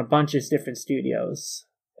happening in a bunch of different studios.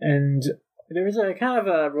 And there was a kind of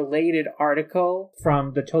a related article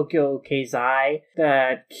from the Tokyo Keizai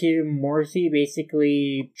that Kim Morsi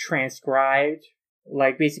basically transcribed,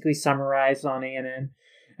 basically summarized on ANN.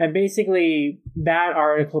 And basically, that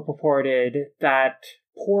article purported that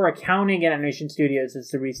poor accounting at animation studios is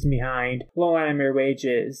the reason behind low animator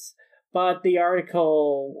wages. But the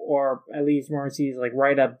article, or at least Morsi's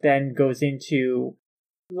write-up, then goes into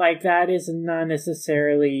that is not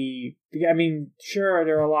necessarily. Sure,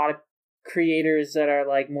 there are a lot of creators that are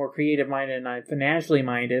more creative minded and not financially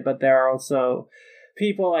minded, but there are also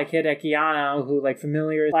people like Hideki Anno who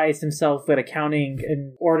familiarize himself with accounting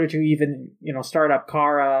in order to even start up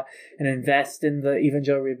Kara and invest in the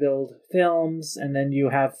Evangel Rebuild films. And then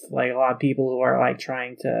you have a lot of people who are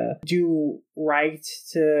trying to do right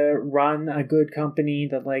to run a good company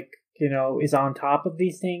that is on top of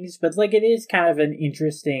these things. But like, it is kind of an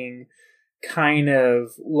interesting kind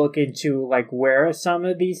of look into like where some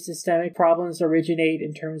of these systemic problems originate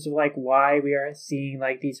in terms of like why we are seeing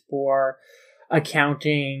like these poor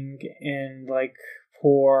accounting and like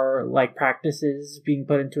poor like practices being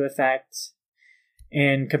put into effect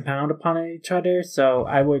and compound upon each other. So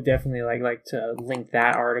I would definitely like to link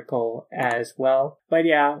that article as well. But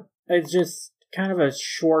yeah, it's just kind of a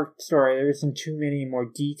short story. There isn't too many more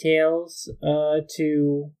details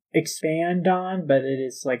to expand on, but it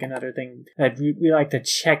is like another thing that we like to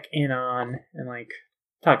check in on and like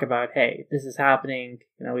talk about, hey, this is happening,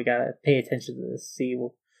 we gotta pay attention to this, see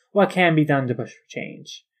what can be done to push for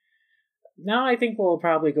change. Now I think we'll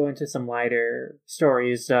probably go into some lighter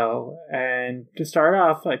stories though, and to start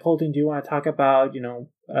off, Colton, do you want to talk about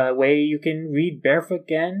a way you can read Barefoot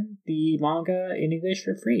Gen, the manga, in English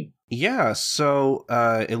for free? Yeah, so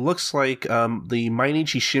it looks like the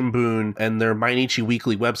Mainichi Shimbun and their Mainichi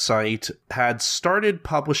Weekly website had started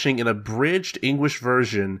publishing an abridged English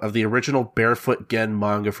version of the original Barefoot Gen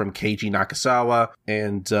manga from Keiji Nakazawa,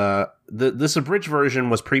 and this abridged version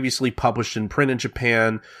was previously published in print in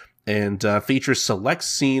Japan and features select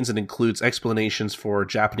scenes and includes explanations for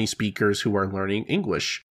Japanese speakers who are learning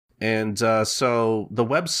English. And so the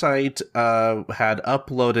website had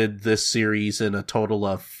uploaded this series in a total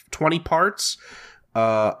of 20 parts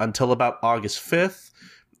until about August 5th.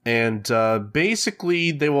 And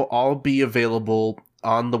basically, they will all be available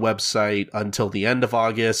on the website until the end of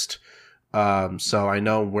August. So I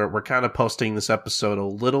know we're kind of posting this episode a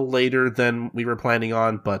little later than we were planning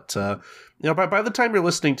on, but by the time you're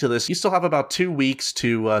listening to this, you still have about 2 weeks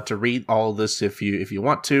to read all of this if you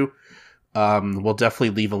want to. We'll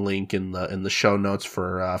definitely leave a link in the show notes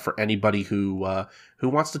for anybody who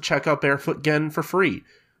wants to check out Barefoot Gen for free.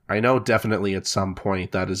 I know definitely at some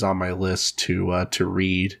point that is on my list to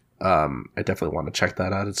read. I definitely want to check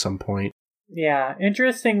that out at some point. Yeah,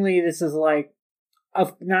 interestingly, this is like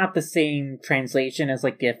not the same translation as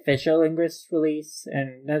like the official English release,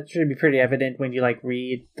 and that should be pretty evident when you like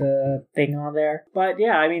read the thing on there. But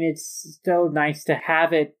yeah, I mean, it's still nice to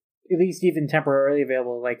have it at least even temporarily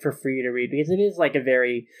available like for free to read, because it is like a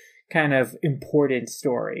very kind of important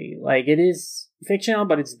story. Like, it is fictional,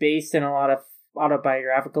 but it's based in a lot of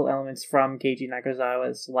autobiographical elements from Keiji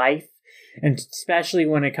Nakazawa's life, and especially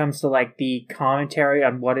when it comes to like the commentary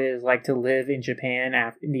on what it is like to live in Japan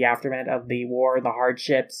in the aftermath of the war, the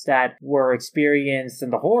hardships that were experienced,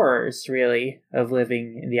 and the horrors really of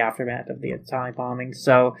living in the aftermath of the atomic bombing.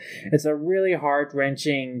 So it's a really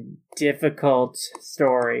heart-wrenching, difficult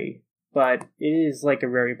story, but it is like a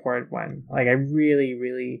very important one. Like, I really,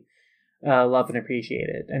 really love and appreciate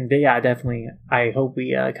it. And yeah, definitely, I hope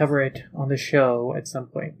we cover it on the show at some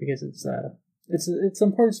point, because it's an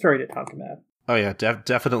important story to talk about. Oh yeah,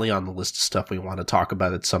 definitely on the list of stuff we want to talk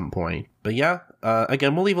about at some point. But yeah,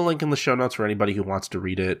 again, we'll leave a link in the show notes for anybody who wants to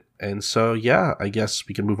read it. And so yeah, I guess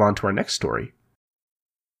we can move on to our next story.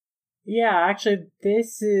 Yeah, actually,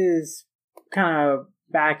 this is kind of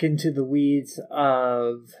back into the weeds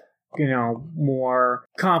of, more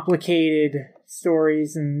complicated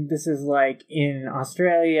stories, and this is like in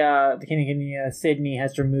Australia, the Kinokuniya Sydney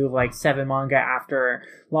has to remove like 7 manga after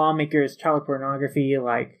lawmakers' child pornography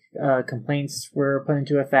complaints were put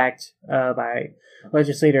into effect by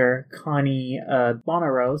legislator Connie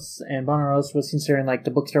Bonaros, and Bonaros was concerned like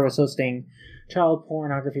the bookstore was hosting child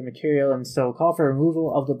pornography material, and so called for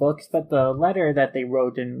removal of the books. But the letter that they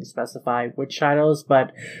wrote didn't specify which titles,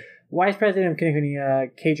 but Vice President of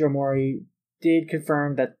Kinokuniya, Keijo Mori, did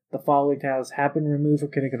confirm that the following titles have been removed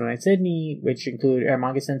from Kinokuniya Sydney, which include Air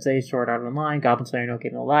Manga Sensei, Sword Art Online, Goblin Slayer no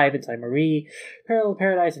Game No Live, Inside Marie, Parallel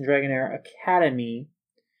Paradise, and Dragonair Academy.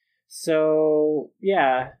 So,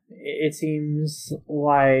 yeah, it seems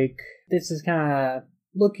like this is kind of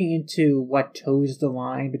looking into what toes the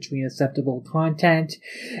line between acceptable content.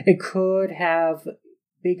 It could have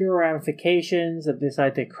bigger ramifications if they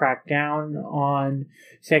decide to crack down on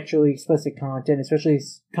sexually explicit content, especially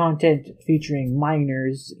content featuring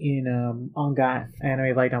minors in manga,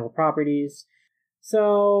 anime, light novel properties.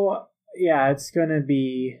 So, yeah, it's gonna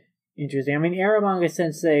be interesting. I mean, Air Manga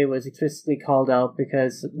Sensei was explicitly called out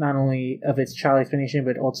because not only of its child explanation,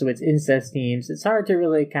 but also its incest themes. It's hard to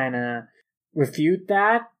really kind of refute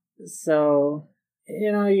that. So,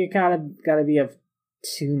 you gotta be of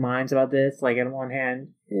two minds about this. Like, on one hand,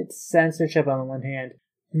 it's censorship. On the one hand,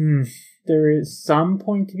 there is some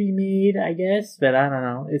point to be made, I guess, but I don't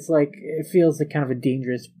know. It's like, it feels like kind of a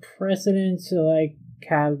dangerous precedent to like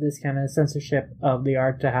have this kind of censorship of the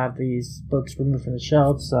art, to have these books removed from the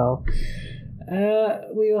shelves. So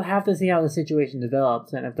We will have to see how the situation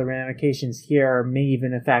develops and if the ramifications here may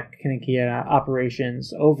even affect Kaneki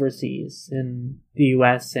operations overseas in the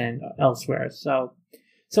US and elsewhere. So,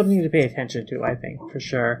 something to pay attention to, I think, for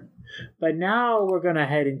sure. But now we're going to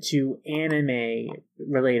head into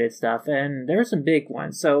anime-related stuff, and there are some big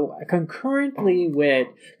ones. So, concurrently with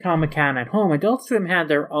Comic-Con at Home, Adult Swim had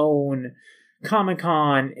their own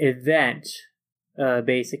Comic-Con event,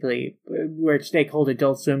 basically, which they called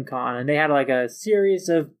Adult Swim Con, and they had like a series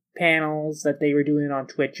of panels that they were doing on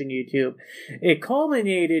Twitch and YouTube. It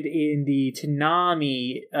culminated in the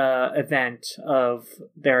Toonami event of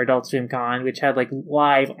their Adult Swim Con, which had like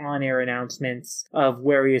live on-air announcements of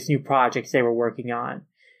various new projects they were working on.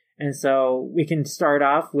 And so we can start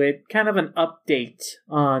off with kind of an update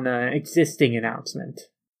on an existing announcement.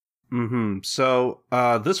 So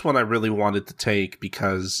this one I really wanted to take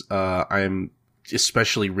because I'm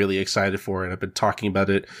especially really excited for it. I've been talking about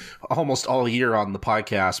it almost all year on the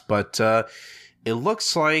podcast, but it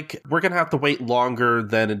looks like we're going to have to wait longer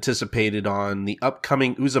than anticipated on the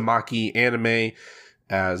upcoming Uzumaki anime,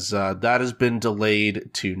 as that has been delayed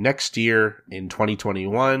to next year in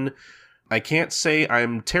 2021. I can't say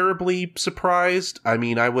I'm terribly surprised. I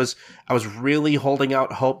mean, I was really holding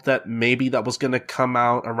out hope that maybe that was going to come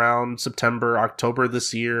out around September, October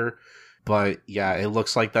this year. But yeah, it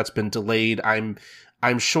looks like that's been delayed. I'm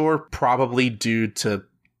sure probably due to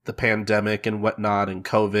the pandemic and whatnot and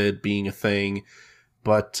COVID being a thing.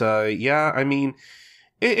 But yeah, I mean,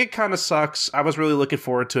 it kind of sucks. I was really looking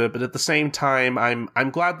forward to it, but at the same time,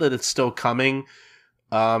 I'm glad that it's still coming.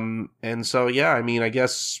 And so yeah, I mean, I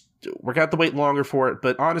guess we're gonna have to wait longer for it.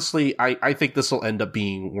 But honestly, I think this will end up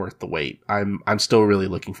being worth the wait. I'm still really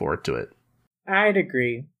looking forward to it. I'd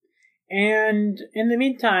agree. And in the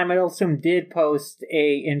meantime, I also did post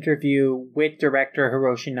a interview with director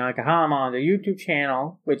Hiroshi Nakahama on their YouTube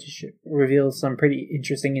channel, which reveals some pretty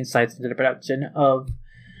interesting insights into the production of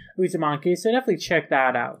Uzumaki, so definitely check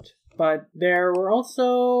that out. But there were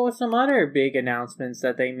also some other big announcements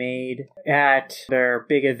that they made at their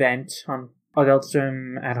big event on Adult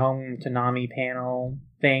Swim at Home Toonami panel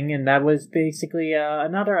thing, and that was basically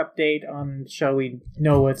another update on the show we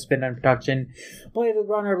know what's been in production. Blade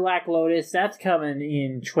Runner Black Lotus, that's coming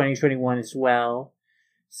in 2021 as well.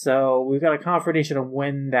 So we've got a confirmation of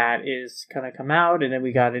when that is going to come out, and then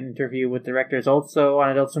we got an interview with directors also on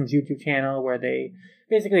Adult Swim's YouTube channel where they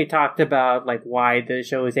basically talked about like why the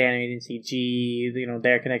show is animated in CG, you know,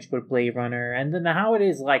 their connection with Blade Runner, and then how it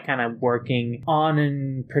is like kind of working on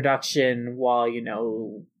in production while, you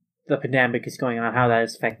know, the pandemic is going on, how that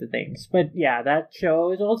has affected things. But yeah, that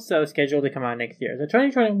show is also scheduled to come out next year. So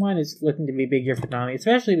 2021 is looking to be a big year for Toonami,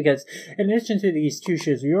 especially because in addition to these two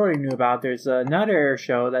shows we already knew about, there's another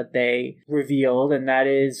show that they revealed, and that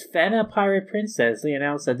is Fena Pirate Princess. They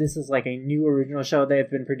announced that this is like a new original show they've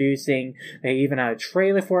been producing. They even had a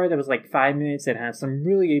trailer for it that was like 5 minutes and has some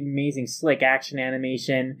really amazing slick action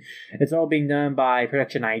animation. It's all being done by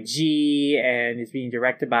Production IG, and it's being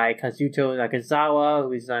directed by Kazuto Nakazawa,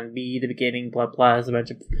 who's on The Beginning, Blood Plus, a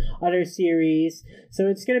bunch of other series. So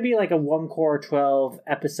it's going to be like a one-core 12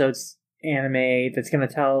 episodes anime that's going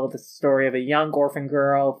to tell the story of a young orphan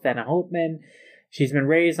girl, Fena Hopeman. She's been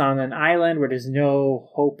raised on an island where there's no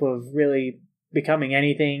hope of really becoming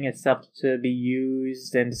anything except to be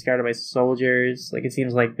used and discarded by soldiers. Like, it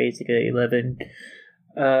seems like basically they live in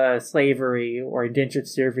slavery or indentured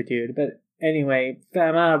servitude. But anyway,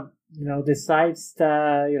 Fena, you know, decides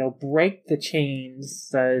to, you know, break the chains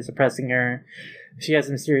that is oppressing her. She has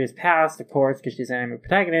a mysterious past, of course, because she's an anime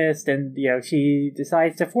protagonist, and, you know, she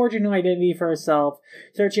decides to forge a new identity for herself,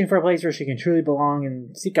 searching for a place where she can truly belong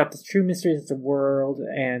and seek out the true mysteries of the world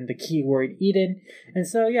and the key word Eden. And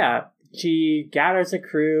so, yeah, she gathers a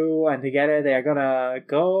crew, and together they are gonna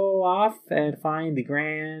go off and find the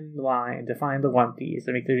Grand Line to find the One Piece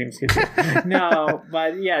to make their dreams come true. No,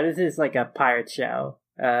 but yeah, this is like a pirate show.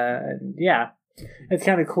 Yeah, it's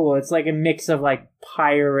kind of cool. It's like a mix of like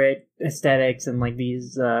pirate aesthetics and like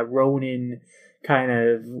these Ronin kind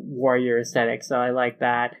of warrior aesthetics. So I like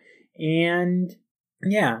that. And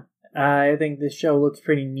yeah, I think this show looks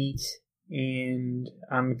pretty neat, and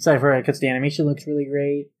I'm excited for it because the animation looks really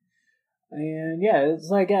great. And yeah, it's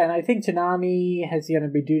like, and I think Toonami has going to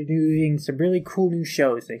be doing some really cool new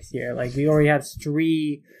shows next year. Like, we already have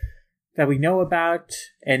 3 that we know about,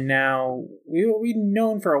 and now we've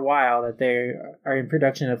known for a while that they are in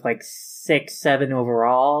production of like 6, 7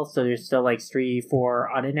 overall, so there's still like 3, 4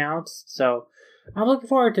 unannounced. So I'm looking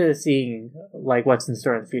forward to seeing like what's in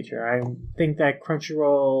store in the future. I think that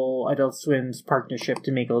Crunchyroll Adult Swim's partnership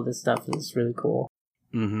to make all this stuff is really cool.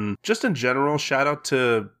 Just in general, shout out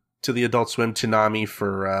to to the Adult Swim Toonami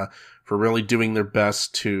for really doing their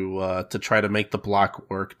best to try to make the block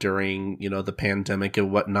work during, the pandemic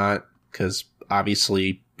and whatnot. Because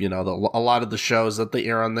obviously, a lot of the shows that they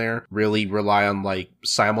air on there really rely on like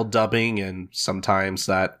simul-dubbing, and sometimes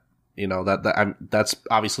that's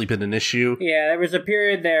obviously been an issue. Yeah, there was a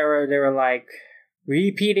period there where they were like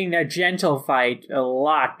repeating their gentle fight a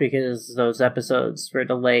lot because those episodes were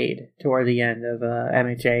delayed toward the end of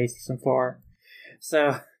MHA season 4.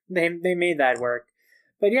 So they made that work.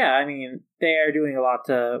 But yeah, I mean, they are doing a lot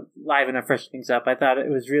to liven and freshen things up. I thought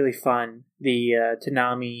it was really fun, the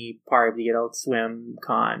Toonami part of the Adult Swim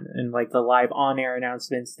Con, and like the live on-air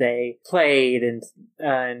announcements they played, and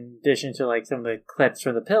in addition to like some of the clips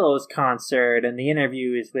from the Pillows concert and the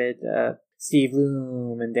interviews with Steve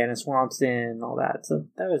Loom and Dana Swanson and all that. So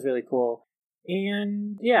that was really cool.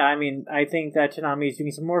 And yeah, I mean, I think that Toonami is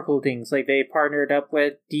doing some more cool things. Like they partnered up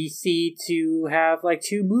with DC to have like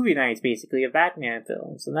 2 movie nights basically of Batman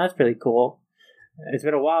films, and that's pretty cool. It's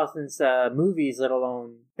been a while since movies, let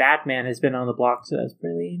alone Batman, has been on the block, so that's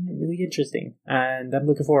really, really interesting. And I'm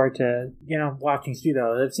looking forward to, watching through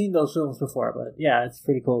those. I've seen those films before, but yeah, it's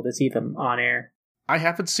pretty cool to see them on air. I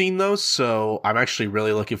haven't seen those, so I'm actually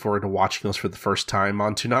really looking forward to watching those for the first time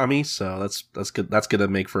on Toonami, so that's good. That's gonna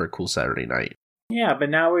make for a cool Saturday night. Yeah, but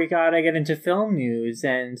now we gotta get into film news,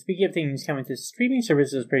 and speaking of things coming to streaming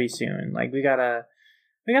services pretty soon, like we got a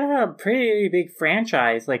pretty big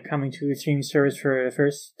franchise like coming to a streaming service for the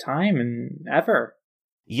first time in ever.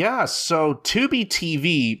 Yeah, so Tubi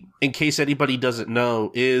TV, in case anybody doesn't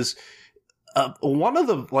know, is one of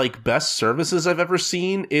the like best services I've ever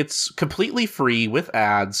seen. It's completely free with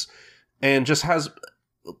ads and just has,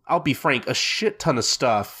 I'll be frank, a shit ton of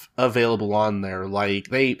stuff available on there. Like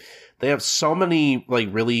they have so many like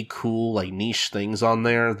really cool like niche things on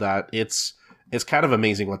there that it's kind of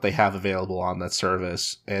amazing what they have available on that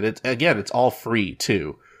service. And it's all free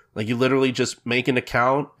too. Like you literally just make an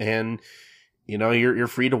account and you're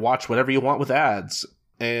free to watch whatever you want with ads.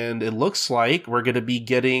 And it looks like we're going to be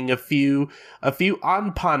getting a few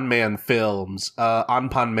Anpan Man films.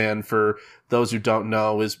 Anpan Man, for those who don't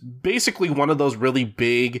know, is basically one of those really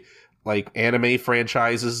big like anime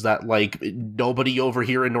franchises that like nobody over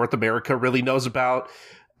here in North America really knows about.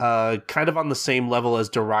 Kind of on the same level as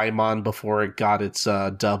Doraemon before it got its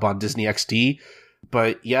dub on Disney XD.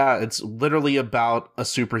 But yeah, it's literally about a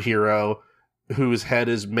superhero whose head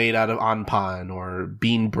is made out of anpan or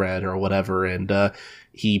bean bread or whatever, and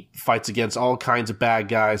he fights against all kinds of bad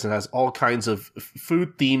guys and has all kinds of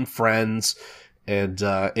food-themed friends, and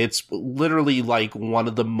it's literally like one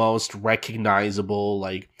of the most recognizable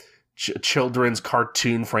like children's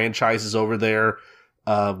cartoon franchises over there.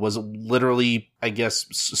 Was literally, I guess,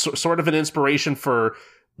 sort of an inspiration for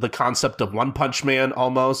the concept of One Punch Man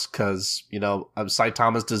almost, because,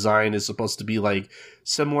 Saitama's design is supposed to be like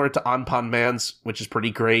similar to Anpan Man's, which is pretty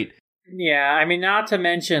great. Yeah, I mean, not to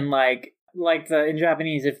mention like in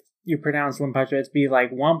Japanese, if you pronounce One Punch Man, it'd be like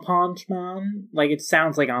One Punch Man. Like it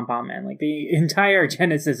sounds like Anpan Man. Like the entire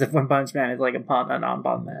genesis of One Punch Man is like a pun on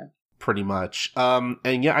Anpan Man. Pretty much.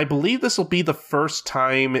 And yeah, I believe this will be the first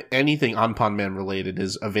time anything Anpan Man related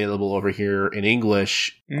is available over here in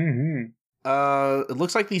English. Mm-hmm. It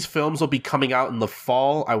looks like these films will be coming out in the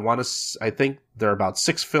fall. I think there are about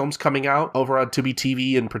 6 films coming out over on Tubi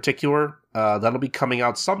TV in particular. That'll be coming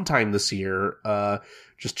out sometime this year.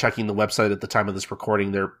 Just checking the website at the time of this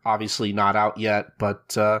recording. They're obviously not out yet,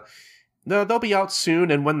 but no, they'll be out soon.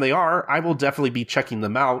 And when they are, I will definitely be checking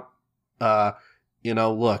them out.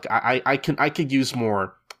 Look, I could use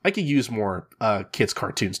more kids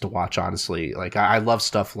cartoons to watch, honestly. Like I love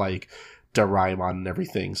stuff like Doraemon and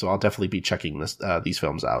everything, so I'll definitely be checking these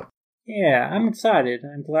films out. Yeah, I'm excited.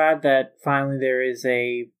 I'm glad that finally there is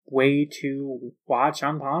a way to watch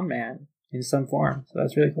Anpan Man in some form. So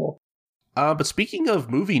that's really cool. But speaking of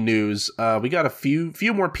movie news, we got a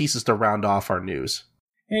few more pieces to round off our news.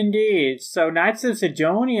 Indeed. So Knights of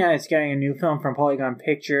Sidonia is getting a new film from Polygon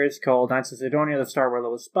Pictures called Knights of Sidonia, The Star World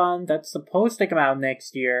That Was Spun. That's supposed to come out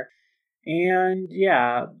next year. And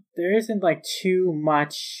yeah, there isn't like too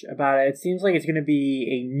much about it. It seems like it's going to be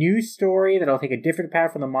a new story that'll take a different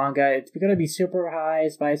path from the manga. It's going to be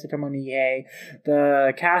supervised by Satomu Nihei.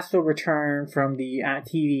 The cast will return from the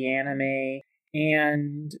TV anime.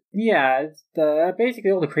 And yeah,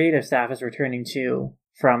 basically all the creative staff is returning too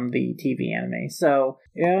from the TV anime. So,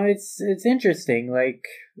 it's interesting. Like,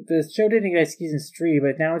 the show didn't get season 3,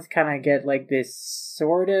 but now it's kind of get like this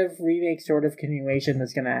sort of remake, sort of continuation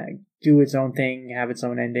that's gonna do its own thing, have its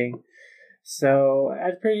own ending. So,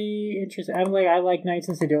 that's pretty interesting. I like Knights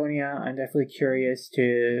in Sidonia. I'm definitely curious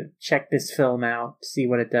to check this film out, see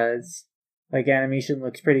what it does. Like, animation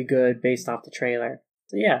looks pretty good based off the trailer.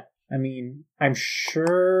 So yeah, I mean, I'm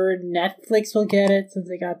sure Netflix will get it since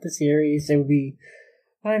they got the series. It would be...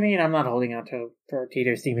 I mean, I'm not holding out for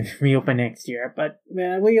theaters to even reopen next year, but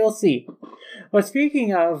we'll see. Well,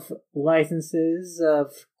 speaking of licenses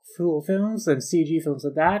of full films and CG films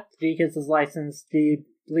of that, G-Kids has licensed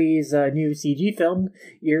Lee's new CG film,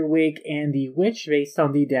 Earwig and the Witch, based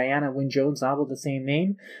on the Diana Wynne Jones novel of the same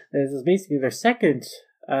name. This is basically their second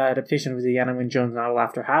adaptation of the Diana Wynne Jones novel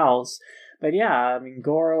after Howl's. But yeah, I mean,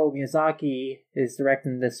 Goro Miyazaki is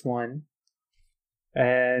directing this one.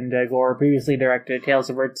 And Goro previously directed Tales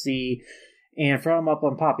of Earthsea and From Up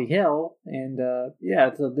on Poppy Hill. And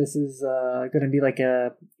yeah, so this is going to be like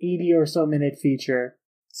a 80 or so minute feature.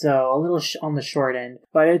 So a little on the short end.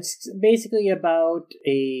 But it's basically about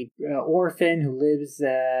a orphan who lives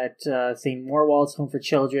at St. Morwald's Home for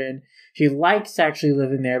Children. She likes actually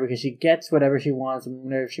living there because she gets whatever she wants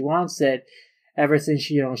whenever she wants it ever since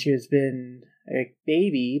she has been a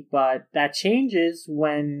baby, but that changes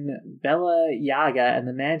when Bella Yaga and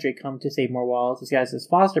the Mandrake come to St. Morwald's disguised as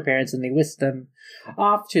foster parents, and they whisk them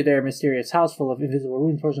off to their mysterious house full of invisible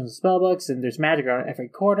runes, potions, and spellbooks, and there's magic around every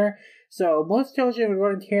corner. So most children would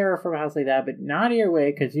run in terror from a house like that, but not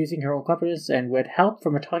Earwig, because using her own cleverness and with help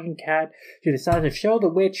from a talking cat, she decides to show the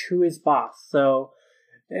witch who is boss. So,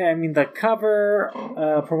 I mean, the cover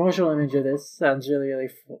promotional image of this sounds really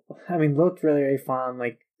looked really fun.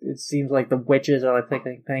 Like, it seems like the witches are like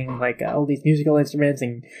playing like all these musical instruments,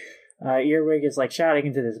 and Earwig is like shouting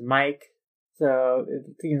into this mic. So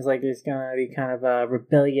it seems like there's gonna be kind of a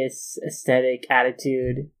rebellious aesthetic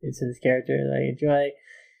attitude into this character that I enjoy.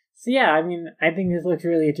 So yeah, I mean, I think this looks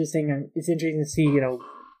really interesting. It's interesting to see,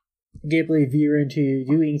 Ghibli veer into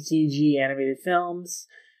doing CG animated films.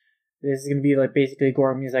 This is going to be like basically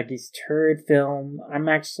Goro Miyazaki's third film. I'm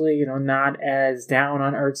actually, not as down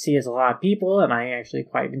on Earthsea as a lot of people, and I actually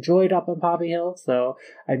quite enjoyed Up on Poppy Hill, so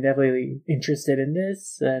I'm definitely interested in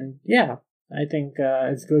this. And yeah, I think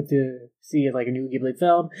it's good to see like a new Ghibli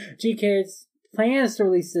film. G-Kids plans to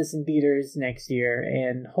release this in theaters next year,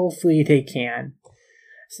 and hopefully they can.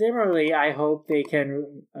 Similarly, I hope they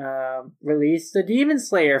can release the Demon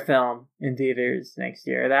Slayer film in theaters next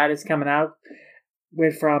year. That is coming out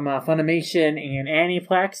from Funimation and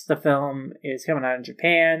Aniplex. The film is coming out in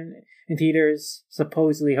Japan in theaters,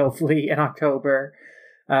 supposedly, hopefully, in October.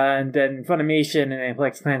 And then Funimation and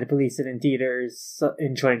Aniplex plan to release it in theaters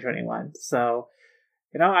in 2021. So,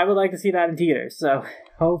 I would like to see that in theaters. So,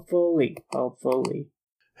 hopefully.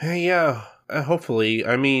 Hey, yeah, hopefully.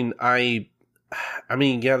 I mean,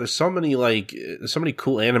 yeah, there's so many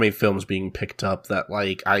cool anime films being picked up that,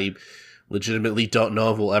 like, I legitimately don't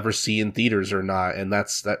know if we'll ever see in theaters or not, and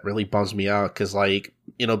that really bums me out, because, like,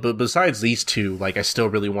 but besides these two, like, I still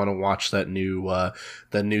really want to watch that new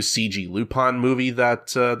CG Lupin movie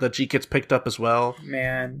that G-Kids picked up as well.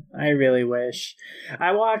 Man, I really wish.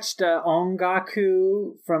 I watched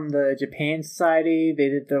Ongaku from the Japan Society. They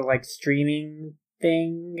did their, like, streaming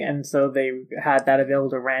thing, and so they had that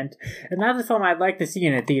available to rent, and that's a film I'd like to see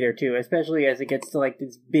in a theater too, especially as it gets to like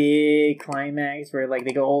this big climax where like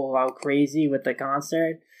they go all out crazy with the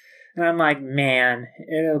concert. And I'm like, man,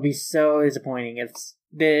 it'll be so disappointing if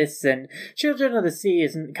this and Children of the Sea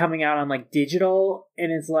isn't coming out on like digital,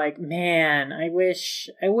 and it's like, man, I wish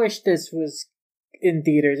this was in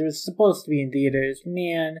theaters. It was supposed to be in theaters.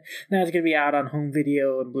 Man, now it's going to be out on home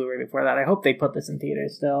video and Blu-ray before that. I hope they put this in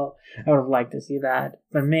theaters still. I would have liked to see that.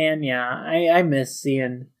 But man, yeah, I miss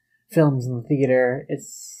seeing films in the theater.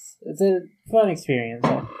 It's a fun experience.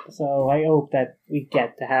 So I hope that we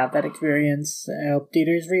get to have that experience. I hope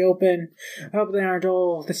theaters reopen. I hope they aren't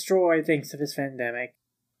all destroyed thanks to this pandemic.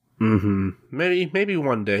 Maybe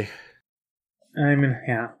one day.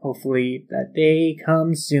 Hopefully that day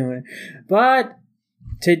comes soon. But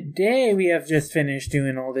today we have just finished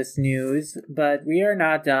doing all this news, but we are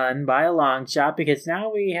not done by a long shot, because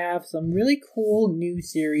now we have some really cool new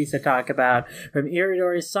series to talk about from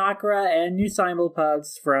Irodori Sakura and new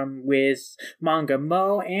simulpugs from Wiz, Manga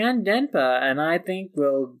Mo, and Denpa, and I think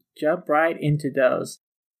we'll jump right into those.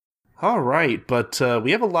 All right, but we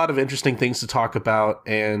have a lot of interesting things to talk about,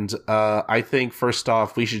 and I think first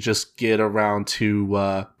off we should just get around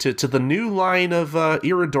to the new line of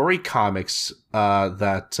Irodori comics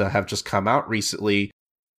that have just come out recently.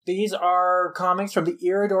 These are comics from the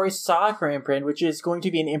Irodori Sakura imprint, which is going to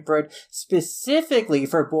be an imprint specifically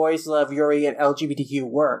for Boys Love Yuri and LGBTQ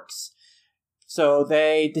works. So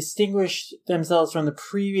they distinguished themselves from the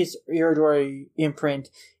previous Irodori imprint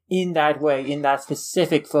in that way, in that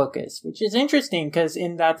specific focus, which is interesting because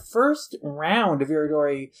in that first round of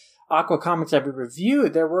Irodori Aqua comics that we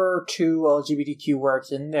reviewed, there were 2 LGBTQ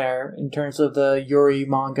works in there in terms of the Yuri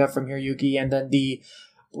manga from Hiroyuki and then the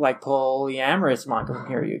like polyamorous manga from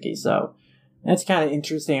Hiroyuki. So that's kind of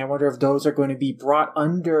interesting. I wonder if those are going to be brought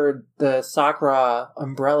under the Sakura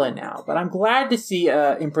umbrella now. But I'm glad to see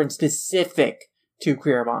an imprint specific to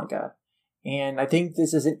queer manga. And I think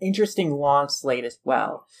this is an interesting launch slate as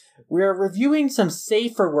well. We're reviewing some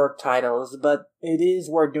safer work titles, but it is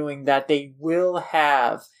worth doing that they will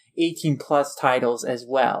have 18 plus titles as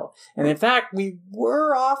well. And in fact, we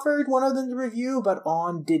were offered one of them to review, but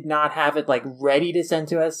On did not have it like ready to send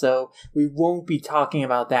to us, so we won't be talking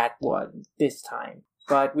about that one this time.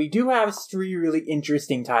 But we do have 3 really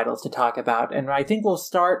interesting titles to talk about, and I think we'll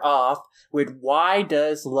start off with Why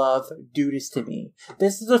Does Love Do This to Me?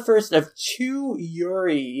 This is the first of 2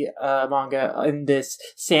 Yuri manga in this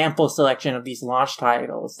sample selection of these launch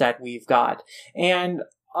titles that we've got. And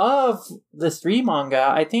of the 3 manga,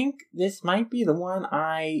 I think this might be the one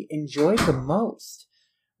I enjoyed the most,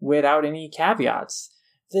 without any caveats.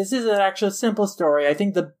 This is an actual simple story. I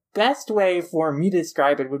think the best way for me to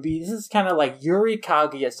describe it would be, this is kind of like Yuri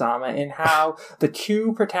Kaguya-sama in how the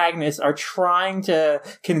 2 protagonists are trying to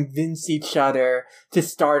convince each other to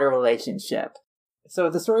start a relationship. So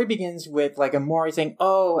the story begins with like Amori saying,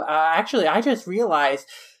 actually, I just realized,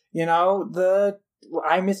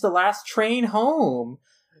 I missed the last train home.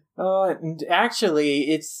 And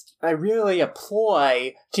actually, it's really a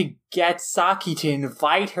ploy to get Saki to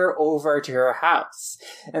invite her over to her house.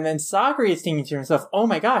 And then Sakura is thinking to himself, oh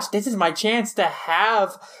my gosh, this is my chance to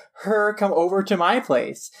have her come over to my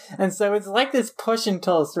place. And so it's like this push and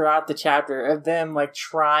pull throughout the chapter of them like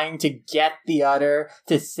trying to get the other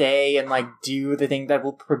to say and like do the thing that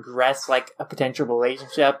will progress like a potential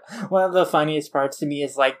relationship. One of the funniest parts to me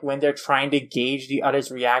is like when they're trying to gauge the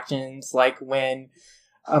other's reactions, like when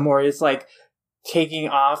Amori is like taking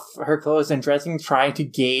off her clothes and dressing, trying to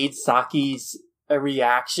gauge Saki's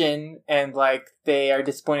reaction, and like they are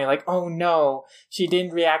disappointed, like, oh no, she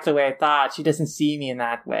didn't react the way I thought, she doesn't see me in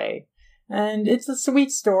that way. And it's a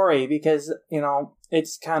sweet story because,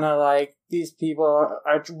 it's kind of like these people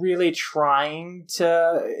are really trying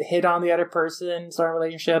to hit on the other person, start a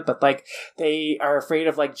relationship, but like they are afraid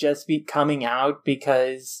of like just coming out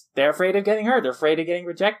because they're afraid of getting hurt, they're afraid of getting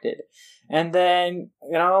rejected. And then,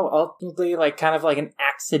 ultimately, like, kind of like an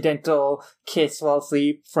accidental kiss while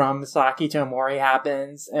asleep from Saki to Amori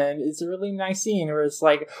happens. And it's a really nice scene where it's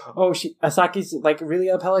like, Saki's, like, really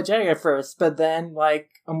apologetic at first. But then, like,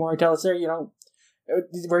 Amori tells her,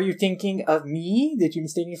 were you thinking of me? Did you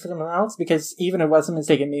mistake me for someone else? Because even if it wasn't a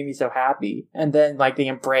mistake, it made me so happy. And then, like, they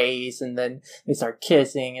embrace, and then they start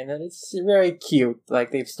kissing. And then it's very cute.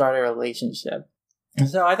 Like, they've started a relationship.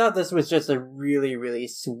 So I thought this was just a really, really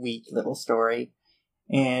sweet little story.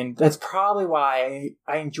 And that's probably why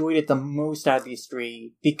I enjoyed it the most out of these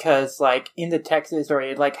 3. Because, like, in the text of the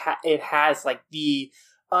story, it has, like, the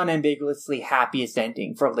unambiguously happiest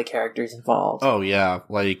ending for all the characters involved. Oh, yeah.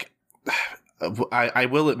 Like, I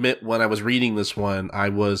will admit, when I was reading this one, I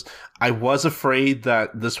was afraid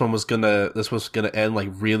that this was gonna end, like,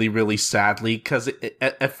 really, really sadly. Because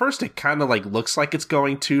at first it kind of, like, looks like it's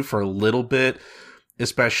going to for a little bit.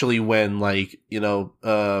 Especially when, like, when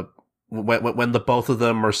the both of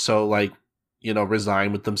them are so, like,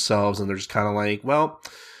 resigned with themselves, and they're just kind of like, well,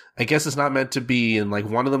 I guess it's not meant to be. And, like,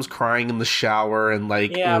 one of them's crying in the shower, and,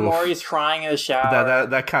 like, yeah, Mori's crying in the shower.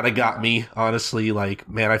 That kind of got me, honestly. Like,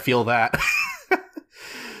 man, I feel that.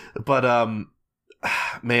 But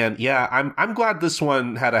man, yeah, I'm glad this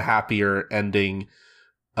one had a happier ending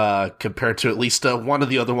compared to at least one of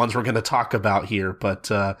the other ones we're going to talk about here. But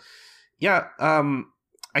yeah,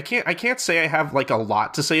 I can't say I have like a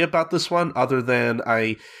lot to say about this one other than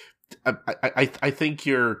I think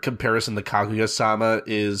your comparison to Kaguya-sama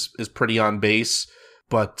is pretty on base.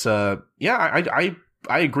 But yeah,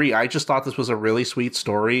 I agree. I just thought this was a really sweet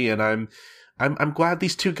story, and I'm glad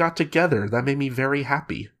these 2 got together. That made me very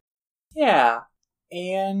happy. Yeah,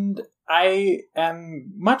 and I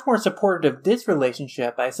am much more supportive of this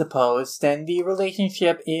relationship, I suppose, than the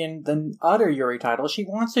relationship in the other Yuri title. She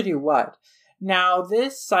wants to do what? Now,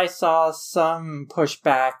 this, I saw some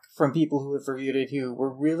pushback from people who have reviewed it who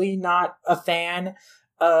were really not a fan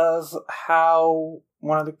of how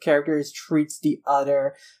one of the characters treats the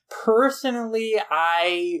other. Personally,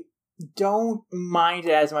 I don't mind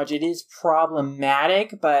it as much. It is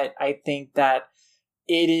problematic, but I think that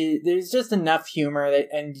there's just enough humor that,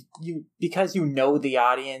 and because the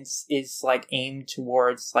audience is like aimed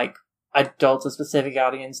towards like adults, a specific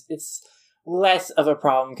audience, it's less of a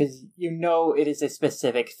problem because it is a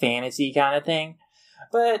specific fantasy kind of thing.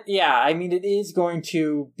 But yeah, I mean, it is going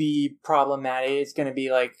to be problematic. It's going to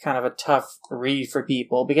be like kind of a tough read for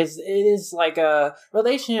people because it is like a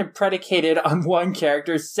relationship predicated on one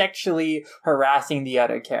character sexually harassing the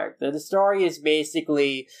other character. The story is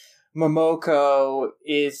basically Momoko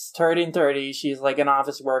is turning 30. She's like an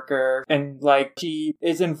office worker, and like she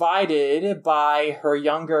is invited by her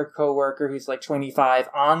younger coworker who's like 25,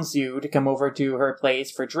 Anzu, to come over to her place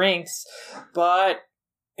for drinks. But,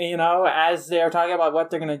 you know, as they're talking about what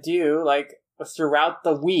they're gonna do, like throughout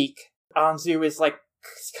the week, Anzu is like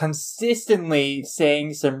consistently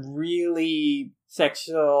saying some really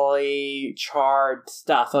sexually charged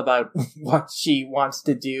stuff about what she wants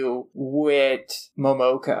to do with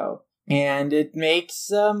Momoko. And it makes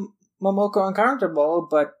Momoko uncomfortable,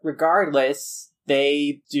 but regardless,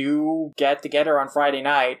 they do get together on Friday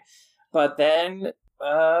night. But then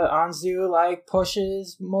Anzu like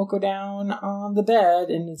pushes Momoko down on the bed,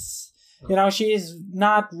 and it's, you know, she's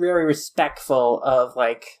not very respectful of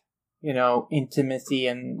like, you know, intimacy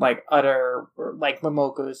and like like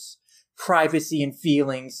Momoko's privacy and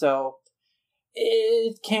feelings, so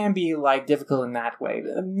it can be like difficult in that way.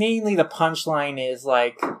 Mainly the punchline is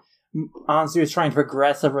like Anzu is trying to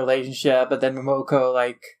progress a relationship, but then Momoko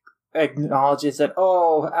like acknowledges that,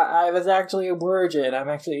 oh, I was actually a virgin, I'm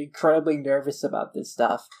actually incredibly nervous about this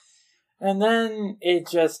stuff. And then it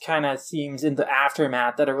just kind of seems in the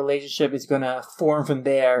aftermath that a relationship is going to form from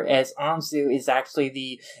there, as Anzu is actually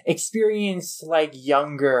the experienced, like,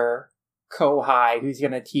 younger Kohai who's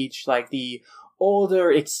going to teach, like, the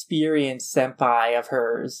older, experienced senpai of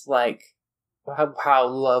hers, like, how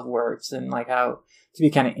love works and, like, how to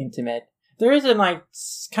be kind of intimate. There is, like,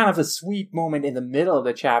 kind of a sweet moment in the middle of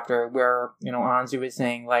the chapter where, you know, Anzu is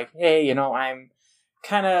saying, like, hey, you know, I'm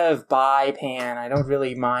kind of bi-pan, I don't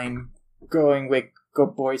really mind going with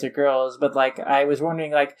boys or girls, but like I was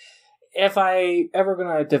wondering, like, if I ever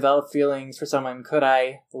gonna develop feelings for someone, could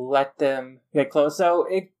I let them get close? So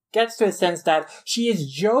it gets to a sense that she is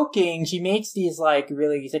joking. She makes these like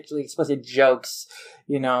really sexually explicit jokes,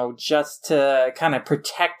 you know, just to kind of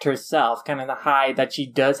protect herself, kind of to hide that she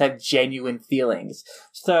does have genuine feelings.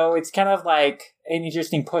 So it's kind of like an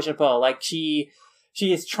interesting push and pull. Like she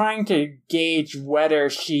is trying to gauge whether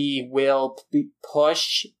she will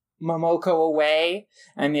push Momoko away,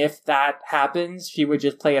 and if that happens, she would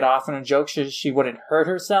just play it off in a joke so she wouldn't hurt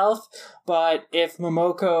herself. But if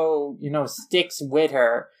Momoko, you know, sticks with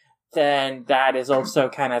her, then that is also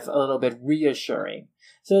kind of a little bit reassuring.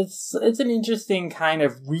 So it's an interesting kind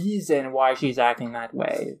of reason why she's acting that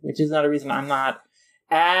way, which is another reason I'm not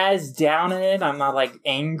as down in it. I'm not like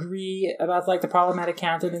angry about like the problematic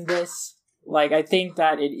content in this. Like, I think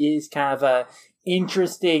that it is kind of a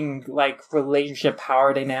interesting, like, relationship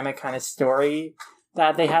power dynamic kind of story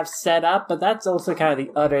that they have set up, but that's also kind of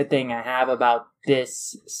the other thing I have about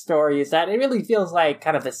this story, is that it really feels like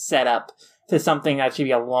kind of a setup to something that should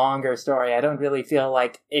be a longer story. I don't really feel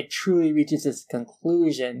like it truly reaches its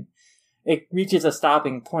conclusion. It reaches a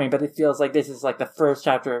stopping point, but it feels like this is like the first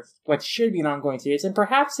chapter of what should be an ongoing series, and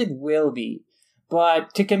perhaps it will be.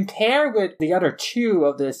 But to compare with the other two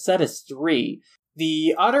of the set of three,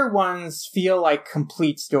 the other ones feel like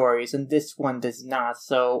complete stories, and this one does not.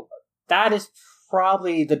 So that is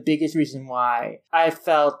probably the biggest reason why I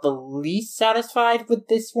felt the least satisfied with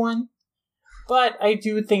this one. But I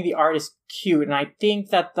do think the art is cute, and I think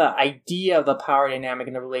that the idea of the power dynamic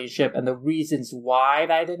in the relationship and the reasons why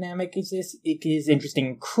that dynamic exists is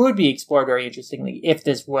interesting, could be explored very interestingly if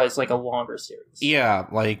this was like a longer series. Yeah,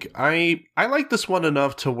 like I like this one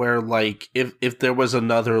enough to where like if there was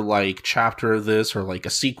another like chapter of this or like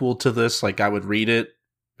a sequel to this, like I would read it.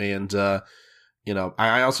 And you know,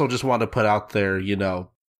 I also just want to put out there, you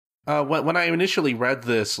know, when I initially read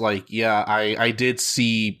this, like, yeah, I did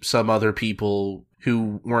see some other people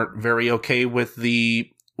who weren't very okay with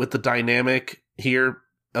the dynamic here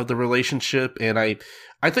of the relationship, and I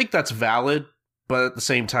think that's valid, but at the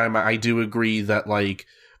same time, I do agree that, like,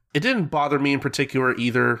 it didn't bother me in particular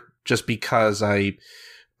either, just because I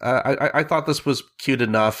thought this was cute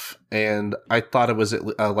enough, and I thought it was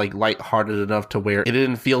like lighthearted enough to where it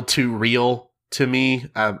didn't feel too real to me.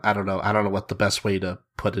 I don't know what the best way to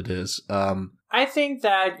put it is. I think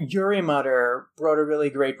that Yuri Mutter wrote a really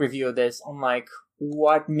great review of this on like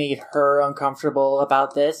what made her uncomfortable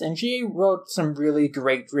about this, and she wrote some really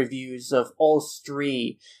great reviews of all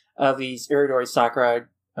three of these Irodori Sakura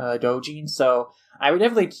doujins. So I would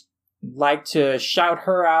definitely like to shout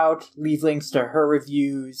her out, leave links to her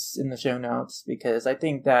reviews in the show notes, because I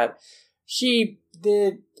think that she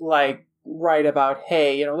did like write about,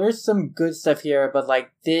 hey, you know, there's some good stuff here, but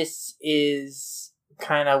like this is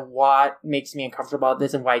kind of what makes me uncomfortable about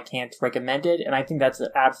this and why I can't recommend it. And I think that's an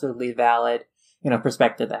absolutely valid,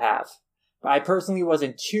 perspective to have. I personally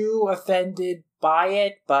wasn't too offended by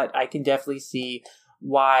it, but I can definitely see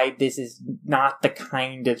why this is not the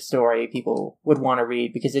kind of story people would want to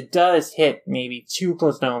read, because it does hit maybe too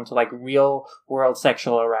close to home to like real world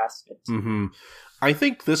sexual harassment. Mm-hmm. I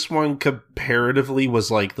think this one comparatively was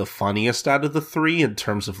like the funniest out of the three in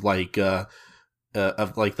terms of like the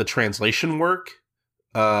translation work.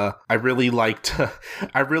 I really liked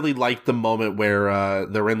the moment where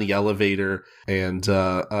they're in the elevator and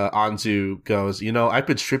Anzu goes, I've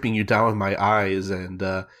been stripping you down with my eyes, and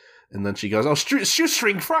then she goes, "Oh,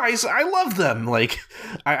 shoestring fries! I love them!" Like,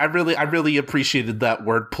 I really appreciated that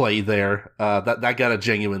wordplay there. That got a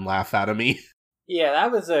genuine laugh out of me. Yeah,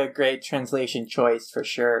 that was a great translation choice for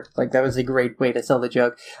sure. Like, that was a great way to sell the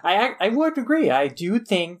joke. I would agree. I do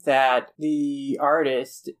think that the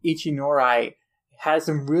artist Ichinori has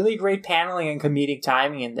some really great paneling and comedic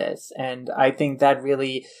timing in this, and I think that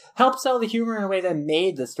really helped sell the humor in a way that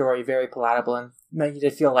made the story very palatable and made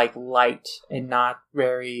it feel like light and not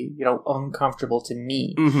very, uncomfortable to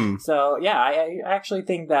me. Mm-hmm. So yeah, I actually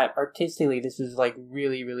think that artistically this is like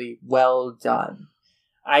really, really well done.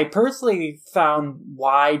 I personally found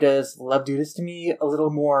Why Does Love Do This to Me a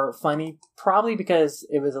little more funny, probably because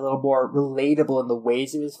it was a little more relatable in the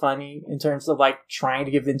ways it was funny, in terms of like trying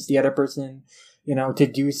to convince the other person, to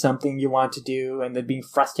do something you want to do, and then being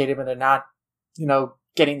frustrated when they're not,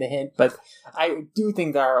 getting the hint. But I do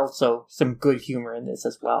think there are also some good humor in this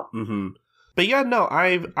as well. Mm-hmm. But yeah, no,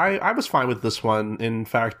 I was fine with this one. In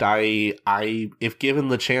fact, I if given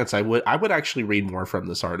the chance, I would actually read more from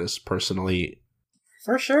this artist personally.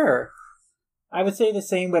 For sure. I would say the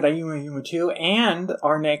same with Ayuma Ayuma too. And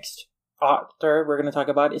our next author we're going to talk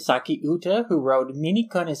about is Saki Uta, who wrote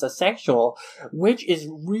Minikun is Asexual, which is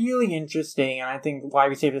really interesting, and I think why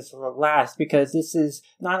we save this for last, because this is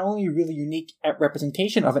not only a really unique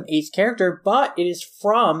representation of an ace character, but it is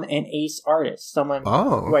from an ace artist, someone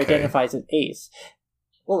who identifies as ace.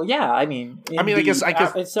 Well, yeah, I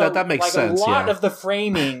guess so, that makes sense. A lot of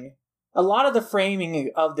the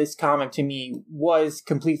framing of this comic to me was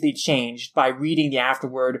completely changed by reading the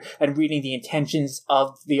afterword and reading the intentions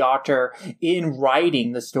of the author in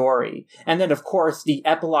writing the story. And then, of course, the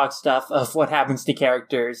epilogue stuff of what happens to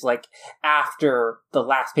characters, like, after the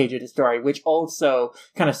last page of the story, which also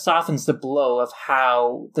kind of softens the blow of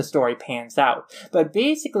how the story pans out. But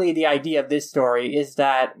basically, the idea of this story is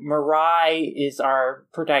that Mirai is our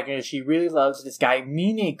protagonist. She really loves this guy,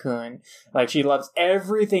 Mine-kun. Like, she loves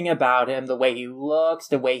everything about him, the way he looks,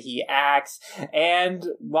 the way he acts, and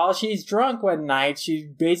while she's drunk one night, she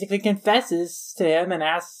basically confesses to him and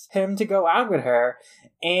asks him to go out with her,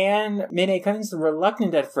 and Mine-kun's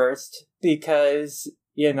reluctant at first because,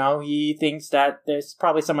 he thinks that there's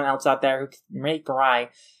probably someone else out there who can make Mirai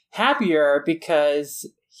happier,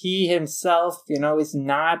 because he himself, is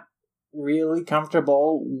not really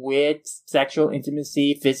comfortable with sexual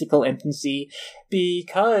intimacy, physical intimacy,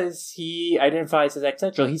 because he identifies as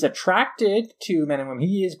asexual. He's attracted to men and women.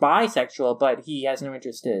 He is bisexual, but he has no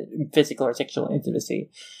interest in physical or sexual intimacy.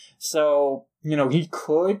 So, he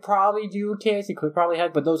could probably do a kiss, he could probably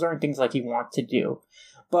hug, but those aren't things like he wants to do.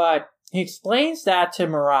 But he explains that to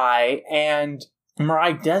Mirai, and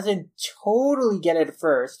Mirai doesn't totally get it at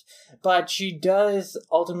first, but she does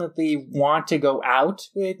ultimately want to go out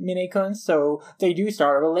with Mine-kun, so they do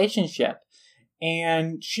start a relationship.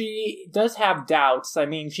 And she does have doubts.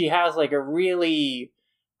 She has like a really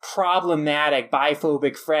problematic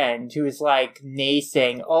biphobic friend who is like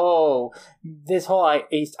naysaying, this whole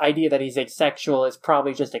idea that he's asexual is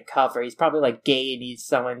probably just a cover. He's probably like gay and needs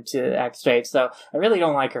someone to act straight. So I really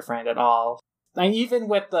don't like her friend at all. And even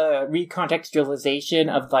with the recontextualization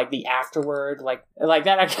of like the afterword, like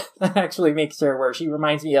that actually makes her worse. She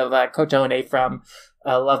reminds me of Kotone from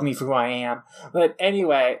Love Me for Who I Am. But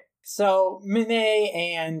anyway, so Mine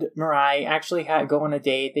and Mirai actually go on a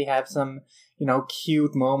date. They have some,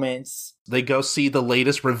 cute moments. They go see the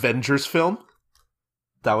latest Revengers film.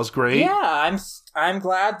 That was great. Yeah, I'm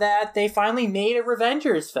glad that they finally made a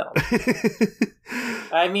Revengers film.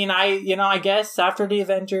 I guess after the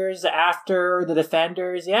Avengers, after the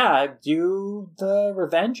Defenders, do the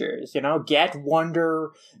Revengers, get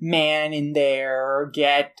Wonder Man in there,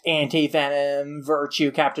 get Anti-Venom,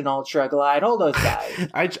 Virtue, Captain Ultra, Glide, all those guys.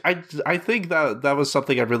 I think that was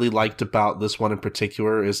something I really liked about this one in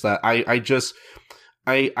particular, is that I just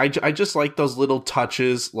like those little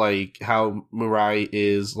touches, like how Mirai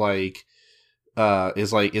is like a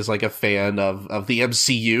fan of the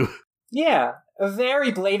MCU. Yeah.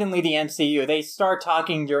 very blatantly the MCU. They start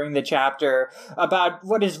talking during the chapter about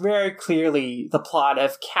what is very clearly the plot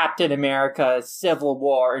of Captain America's Civil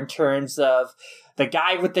War in terms of the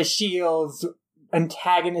guy with the shield's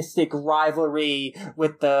antagonistic rivalry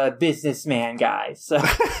with the businessman guy. So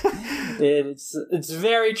it's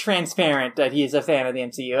very transparent that he's a fan of the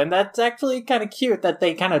MCU, and that's actually kind of cute that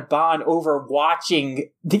they kind of bond over watching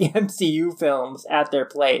the MCU films at their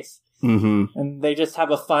place. Mm-hmm. And they just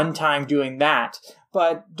have a fun time doing that.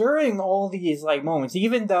 But during all these moments,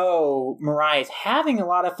 even though Mirai is having a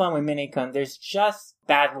lot of fun with Minekun, there's just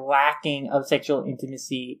that lacking of sexual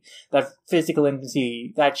intimacy, that physical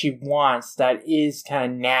intimacy that she wants, that is kind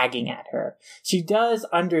of nagging at her. She does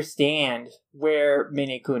understand where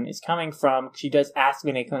Minekun is coming from. She does ask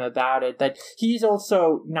Minekun about it, that he's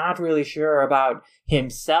also not really sure about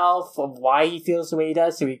himself, of why he feels the way he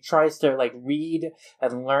does, so he tries to read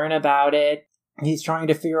and learn about it. He's trying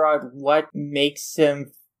to figure out what makes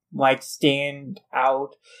him stand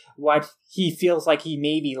out, what he feels like he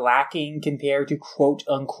may be lacking compared to quote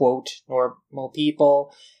unquote normal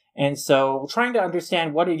people. And so trying to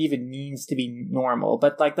understand what it even means to be normal.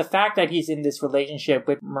 But the fact that he's in this relationship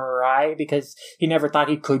with Mirai because he never thought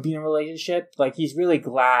he could be in a relationship, he's really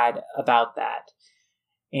glad about that.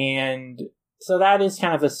 And so that is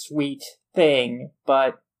kind of a sweet thing.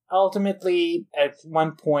 But ultimately, at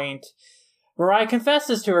one point, Mirai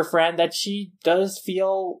confesses to her friend that she does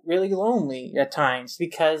feel really lonely at times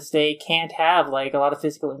because they can't have a lot of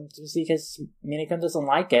physical intimacy because Minekun doesn't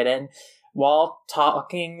like it. And while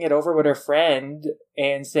talking it over with her friend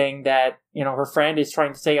and saying that, her friend is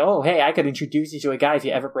trying to say, oh, hey, I could introduce you to a guy if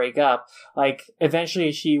you ever break up.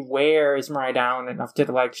 Eventually she wears Mirai down enough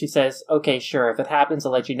to she says, okay, sure, if it happens,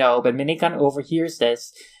 I'll let you know. But Minekun overhears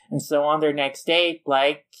this. And so on their next date,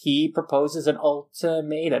 he proposes an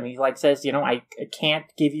ultimatum. He says, I can't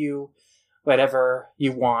give you whatever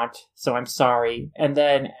you want, so I'm sorry. And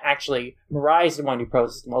then actually, Mirai's the one who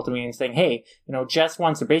proposes the ultimatum, saying, hey, just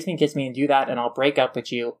once, basically kiss me and do that, and I'll break up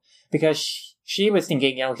with you. Because she was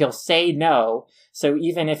thinking, he'll say no, so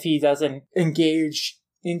even if he doesn't engage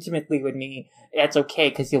intimately with me, that's okay,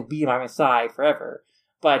 because he'll be by my side forever.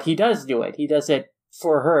 But he does do it. He does it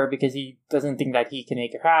for her because he doesn't think that he can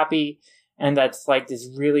make her happy, and that's this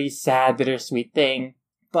really sad, bittersweet thing.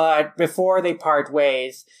 But before they part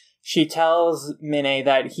ways, she tells Mine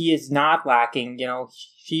that he is not lacking.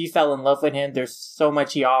 She fell in love with him. There's so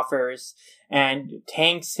much he offers, and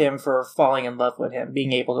thanks him for falling in love with him,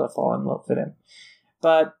 being able to fall in love with him.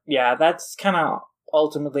 But yeah, that's kind of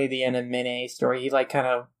ultimately the end of Mine's story. He kind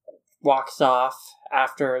of walks off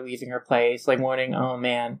after leaving her place, wondering, oh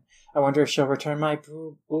man, I wonder if she'll return my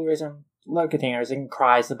Blu-rays and love containers, and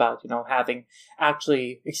cries about, having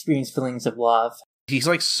actually experienced feelings of love. He's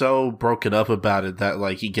so broken up about it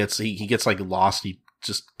that he gets lost. He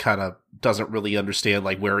just kind of doesn't really understand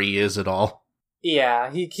where he is at all. Yeah,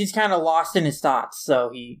 he's kind of lost in his thoughts,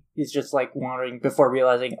 so he's just wandering before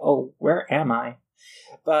realizing, oh, where am I?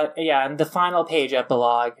 But yeah, in the final page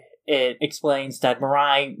epilogue, it explains that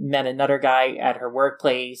Mirai met another guy at her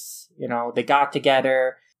workplace. They got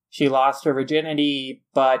together. She lost her virginity,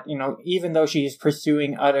 but, even though she's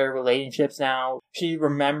pursuing other relationships now, she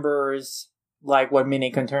remembers, when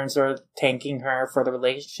Minekun turns her, thanking her for the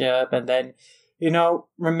relationship, and then,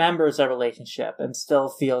 remembers the relationship and still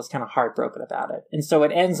feels kind of heartbroken about it. And so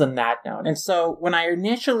it ends on that note. And so when I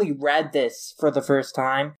initially read this for the first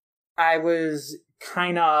time, I was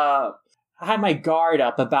I had my guard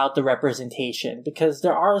up about the representation, because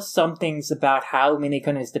there are some things about how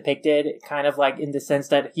Minekun is depicted, kind of in the sense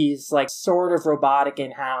that he's sort of robotic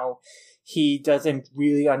in how he doesn't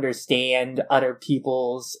really understand other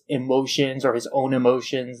people's emotions or his own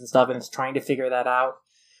emotions and stuff, and is trying to figure that out.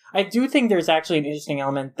 I do think there's actually an interesting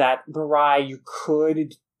element that Minekun,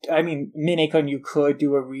 you could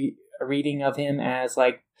do a reading of him as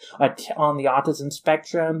on the autism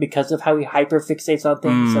spectrum because of how he hyperfixates on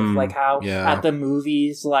things, of how at the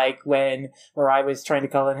movies, when Mirai was trying to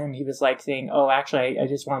color him, he was saying, oh, actually, I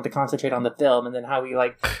just wanted to concentrate on the film, and then how he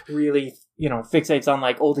really fixates on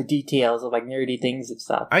all the details of nerdy things and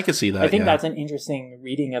stuff. I can see that. I think that's an interesting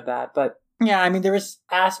reading of that. But yeah, there was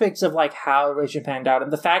aspects of how the relationship panned out,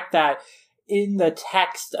 and the fact that in the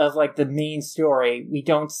text of the main story, we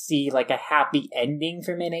don't see a happy ending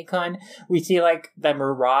for Minekun. We see that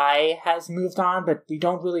Mirai has moved on, but we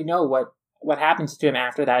don't really know what happens to him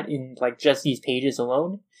after that in just these pages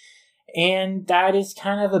alone. And that is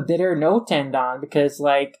kind of a bitter note to end on, because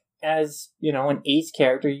as an ace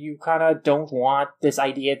character, you kind of don't want this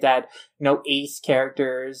idea that ace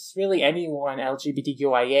characters, really anyone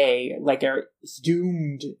LGBTQIA, are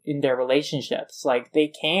doomed in their relationships. They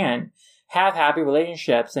can have happy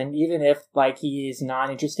relationships, and even if like he is not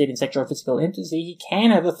interested in sexual or physical intimacy, he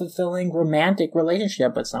can have a fulfilling romantic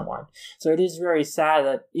relationship with someone. So it is very sad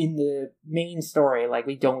that in the main story, like,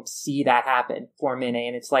 we don't see that happen for Mine,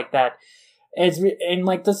 and it's like that. And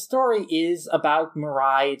like the story is about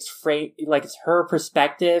Mirai. It's her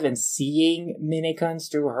perspective and seeing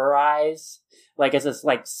Minekun through her eyes, like as this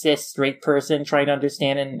like cis straight person trying to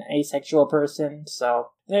understand an asexual person. So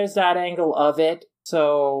there's that angle of it.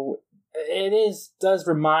 So it does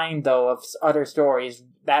remind though of other stories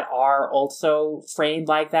that are also framed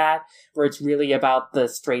like that, where it's really about the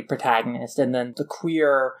straight protagonist, and then the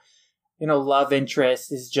queer, love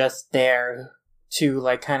interest is just there to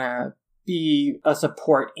like kind of be a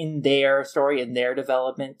support in their story and their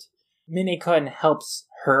development. Minekun helps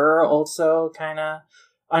her also kind of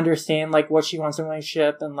understand like what she wants in a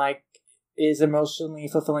relationship and like is emotionally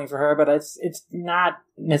fulfilling for her, but it's not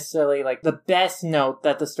necessarily like the best note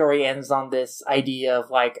that the story ends on this idea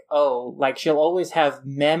of like, oh, like she'll always have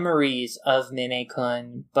memories of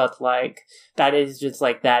Minekun, but like that is just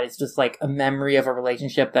like that. It's just like a memory of a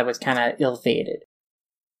relationship that was kind of ill-fated.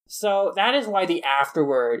 So that is why the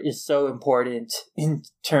afterword is so important in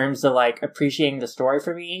terms of like appreciating the story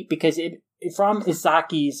for me, because it from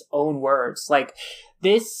Isaki's own words, like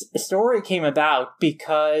this story came about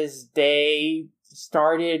because they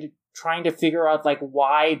started trying to figure out like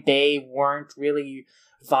why they weren't really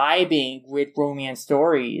vibing with romance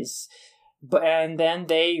stories. And then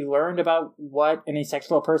they learned about what an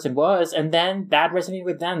asexual person was, and then that resonated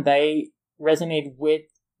with them. They resonated with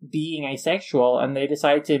being asexual, and they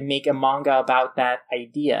decided to make a manga about that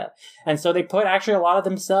idea. And so they put actually a lot of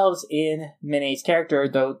themselves in Mine's character,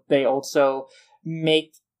 though they also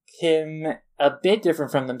make him a bit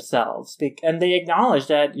different from themselves. And they acknowledge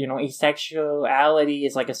that, asexuality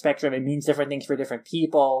is like a spectrum. It means different things for different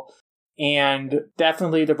people. And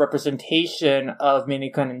definitely the representation of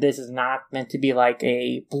Minekun in this is not meant to be like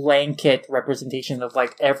a blanket representation of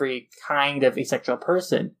like every kind of asexual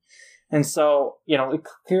person. And so,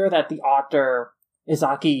 it's clear that the author,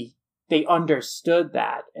 Izaki, they understood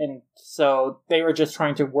that. And so they were just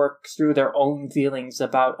trying to work through their own feelings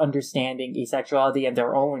about understanding asexuality and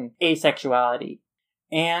their own asexuality.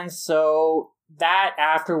 And so that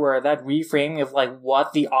afterward, that reframing of like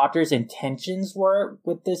what the author's intentions were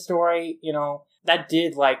with this story, that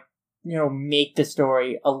did like, make the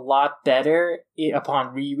story a lot better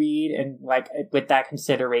upon reread, and like with that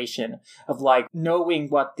consideration of like knowing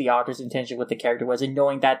what the author's intention with the character was, and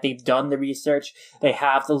knowing that they've done the research, they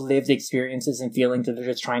have the lived experiences and feelings, and they're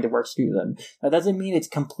just trying to work through them. That doesn't mean it's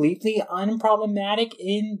completely unproblematic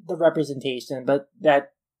in the representation, but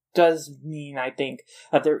that does mean, I think,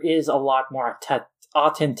 that there is a lot more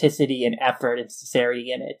authenticity and effort and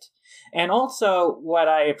sincerity in it. And also, what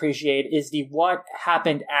I appreciate is the what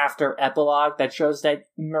happened after epilogue that shows that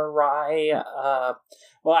Minekun,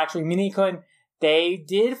 they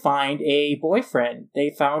did find a boyfriend.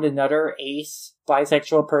 They found another ace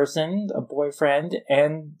bisexual person, a boyfriend,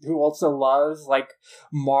 and who also loves, like,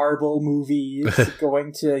 Marvel movies,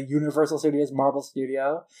 going to Universal Studios, Marvel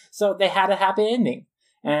Studio. So they had a happy ending.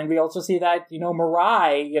 And we also see that,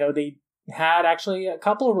 Mirai, they had actually a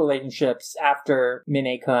couple of relationships after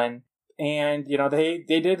Minekun. And, they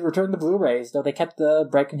did return the Blu-rays, though they kept the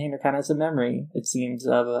bread container kind of as a memory, it seems,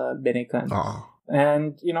 of Minekun. Aww.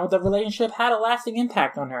 And, the relationship had a lasting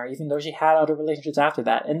impact on her, even though she had other relationships after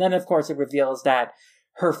that. And then, of course, it reveals that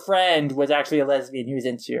her friend was actually a lesbian who was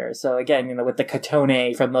into her. So, again, with the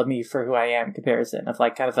Katone from Love Me For Who I Am comparison of,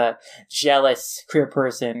 like, kind of a jealous queer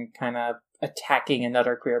person kind of attacking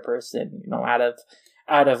another queer person,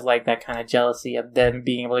 out of like that kind of jealousy of them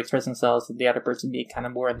being able to express themselves and the other person being kind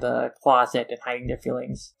of more in the closet and hiding their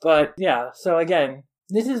feelings. But yeah, so again,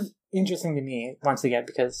 this is interesting to me once again,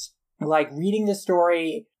 because like reading the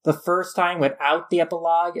story the first time without the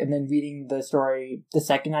epilogue and then reading the story the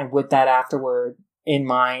second time with that afterward in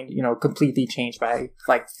mind, completely changed my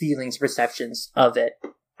like feelings, perceptions of it.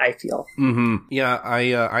 I feel. Mm-hmm. Yeah,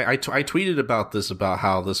 I tweeted about this, about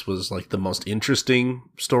how this was like the most interesting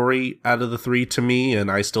story out of the three to me, and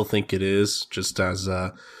I still think it is. Just as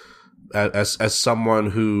someone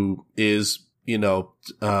who is a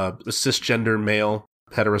cisgender male,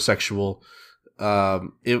 heterosexual,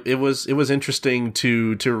 it was interesting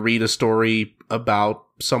to read a story about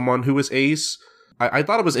someone who is ace. I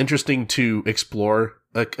thought it was interesting to explore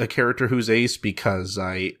a character who's ace, because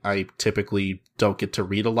I typically don't get to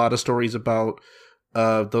read a lot of stories about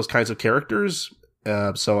those kinds of characters.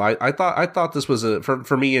 So I thought this was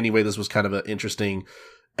for me anyway, this was kind of an interesting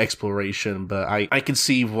exploration. But I can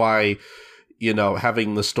see why,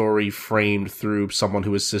 having the story framed through someone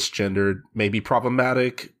who is cisgendered may be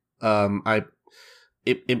problematic. I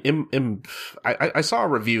saw a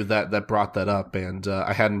review that brought that up, and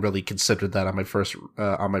I hadn't really considered that on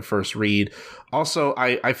my first read. Also,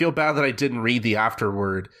 I feel bad that I didn't read the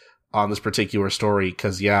afterword on this particular story,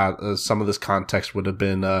 because some of this context would have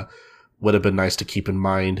been nice to keep in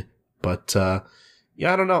mind. But I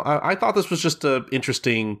don't know. I thought this was just a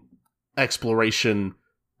interesting exploration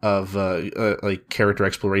of like character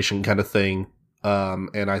exploration kind of thing,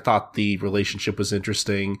 and I thought the relationship was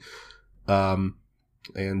interesting. I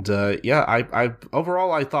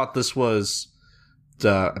overall I thought this was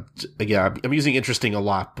I'm using interesting a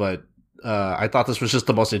lot, but I thought this was just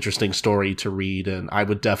the most interesting story to read, and I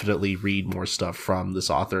would definitely read more stuff from this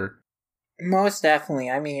author. Most definitely.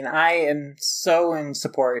 I mean, I am so in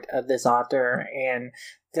support of this author and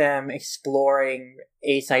them exploring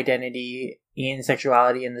ace identity and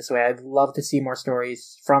sexuality in this way. I'd love to see more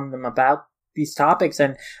stories from them about these topics,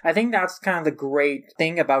 and I think that's kind of the great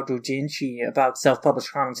thing about doujinshi, about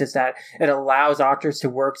self-published comics, is that it allows authors to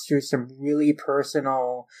work through some really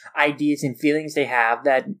personal ideas and feelings they have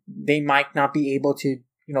that they might not be able to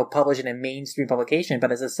publish in a mainstream publication,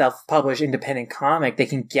 but as a self-published independent comic, they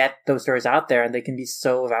can get those stories out there and they can be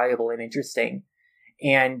so valuable and interesting.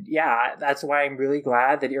 And that's why I'm really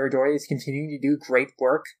glad that Irodori is continuing to do great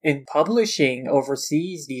work in publishing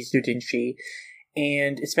overseas these doujinshi,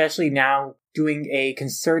 and especially now doing a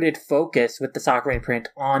concerted focus with the Sakura imprint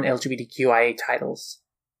on LGBTQIA titles.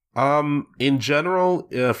 In general,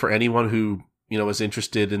 for anyone who is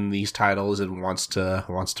interested in these titles and wants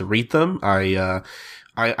to read them,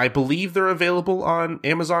 I believe they're available on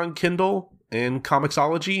Amazon Kindle and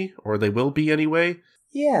Comixology, or they will be anyway.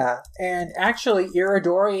 Yeah, and actually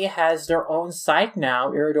Irodori has their own site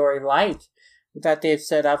now, Irodori Lite, that they've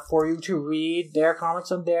set up for you to read their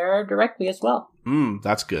comics on there directly as well.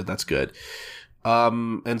 That's good.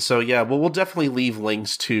 And so we'll definitely leave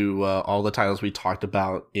links to all the titles we talked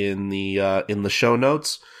about in the show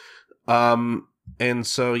notes. And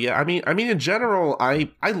so I mean in general, I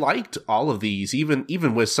liked all of these,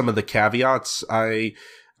 even with some of the caveats.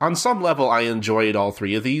 On some level I enjoyed all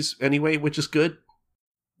three of these anyway, which is good.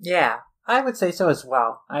 Yeah, I would say so as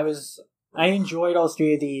well. I enjoyed all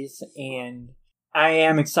three of these, and I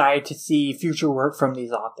am excited to see future work from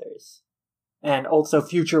these authors. And also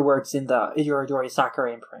future works in the Irodori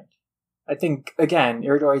Sakura imprint. I think, again,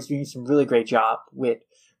 Irodori is doing some really great job with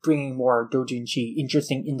bringing more doujinshi,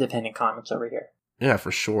 interesting independent comics over here. Yeah,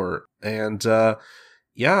 for sure. And,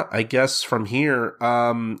 I guess from here,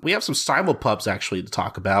 we have some simulpubs actually to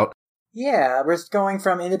talk about. Yeah, we're going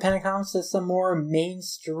from independent comics to some more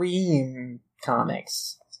mainstream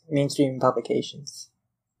comics. Mainstream publications.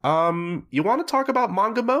 You want to talk about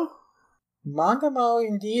Mangamo? Mangamo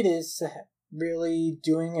indeed is really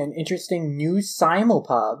doing an interesting new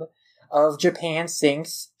simulpub of Japan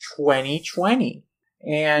Sinks 2020.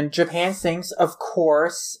 And Japan Sinks, of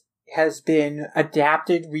course, has been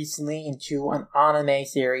adapted recently into an anime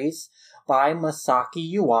series by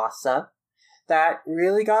Masaki Yuasa that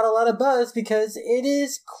really got a lot of buzz because it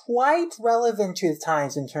is quite relevant to the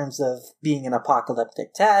times in terms of being an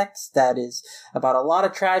apocalyptic text that is about a lot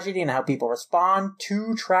of tragedy and how people respond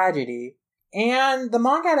to tragedy. And the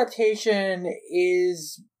manga adaptation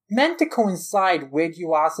is meant to coincide with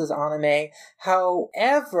Yuasa's anime.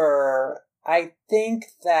 However, I think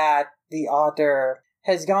that the author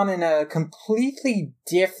has gone in a completely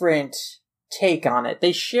different take on it.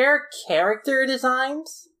 They share character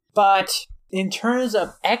designs, but in terms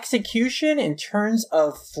of execution, in terms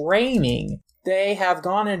of framing, they have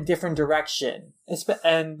gone in a different direction.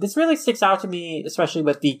 And this really sticks out to me, especially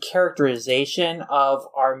with the characterization of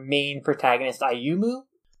our main protagonist, Ayumu,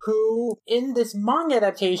 who, in this manga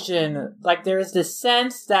adaptation, there's this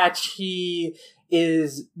sense that she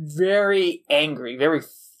is very angry, very,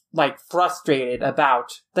 frustrated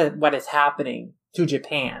about what is happening to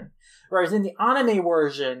Japan. Whereas in the anime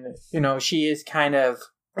version, she is kind of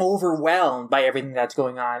overwhelmed by everything that's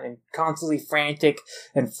going on and constantly frantic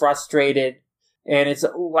and frustrated. And it's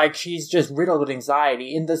like she's just riddled with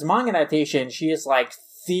anxiety. In this manga adaptation, she is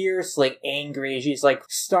fiercely angry. She's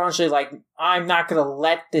staunchly I'm not gonna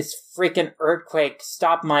let this freaking earthquake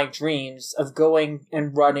stop my dreams of going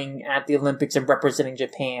and running at the Olympics and representing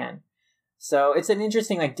Japan. So it's an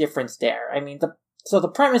interesting difference there. I mean, the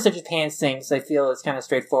premise of Japan Sinks, I feel, is kind of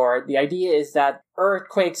straightforward. The idea is that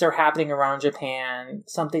earthquakes are happening around Japan.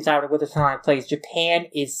 Something's happening with the tectonic plates. Japan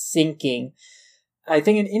is sinking. I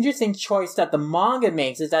think an interesting choice that the manga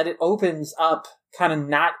makes is that it opens up kind of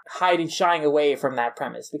not shying away from that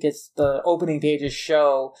premise, because the opening pages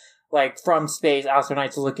show like from space,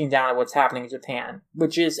 astronauts looking down at what's happening in Japan,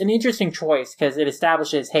 which is an interesting choice because it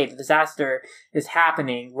establishes, hey, the disaster is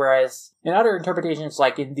happening. Whereas in other interpretations,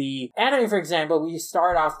 like in the anime, for example, we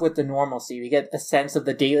start off with the normalcy. We get a sense of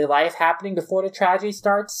the daily life happening before the tragedy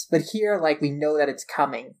starts. But here, like, we know that it's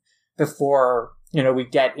coming before, we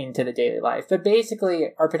get into the daily life. But basically,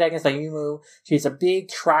 our protagonist, Ayumu, she's a big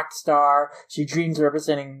track star. She dreams of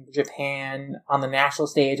representing Japan on the national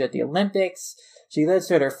stage at the Olympics. She lives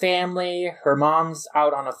with her family. Her mom's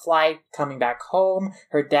out on a flight, coming back home.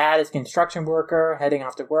 Her dad is a construction worker, heading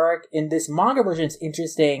off to work. In this manga version, it's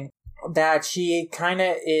interesting that she kind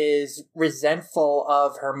of is resentful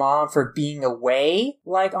of her mom for being away,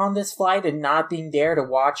 like, on this flight and not being there to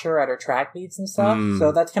watch her at her track meets and stuff.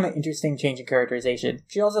 So that's kind of interesting change in characterization.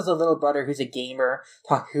 She also has a little brother who's a gamer,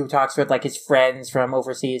 who talks with, like, his friends from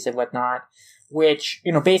overseas and whatnot, which,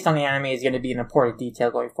 based on the anime is going to be an important detail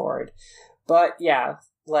going forward. But yeah,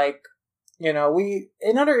 like,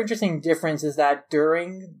 another interesting difference is that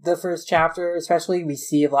during the first chapter, especially, we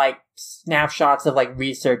see, like, snapshots of, like,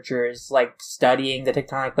 researchers, like, studying the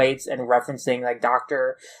tectonic plates and referencing, like,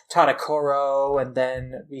 Dr. Tadakoro, and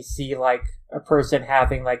then we see, like, a person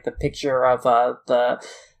having, like, the picture of, the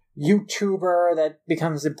YouTuber that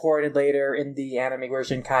becomes important later in the anime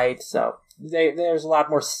version, Kite, so there's a lot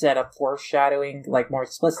more setup foreshadowing, like, more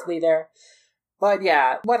explicitly there. But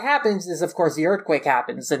yeah, what happens is, of course, the earthquake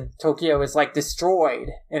happens and Tokyo is, like, destroyed.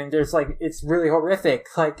 And there's, like, it's really horrific.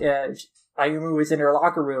 Like, Ayumu is in her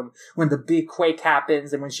locker room when the big quake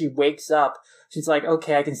happens, and when she wakes up, she's like,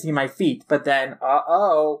 okay, I can see my feet. But then,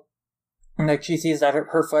 and, like, she sees that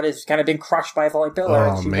her foot has kind of been crushed by a falling pillar.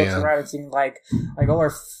 And she looks around and seeing, like, all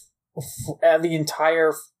the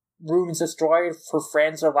entire room is destroyed. Her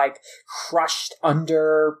friends are, like, crushed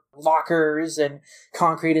under lockers and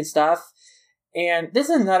concrete and stuff. And this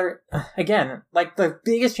is another, again, like, the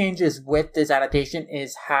biggest changes with this adaptation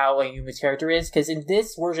is how Ayumi's character is, because in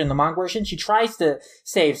this version, the manga version, she tries to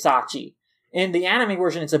save Sachi. In the anime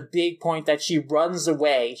version, it's a big point that she runs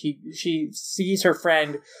away. She sees her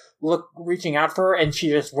friend reaching out for her, and she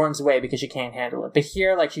just runs away because she can't handle it. But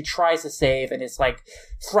here, like, she tries to save, and is, like,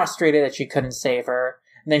 frustrated that she couldn't save her.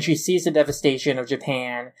 And then she sees the devastation of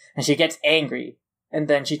Japan, and she gets angry. And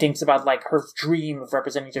then she thinks about, like, her dream of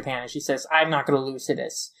representing Japan, and she says, I'm not going to lose to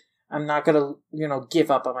this. I'm not going to, give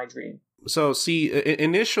up on my dream. So, see,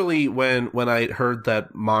 initially when I heard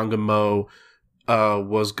that Mangamo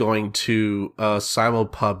was going to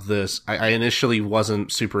simulpub this, I initially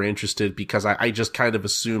wasn't super interested because I just kind of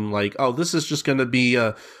assumed, like, oh, this is just going to be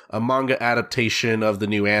a manga adaptation of the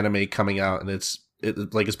new anime coming out, and it's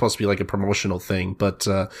supposed to be like a promotional thing, but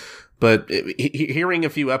hearing a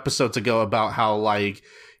few episodes ago about how, like,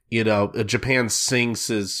 Japan Sinks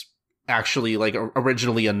is actually, like,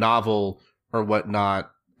 originally a novel or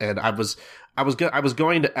whatnot, and I was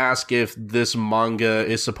going to ask if this manga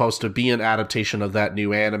is supposed to be an adaptation of that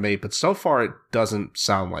new anime, but so far it doesn't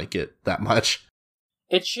sound like it that much.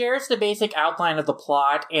 It shares the basic outline of the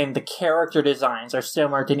plot, and the character designs are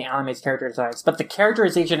similar to the anime's character designs, but the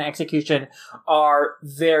characterization and execution are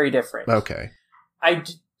very different. Okay. I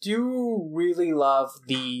do really love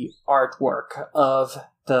the artwork of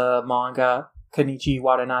the manga. Kenichi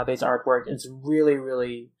Watanabe's artwork is really,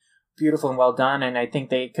 really beautiful and well done, and I think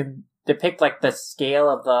they can depict, like, the scale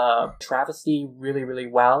of the travesty really, really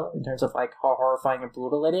well in terms of, like, how horrifying and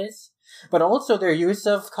brutal it is. But also their use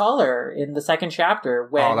of color in the second chapter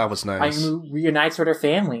when that was nice. Ayumu reunites with her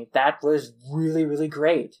family. That was really, really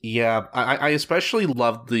great. Yeah, I especially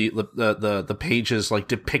loved the pages, like,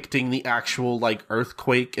 depicting the actual, like,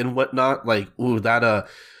 earthquake and whatnot. Like, ooh, that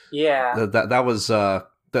was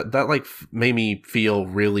that like made me feel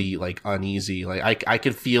really, like, uneasy. Like, I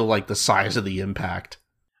could feel, like, the size of the impact.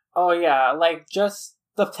 Oh yeah, like, just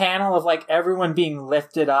the panel of, like, everyone being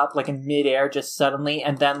lifted up, like, in midair just suddenly,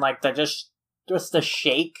 and then, like, just the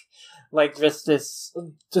shake, like, just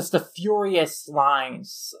the furious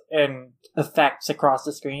lines and effects across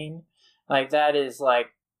the screen. Like, that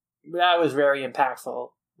was very impactful.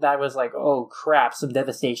 That was like, oh crap, some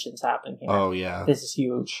devastation's happening here. Oh yeah. This is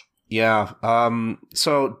huge. Yeah,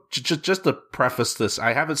 so just to preface this,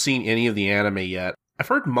 I haven't seen any of the anime yet. I've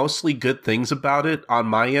heard mostly good things about it, on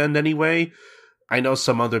my end anyway. I know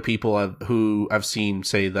some other people who I've seen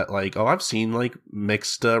say that, like, oh, I've seen, like,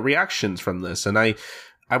 mixed reactions from this. And I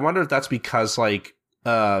wonder if that's because, like,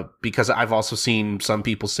 because I've also seen some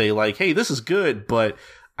people say, like, hey, this is good, but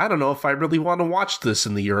I don't know if I really want to watch this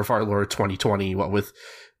in the year of our Lord 2020, what with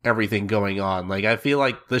everything going on. Like, I feel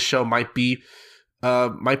like this show might be a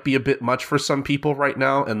bit much for some people right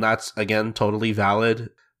now, and that's, again, totally valid.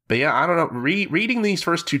 But yeah, I don't know. Reading these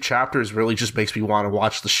first 2 chapters really just makes me want to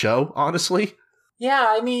watch the show, honestly. Yeah,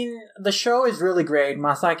 I mean, the show is really great.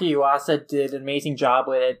 Masaki Yuasa did an amazing job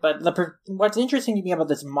with it. But what's interesting to me about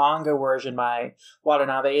this manga version by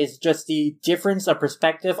Watanabe is just the difference of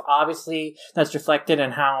perspective. Obviously, that's reflected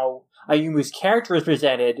in how Ayumu's character is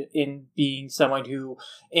presented in being someone who,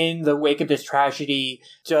 in the wake of this tragedy,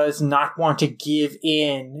 does not want to give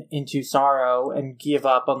into sorrow and give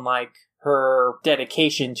up on, like, her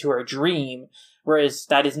dedication to her dream. Whereas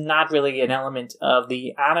that is not really an element of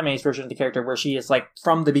the anime's version of the character, where she is, like,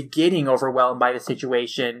 from the beginning overwhelmed by the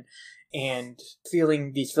situation and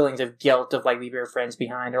feeling these feelings of guilt of, like, leaving her friends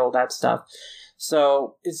behind and all that stuff.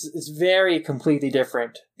 So it's very completely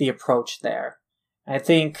different, the approach there. I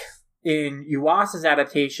think in Yuasa's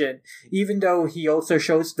adaptation, even though he also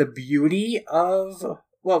shows the beauty of,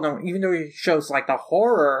 even though he shows, like, the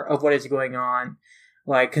horror of what is going on,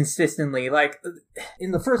 like, consistently, like, in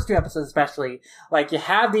the first 2 episodes especially, like, you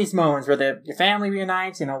have these moments where your family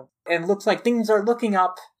reunites, you know, and looks like things are looking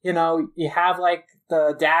up, you know, you have, like,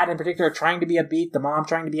 the dad in particular trying to be upbeat, the mom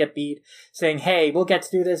trying to be upbeat, saying, hey, we'll get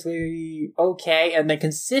through this, we okay, and then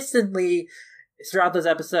consistently throughout those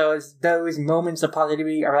episodes, those moments of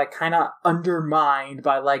positivity are, like, kind of undermined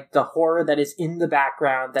by, like, the horror that is in the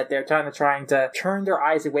background that they're trying to turn their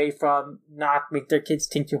eyes away from, not make their kids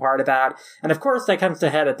think too hard about. And of course, that comes to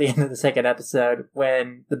head at the end of the second episode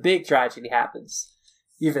when the big tragedy happens,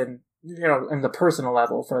 even, you know, in the personal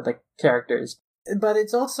level for the characters. But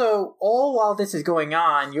it's also, all while this is going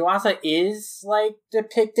on, Yuasa is, like,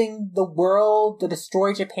 depicting the world, the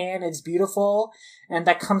destroyed Japan, it's beautiful, and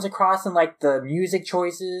that comes across in, like, the music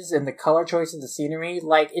choices and the color choices, the scenery.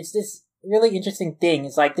 Like, it's this really interesting thing.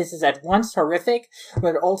 It's like, this is at once horrific,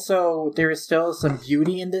 but also there is still some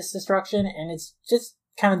beauty in this destruction, and it's just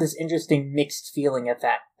kind of this interesting mixed feeling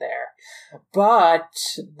effect there. But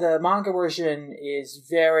the manga version is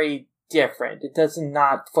very different. It does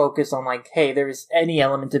not focus on, like, hey, there's any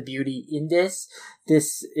element of beauty in this.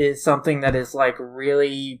 This is something that is, like,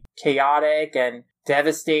 really chaotic and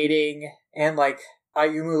devastating, and, like,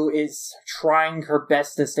 Ayumu is trying her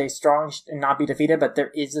best to stay strong and not be defeated, but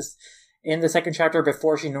there is this, in the second chapter,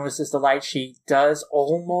 before she notices the light, she does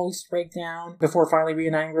almost break down before finally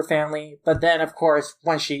reuniting her family. But then, of course,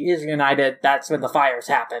 once she is reunited, that's when the fires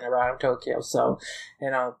happen around Tokyo. So,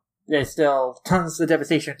 you know, there's still tons of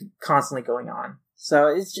devastation constantly going on. So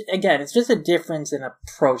it's just a difference in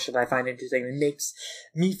approach that I find interesting. It makes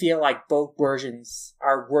me feel like both versions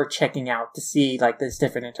are worth checking out to see, like, this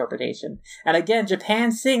different interpretation. And again,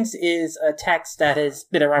 Japan Sinks is a text that has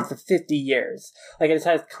been around for 50 years. Like, it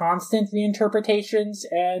has constant reinterpretations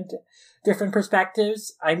and different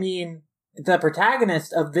perspectives. I mean, the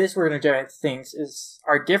protagonist of this version of Japan Sinks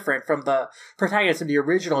are different from the protagonist of the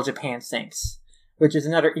original Japan Sinks, which is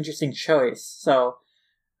another interesting choice. So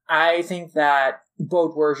I think that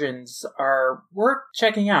both versions are worth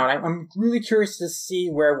checking out. I'm really curious to see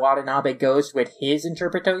where Watanabe goes with his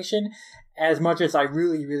interpretation, as much as I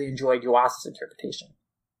really, really enjoyed Yuasa's interpretation.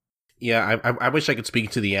 Yeah, I wish I could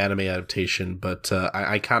speak to the anime adaptation, but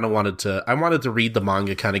I kind of wanted to read the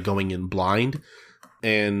manga kind of going in blind.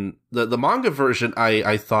 And the manga version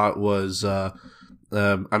I thought was...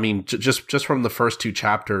 I mean, just from the first 2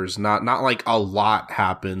 chapters, not like a lot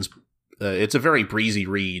happens. It's a very breezy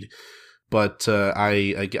read, but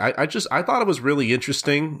I thought it was really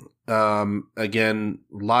interesting. Again,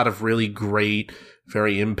 a lot of really great,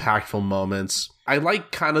 very impactful moments. I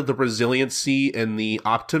like kind of the resiliency and the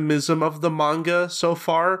optimism of the manga so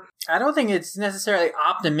far. I don't think it's necessarily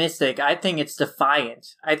optimistic. I think it's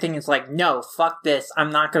defiant. I think it's like, no, fuck this.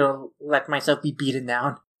 I'm not gonna let myself be beaten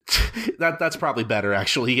down. That's probably better,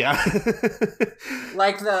 actually. Yeah.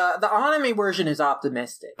 Like the anime version is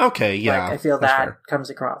optimistic. Okay, yeah. Like, I feel that fair. Comes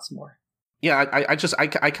across more. Yeah, I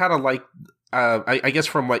kind of like. I guess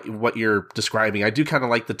from what you're describing, I do kind of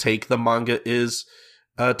like the take the manga is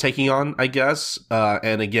taking on. I guess,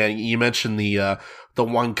 and again, you mentioned the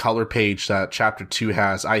one color page that chapter 2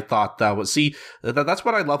 has. I thought that was that's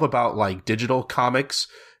what I love about, like, digital comics.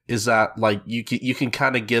 Is that, like, you can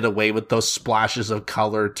kind of get away with those splashes of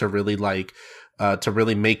color to really, like, to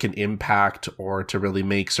really make an impact or to really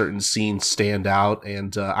make certain scenes stand out.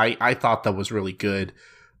 And I thought that was really good.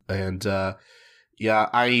 And yeah,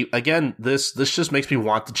 this just makes me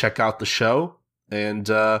want to check out the show. And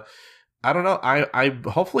I don't know, I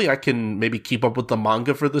hopefully I can maybe keep up with the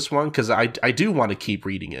manga for this one, because I do want to keep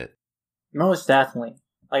reading it. Most definitely.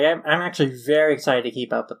 Like, I'm actually very excited to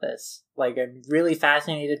keep up with this. Like, I'm really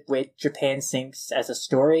fascinated with Japan Sinks as a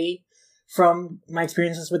story from my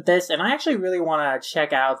experiences with this, and I actually really want to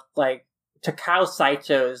check out, like, Takao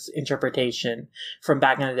Saito's interpretation from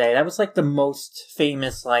back in the day. That was like the most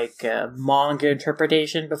famous like manga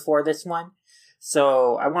interpretation before this one.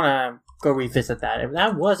 So I want to go revisit that. And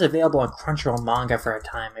that was available on Crunchyroll Manga for a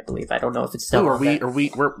time, I believe. I don't know if it's still.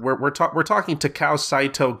 We're talking Takao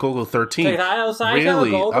Saito Gogo 13. Takao Saito really?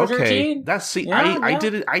 Gogo okay. 13. That's Yeah.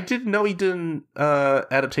 I didn't know he did an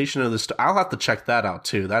adaptation of this. I'll have to check that out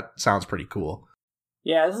too. That sounds pretty cool.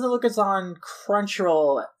 Yeah, this doesn't look it's on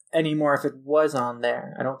Crunchyroll anymore if it was on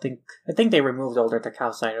there. I think they removed older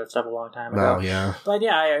Takao Saito stuff a long time ago. Oh, yeah. But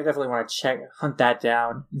yeah, I definitely want to hunt that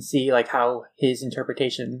down and see like how his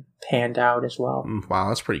interpretation panned out as well. Wow,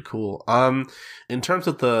 that's pretty cool. In terms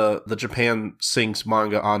of the Japan Sinks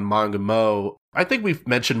manga on Mangamo, I think we've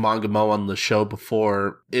mentioned Mangamo on the show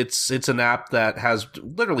before. It's an app that has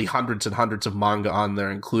literally hundreds and hundreds of manga on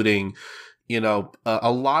there, including,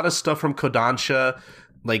 a lot of stuff from Kodansha.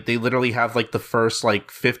 Like, they literally have, like, the first,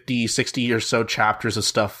 50, 60 or so chapters of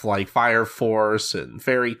stuff like Fire Force and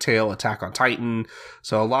Fairy Tail, Attack on Titan.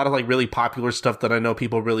 So a lot of, really popular stuff that I know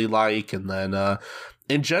people really like. And then,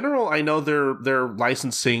 in general, I know they're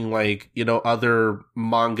licensing, other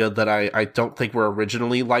manga that I don't think were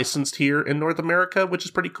originally licensed here in North America, which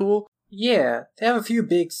is pretty cool. Yeah, they have a few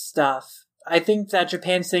big stuff. I think that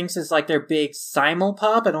Japan Sinks is their big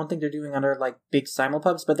simulpub. I don't think they're doing other big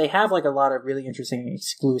simulpubs, but they have a lot of really interesting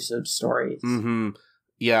exclusive stories. Mm-hmm.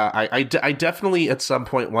 Yeah, I definitely at some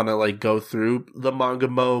point want to go through the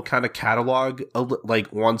Mangamo kind of catalog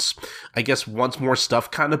once more stuff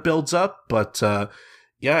kind of builds up. But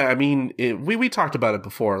yeah, I mean, we talked about it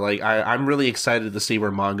before. I'm really excited to see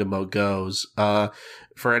where Mangamo goes.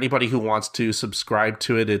 For anybody who wants to subscribe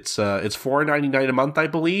to it, it's $4.99 a month, I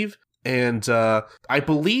believe. And I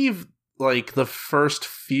believe the first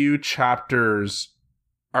few chapters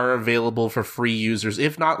are available for free users,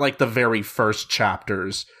 if not the very first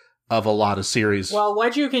chapters of a lot of series. Well,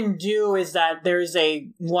 what you can do is that there's a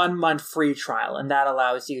 1 month free trial, and that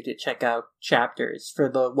allows you to check out chapters for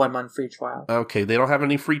the 1 month free trial. Okay, they don't have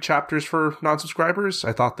any free chapters for non-subscribers?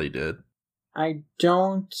 I thought they did. I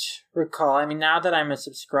don't recall. I mean, now that I'm a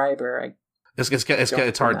subscriber,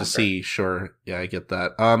 It's hard to see. Sure, yeah, I get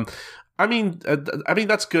that. I mean,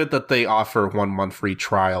 that's good that they offer 1 month free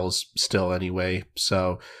trials still. Anyway,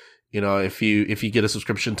 so if you get a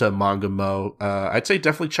subscription to Mangamo, I'd say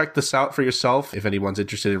definitely check this out for yourself if anyone's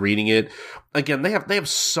interested in reading it. Again, they have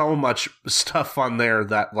so much stuff on there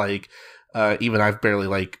that even I've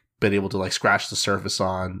barely been able to scratch the surface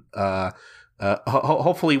on.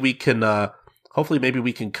 Hopefully we can. Hopefully, maybe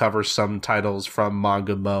we can cover some titles from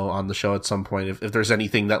Mangamo on the show at some point, if there's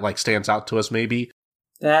anything that stands out to us, maybe.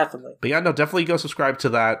 Definitely. But yeah, no, definitely go subscribe to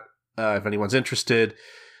that if anyone's interested.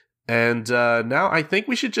 And now I think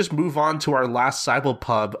we should just move on to our last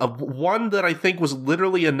Cyblepub, one that I think was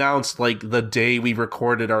literally announced the day we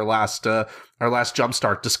recorded our last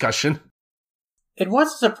Jumpstart discussion. It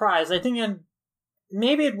was a surprise. I think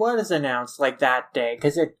maybe it was announced that day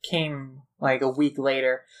because it came a week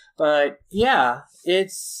later. But yeah,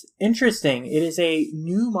 it's interesting. It is a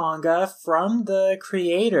new manga from the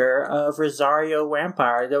creator of Rosario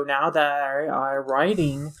Vampire, though now they are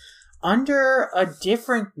writing under a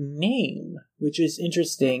different name, which is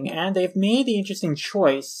interesting. And they've made the interesting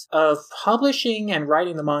choice of publishing and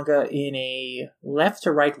writing the manga in a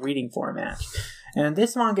left-to-right reading format. And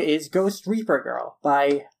this manga is Ghost Reaper Girl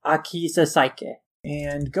by Akisa Saike.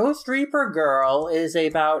 And Ghost Reaper Girl is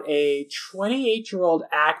about a 28-year-old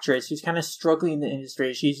actress who's kind of struggling in the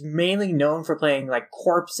industry. She's mainly known for playing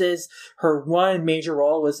corpses. Her one major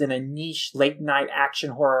role was in a niche late-night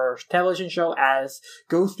action horror television show as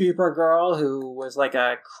Ghost Reaper Girl, who was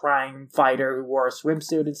a crime fighter who wore a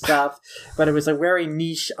swimsuit and stuff. But it was a very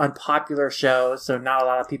niche, unpopular show, so not a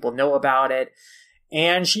lot of people know about it.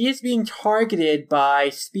 And she is being targeted by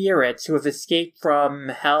spirits who have escaped from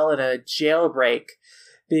hell in a jailbreak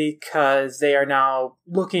because they are now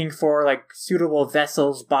looking for suitable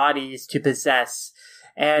vessels, bodies to possess.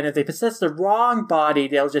 And if they possess the wrong body,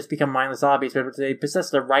 they'll just become mindless zombies. But if they possess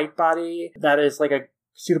the right body that is a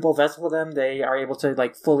suitable vessel for them, they are able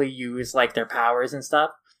to fully use their powers and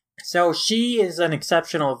stuff. So she is an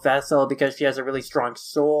exceptional vessel because she has a really strong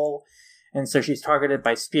soul, and so she's targeted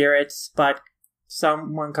by spirits. But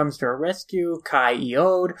someone comes to her rescue, Kai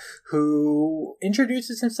Iod, who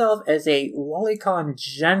introduces himself as a lolicon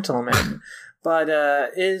gentleman, but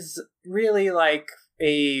is really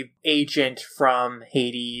a agent from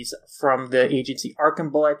Hades, from the agency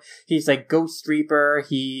Arkham Bullet. He's Ghost Reaper.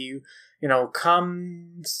 He,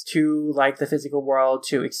 comes to the physical world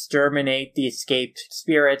to exterminate the escaped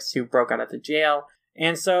spirits who broke out of the jail.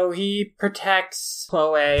 And so he protects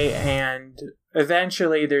Chloe and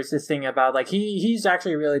eventually there's this thing about, like, he's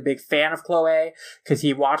actually a really big fan of Chloe because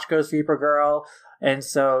he watched Ghost Reaper Girl, and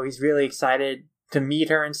so he's really excited to meet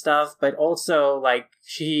her and stuff, but also, like,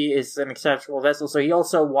 she is an exceptional vessel, so he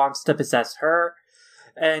also wants to possess her.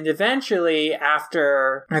 And eventually,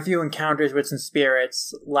 after a few encounters with some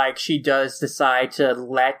spirits, like, she does decide to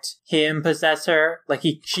let him possess her. Like,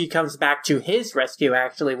 she comes back to his rescue,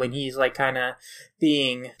 actually, when he's, like, kind of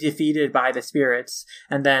being defeated by the spirits.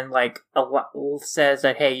 And then, like, says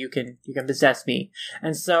that, hey, you can possess me.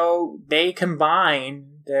 And so they combine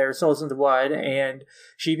their souls into one, and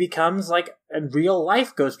she becomes, like, a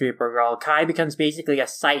real-life Ghost Reaper Girl. Kai becomes basically a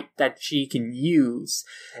sight that she can use.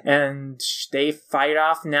 And they fight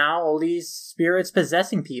off now all these spirits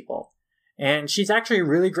possessing people. And she's actually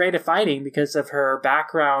really great at fighting because of her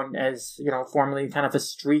background as, you know, formerly kind of a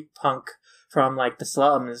street punk from, like, the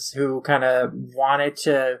slums who kind of wanted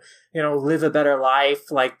to, you know, live a better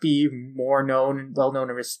life, like, be more known, well-known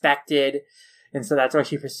and respected. And so that's why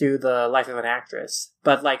she pursued the life of an actress.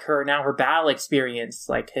 But, like, her battle experience,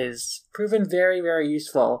 like, has proven very, very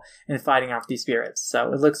useful in fighting off these spirits.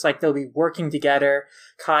 So it looks like they'll be working together.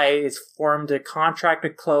 Kai has formed a contract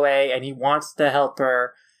with Chloe, and he wants to help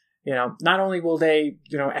her. You know, not only will they,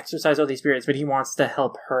 you know, exercise all these spirits, but he wants to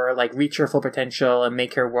help her, like, reach her full potential and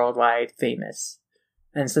make her worldwide famous.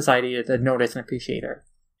 And society to notice and appreciate her.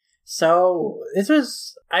 So,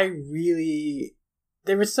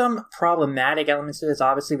 there were some problematic elements to this,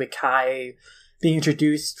 obviously, with Kai being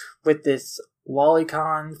introduced with this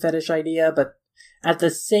lolicon fetish idea, but at the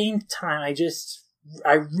same time,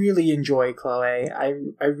 I really enjoy Chloe.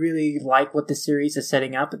 I really like what the series is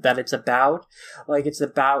setting up, that it's about. Like, it's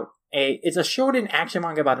a shonen action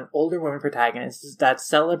manga about an older woman protagonist that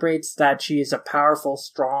celebrates that she is a powerful,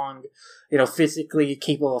 strong, you know, physically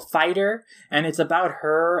capable fighter, and it's about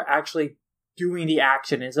her actually doing the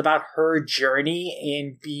action. It's about her journey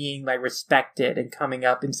in being, like, respected and coming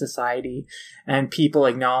up in society, and people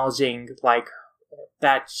acknowledging, like,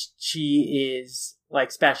 that she is,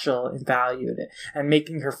 like, special and valued, and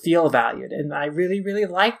making her feel valued. And I really, really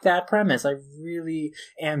like that premise. I really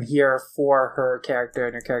am here for her character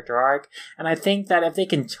and her character arc. And I think that if they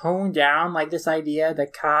can tone down, like, this idea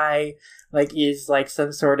that Kai, like, is, like,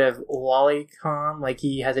 some sort of lolicon, like,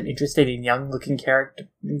 he has an interest in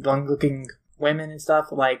young-looking women and stuff,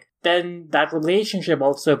 like, then that relationship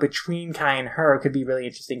also between Kai and her could be really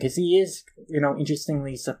interesting, because he is, you know,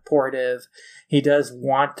 interestingly supportive. He does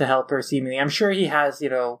want to help her, seemingly. I'm sure he has, you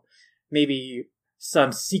know, maybe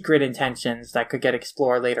some secret intentions that could get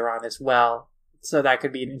explored later on as well. So that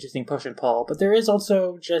could be an interesting push and pull. But there is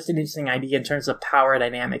also just an interesting idea in terms of power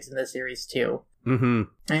dynamics in the series, too. Mm-hmm.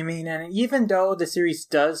 I mean, and even though the series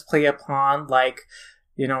does play upon, like,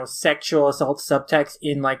 you know, sexual assault subtext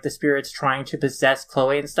in, like, the spirits trying to possess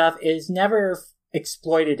Chloe and stuff, it is never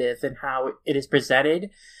exploitative in how it is presented.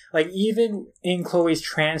 Like, even in Chloe's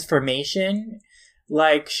transformation,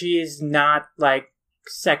 like, she is not, like,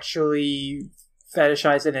 sexually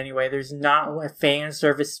fetishized in any way. There's not a fan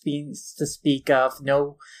service to speak of,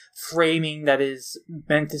 no framing that is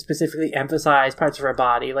meant to specifically emphasize parts of her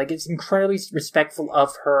body. Like, it's incredibly respectful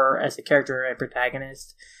of her as a character and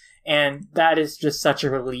protagonist. And that is just such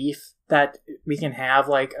a relief that we can have,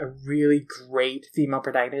 like, a really great female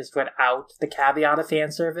protagonist without the caveat of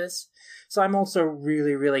fan service. So I'm also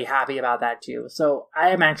really, really happy about that too. So I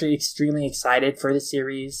am actually extremely excited for the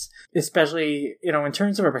series, especially, you know, in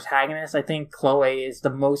terms of a protagonist. I think Chloe is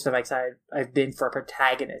the most excited I've been for a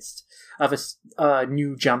protagonist of a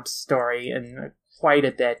new Jump story in quite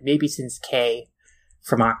a bit, maybe since K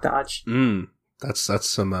from Octodge. That's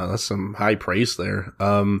some high praise there.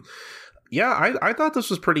 Yeah, I thought this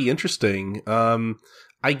was pretty interesting.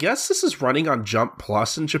 I guess this is running on Jump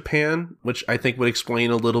Plus in Japan, which I think would explain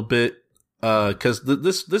a little bit. Because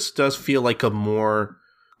this does feel like a more,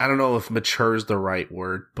 I don't know if mature is the right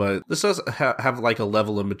word, but this does have like a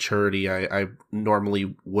level of maturity I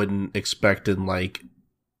normally wouldn't expect in, like,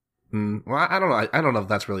 well, I don't know. I don't know if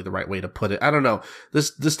that's really the right way to put it. I don't know.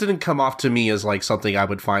 This didn't come off to me as, like, something I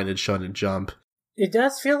would find in Shonen Jump. It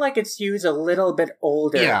does feel like it's used a little bit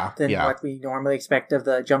older than what we normally expect of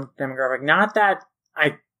the Jump demographic. Not that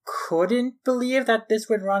I couldn't believe that this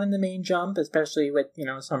would run in the main Jump, especially with, you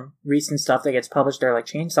know, some recent stuff that gets published there, like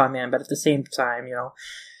Chainsaw Man, but at the same time, you know,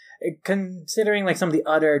 considering, like, some of the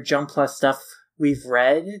other Jump Plus stuff we've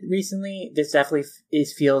read recently, this definitely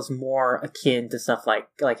feels more akin to stuff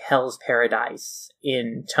like Hell's Paradise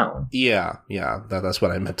in tone. Yeah, that's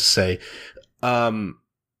what I meant to say.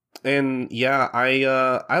 And yeah,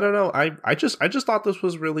 I don't know. I just thought this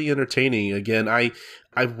was really entertaining. Again, I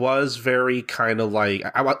was very kind of like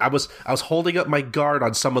I was holding up my guard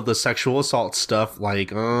on some of the sexual assault stuff,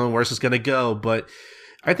 like, oh, where's this gonna go? But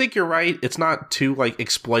I think you're right. It's not too like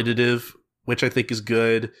exploitative, which I think is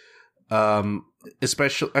good.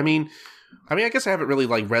 Especially, I mean, I guess I haven't really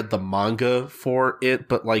like read the manga for it,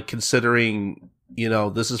 but like considering, you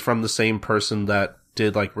know, this is from the same person that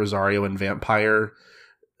did like Rosario and Vampire.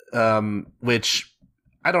 Which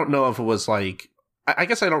I don't know if it was like, I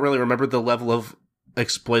guess I don't really remember the level of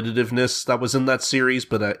exploitativeness that was in that series,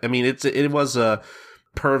 but I mean, it was a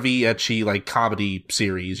pervy, ecchi, like comedy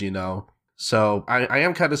series, you know? So I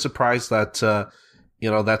am kind of surprised that,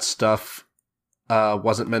 you know, that stuff,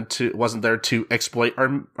 wasn't there to exploit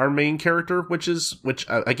our main character, which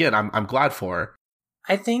again, I'm glad for.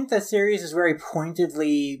 I think the series is very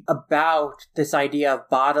pointedly about this idea of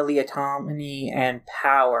bodily autonomy and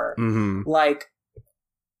power. Mm-hmm. Like,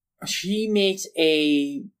 she makes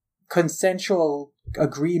a consensual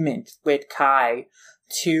agreement with Kai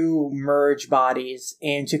to merge bodies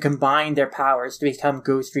and to combine their powers to become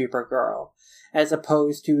Ghost Reaper Girl, as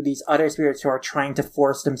opposed to these other spirits who are trying to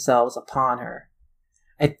force themselves upon her.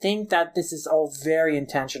 I think that this is all very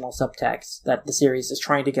intentional subtext that the series is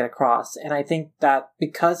trying to get across. And I think that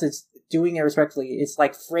because it's doing it respectfully, it's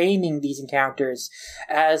like framing these encounters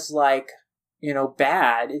as like, you know,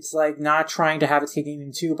 bad. It's like not trying to have it taken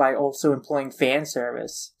into by also employing fan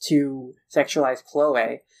service to sexualize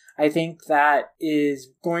Chloe. I think that is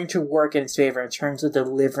going to work in its favor in terms of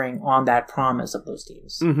delivering on that promise of those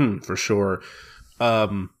teams. Mm-hmm, for sure.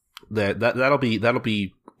 That'll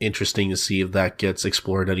be interesting to see if that gets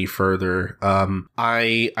explored any further.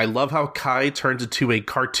 I love how Kai turned into a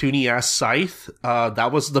cartoony ass scythe.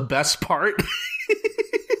 That was the best part.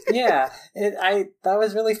 Yeah, that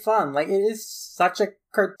was really fun. Like, it is such a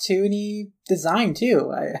cartoony design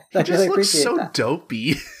too. I really appreciate so that.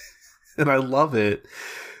 Dopey, and I love it.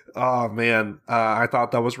 Oh man, I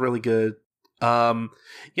thought that was really good.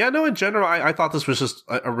 Yeah, no, in general, I thought this was just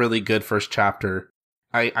a really good first chapter.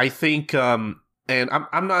 I think, and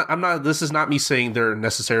I'm not, this is not me saying they're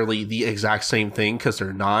necessarily the exact same thing, because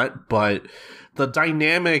they're not, but the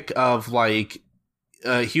dynamic of like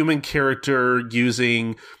a human character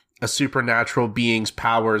using a supernatural being's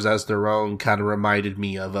powers as their own kind of reminded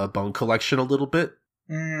me of a Bone Collection a little bit.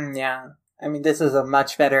 Yeah. I mean, this is a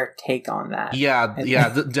much better take on that. Yeah,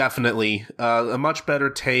 definitely. A much better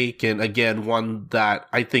take, and again, one that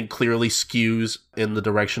I think clearly skews in the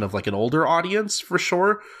direction of like an older audience for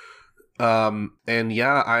sure. And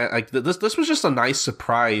yeah, this was just a nice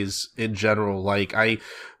surprise in general. Like I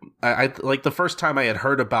like the first time I had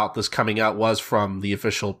heard about this coming out was from the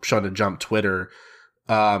official Shonen Jump Twitter.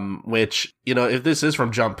 Which, you know, if this is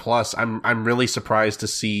from Jump Plus, I'm really surprised to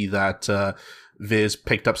see that Viz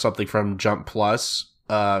picked up something from Jump Plus,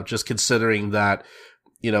 just considering that,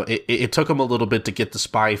 you know, it took them a little bit to get the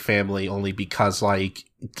Spy Family, only because, like,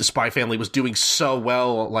 the Spy Family was doing so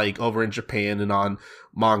well, like, over in Japan and on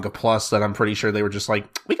Manga Plus, that I'm pretty sure they were just like,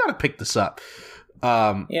 we gotta pick this up.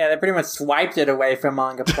 Yeah, they pretty much swiped it away from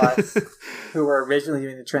Manga Plus, who were originally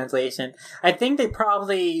doing the translation. I think they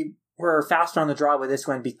probably were faster on the draw with this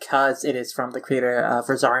one because it is from the creator of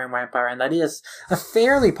Rosario and Vampire, and that is a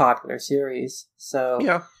fairly popular series. So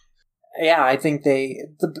yeah, I think the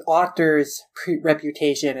author's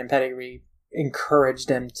reputation and pedigree encouraged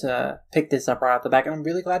them to pick this up right off the back, and I'm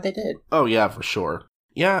really glad they did. Oh yeah, for sure.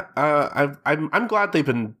 Yeah, I'm glad they've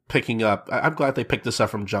been picking up. I'm glad they picked this up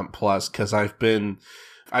from Jump Plus, because I've been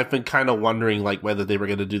kind of wondering like whether they were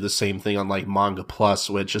going to do the same thing on like Manga Plus,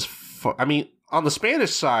 which is I mean, on the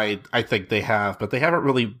Spanish side, I think they have, but they haven't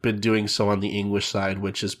really been doing so on the English side,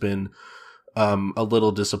 which has been a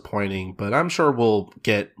little disappointing. But I'm sure we'll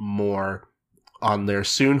get more on there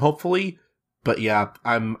soon, hopefully. But yeah,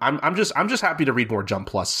 I'm just happy to read more Jump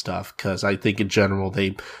Plus stuff, because I think in general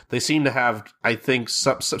they seem to have, I think,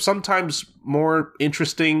 sometimes more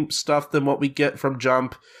interesting stuff than what we get from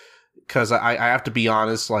Jump. Because I have to be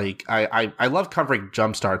honest, like I love covering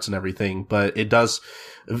jump starts and everything, but it does,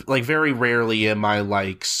 like, very rarely am I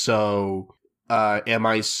like so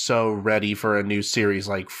ready for a new series,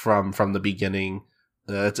 like from the beginning.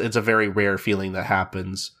 It's a very rare feeling that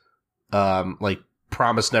happens. Like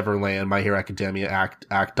Promise Neverland, My Hero Academia,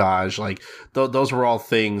 Actage, like those were all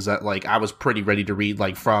things that like I was pretty ready to read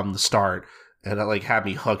like from the start, and it like had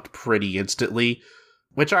me hooked pretty instantly.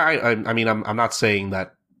 Which I mean I'm not saying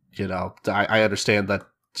that. You know, I understand that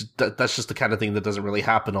that's just the kind of thing that doesn't really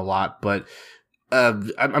happen a lot, but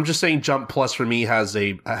I'm just saying Jump Plus for me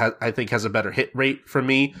I think has a better hit rate for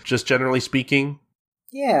me, just generally speaking.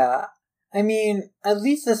 Yeah, I mean, at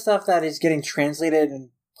least the stuff that is getting translated and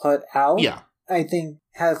put out, Yeah. I think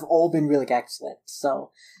have all been really excellent.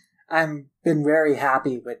 So I've been very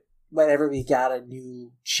happy with whenever we got a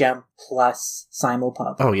new Gem Plus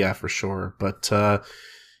Simulpub. Oh, yeah, for sure. But,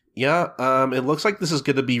 it looks like this is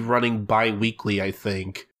going to be running bi-weekly, I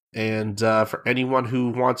think. And for anyone who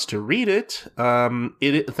wants to read it,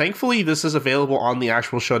 thankfully this is available on the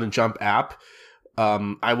actual Shonen Jump app.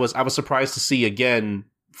 I was surprised to see, again,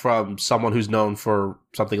 from someone who's known for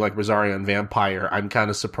something like Rosario and Vampire, I'm kind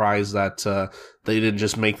of surprised that they didn't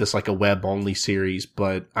just make this like a web-only series.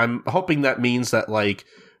 But I'm hoping that means that like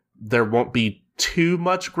there won't be too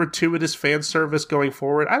much gratuitous fan service going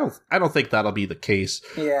forward. I don't think that'll be the case.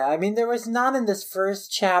 Yeah, I mean, there was none in this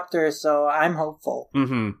first chapter, so I'm hopeful.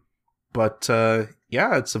 Mm-hmm. But,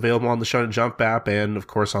 it's available on the Shonen Jump app and, of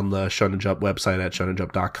course, on the Shonen Jump website at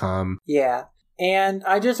shonenjump.com. Yeah, and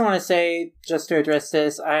I just want to say, just to address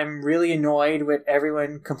this, I'm really annoyed with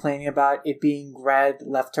everyone complaining about it being read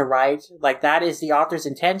left to right. Like, that is the author's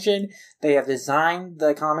intention. They have designed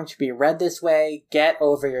the comic to be read this way. Get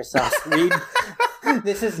over yourself. Read.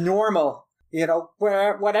 This is normal. You know,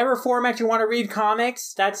 whatever format you want to read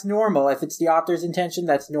comics, that's normal. If it's the author's intention,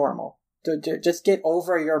 that's normal. Just get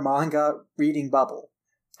over your manga reading bubble.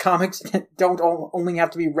 Comics don't only have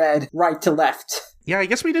to be read right to left. Yeah, I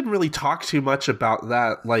guess we didn't really talk too much about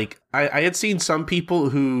that. Like, I had seen some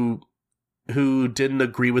people who didn't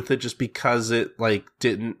agree with it just because it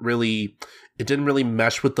didn't really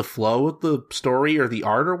mesh with the flow of the story or the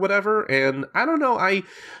art or whatever. And I don't know,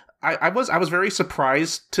 I was very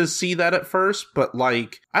surprised to see that at first, but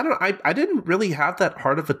like I didn't really have that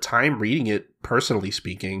hard of a time reading it, personally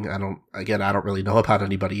speaking. I don't really know about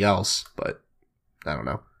anybody else, but I don't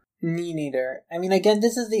know. Me neither. I mean, again,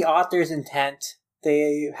 this is the author's intent.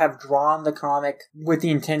 They have drawn the comic with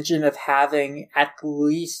the intention of having at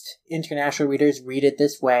least international readers read it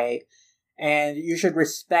this way, and you should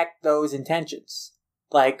respect those intentions.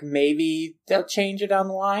 Like, maybe they'll change it down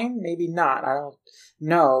the line, maybe not, I don't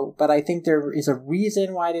know, but I think there is a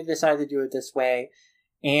reason why they decided to do it this way,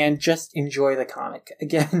 and just enjoy the comic.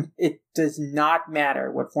 Again, it does not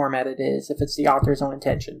matter what format it is if it's the author's own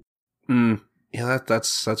intention. Yeah,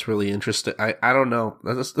 that's really interesting. I don't know.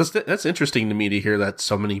 That's interesting to me to hear that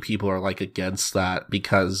so many people are like against that,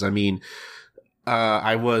 because I mean,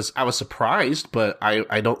 I was surprised, but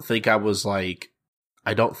I don't think I was like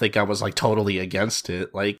totally against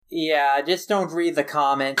it. Like, yeah, just don't read the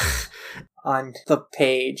comments on the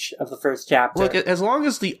page of the first chapter. Look, as long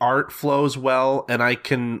as the art flows well and I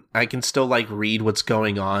can still like read what's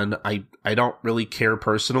going on, I don't really care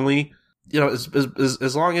personally. You know,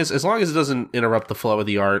 as long as it doesn't interrupt the flow of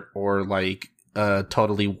the art or like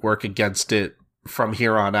totally work against it from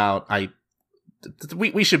here on out,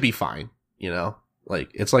 we should be fine. You know,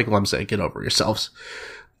 like, it's like Lem said, get over yourselves.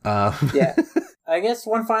 Yeah. I guess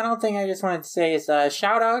one final thing I just wanted to say is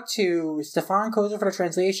shout out to Stefan Kozer for the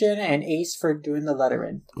translation and Ace for doing the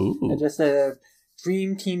lettering. Ooh. Just a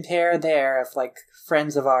dream team pair there of like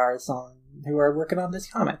friends of ours who are working on this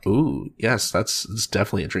comic. Ooh, yes, that's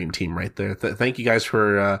definitely a dream team right there. Thank you guys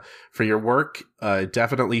for your work. It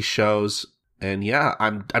definitely shows, and yeah,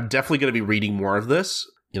 I'm definitely going to be reading more of this.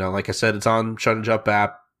 You know, like I said, it's on Shonen Jump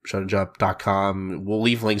app, shonenjump.com. We'll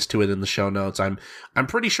leave links to it in the show notes. I'm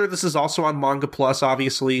pretty sure this is also on Manga Plus,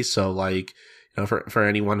 obviously. So, like, you know, for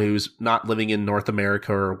anyone who's not living in North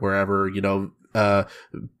America or wherever, you know,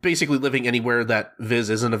 basically living anywhere that Viz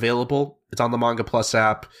isn't available, it's on the Manga Plus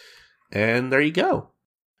app. And there you go.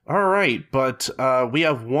 All right, but we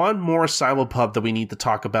have one more simulpub that we need to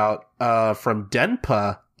talk about from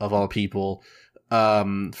Denpa, of all people,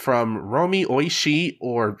 from Romi Oishi,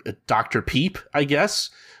 or Dr. Peep, I guess,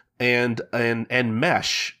 and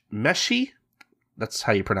Meshi, that's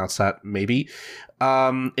how you pronounce that, maybe,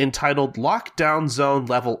 entitled Lockdown Zone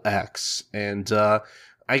Level X. And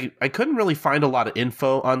I couldn't really find a lot of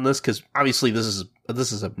info on this, because obviously this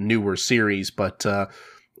is a newer series, but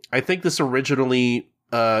I think this originally,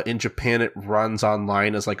 in Japan, it runs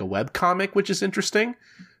online as like a webcomic, which is interesting,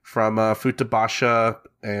 from Futabasha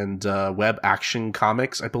and Web Action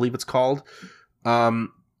Comics, I believe it's called.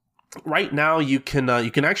 Right now, you can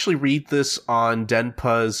actually read this on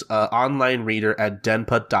Denpa's online reader at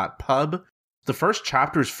denpa.pub. The first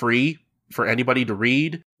chapter is free for anybody to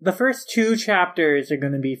read. The first 2 chapters are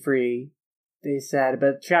going to be free, they said,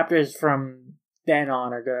 but chapters from then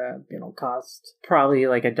on are gonna, cost probably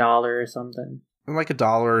like $1 or something. Like $1,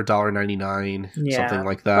 $1.99, something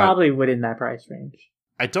like that. Probably within that price range.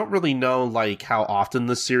 I don't really know like how often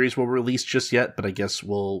this series will release just yet, but I guess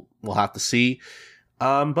we'll have to see.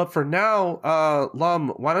 But for now, Lum,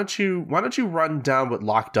 why don't you run down what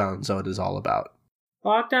Lockdown Zone is all about?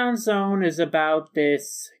 Lockdown Zone is about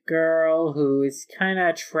this girl who is kind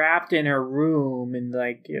of trapped in her room in,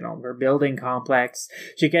 like, you know, her building complex.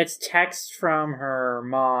 She gets text from her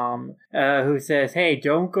mom, who says, "Hey,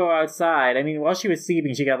 don't go outside." I mean, while she was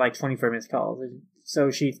sleeping, she got like 24 missed calls. So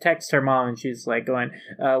she texts her mom and she's like going,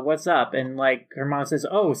 "What's up?" And like her mom says,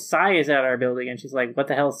 "Oh, Sai is at our building." And she's like, "What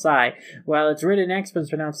the hell, Sai?" "Well, it's written X, but it's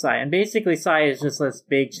pronounced Sai." And basically Sai is just this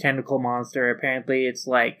big tentacle monster. Apparently it's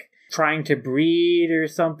like trying to breed or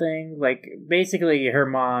something. Like, basically her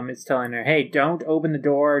mom is telling her, "Hey, don't open the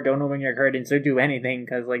door, don't open your curtains, don't do anything,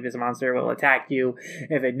 because like this monster will attack you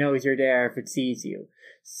if it knows you're there, if it sees you."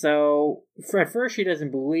 So at first she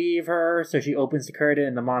doesn't believe her, so she opens the curtain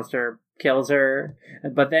and the monster kills her.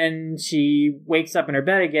 But then she wakes up in her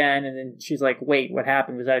bed again, and then she's like, "Wait, what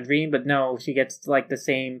happened? Was that a dream?" But no, she gets like the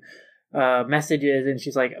same messages, and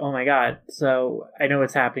she's like, "Oh my god, so I know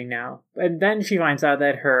what's happening now." And then she finds out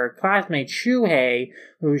that her classmate Shuhei,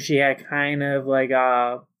 who she had kind of like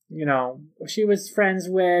you know, she was friends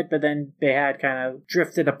with, but then they had kind of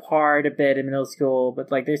drifted apart a bit in middle school,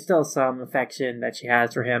 but like there's still some affection that she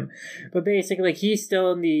has for him. But basically he's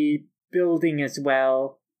still in the building as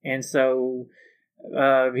well, and so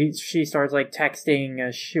she starts like texting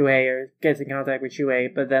Shuhei, or gets in contact with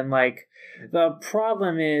Shuhei. But then like the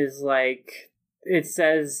problem is, like, it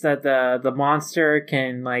says that the monster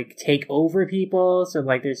can like take over people, so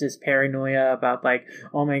like there's this paranoia about like,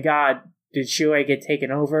 oh my god, did Shuhei get taken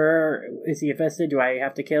over? Is he infested? Do I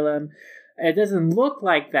have to kill him? It doesn't look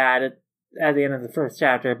like that at the end of the first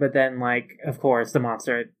chapter, but then like, of course, the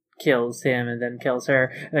monster kills him and then kills her,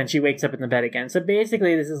 and then she wakes up in the bed again. So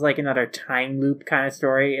basically this is like another time loop kind of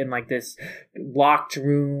story in like this locked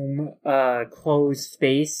room, closed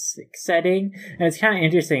space setting. And it's kind of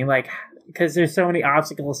interesting, like, because there's so many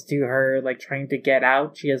obstacles to her like trying to get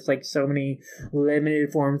out. She has like so many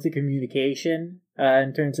limited forms of communication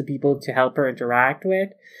in terms of people to help her interact with.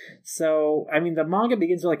 So I mean, the manga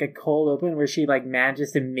begins with like a cold open where she like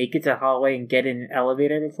manages to make it to the hallway and get in an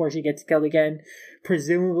elevator before she gets killed again,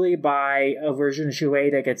 presumably by a version of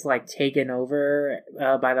Shuei that gets like taken over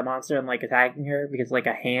by the monster and like attacking her, because like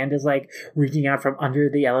a hand is like reaching out from under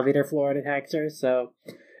the elevator floor and attacks her. So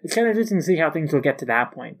it's kind of interesting to see how things will get to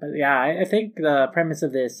that point. But yeah, I think the premise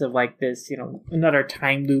of this, of like this, you know, another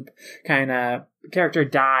time loop kind of character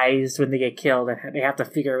dies when they get killed and they have to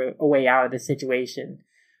figure a way out of this situation,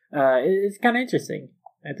 it's kind of interesting.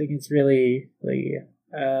 I think it's really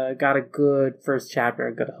got a good first chapter,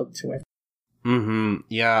 a good hook to it.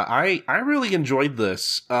 Yeah, I really enjoyed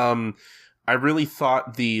this. I really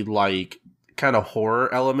thought the like kind of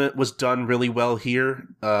horror element was done really well here.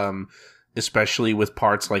 Especially with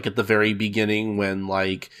parts like at the very beginning when,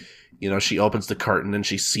 like, you know, she opens the curtain and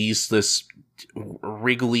she sees this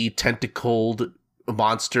wriggly tentacled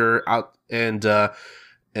monster out, and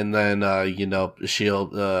then you know, she'll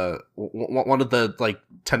one of the like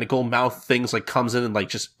tentacle mouth things like comes in and like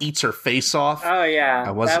just eats her face off. Oh yeah,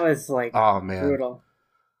 that was like, oh man, brutal.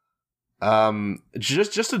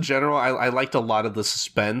 Just in general, I liked a lot of the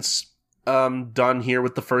suspense done here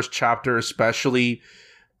with the first chapter, especially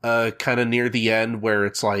kind of near the end, where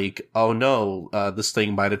it's like, oh no, this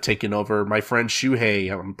thing might have taken over my friend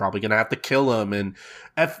Shuhei. I'm probably gonna have to kill him. And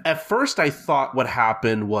at first I thought what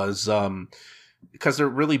happened was, because they're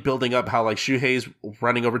really building up how like Shuhei's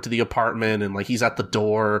running over to the apartment and like he's at the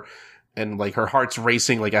door and like her heart's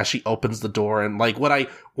racing like as she opens the door, and like what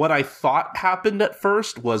I thought happened at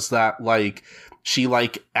first was that like she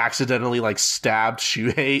like accidentally like stabbed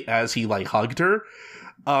Shuhei as he like hugged her.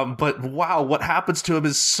 But wow, what happens to him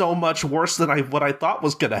is so much worse than what I thought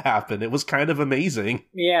was going to happen. It was kind of amazing.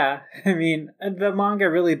 Yeah, I mean, the manga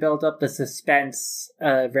really built up the suspense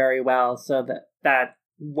very well, so that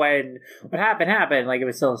when what happened, like, it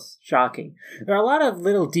was so shocking. There are a lot of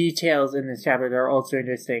little details in this chapter that are also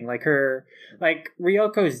interesting. Like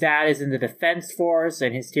Ryoko's dad is in the defense force,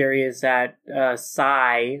 and his theory is that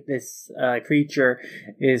Sai, this creature,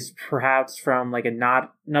 is perhaps from like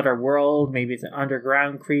another world. Maybe it's an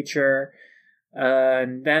underground creature.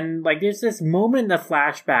 And then like there's this moment in the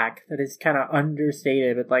flashback that is kind of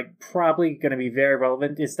understated, but like probably going to be very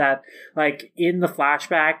relevant, is that like in the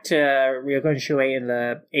flashback to Ryoko and Shuei in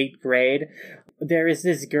the 8th grade, there is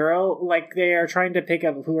this girl, like they are trying to pick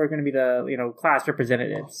up who are going to be the, you know, class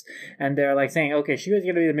representatives, and they're like saying, okay, she was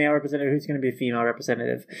going to be the male representative, who's going to be the female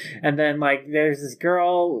representative. And then like there's this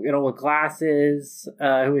girl, you know, with glasses,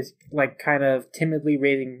 who is like kind of timidly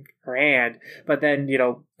raising her hand, but then, you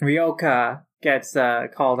know, Ryoka gets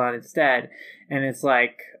called on instead, and it's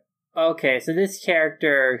like, Okay, so this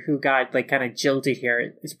character who got like kind of jilted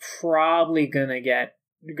here is probably gonna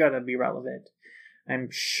be relevant. I'm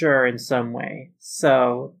sure in some way.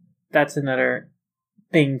 So that's another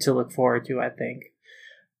thing to look forward to, I think.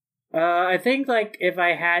 I think like if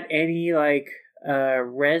I had any like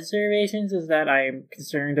reservations is that I'm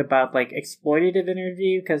concerned about like exploitative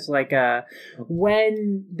energy because like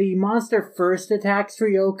when the monster first attacks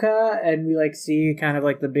Ryoka and we like see kind of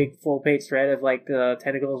like the big full page thread of like the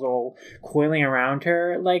tentacles all coiling around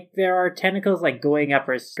her, like there are tentacles like going up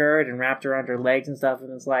her skirt and wrapped around her legs and stuff,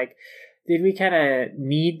 and it's like, did we kind of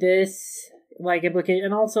need this like implication?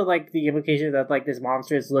 And also like the implication that like this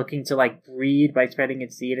monster is looking to like breed by spreading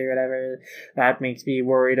its seed or whatever, that makes me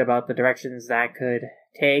worried about the directions that could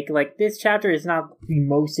take. Like this chapter is not the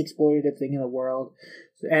most exploitative thing in the world,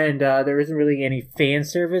 and there isn't really any fan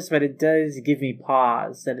service, but it does give me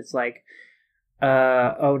pause that it's like,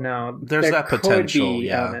 oh no, there's there that could potential, be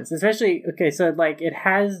yeah. elements. Especially, okay, so like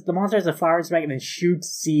the monster has a flower spec and it shoots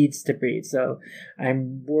seeds to breed. So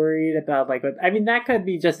I'm worried about like, I mean, that could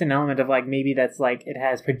be just an element of like maybe that's like it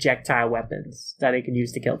has projectile weapons that it can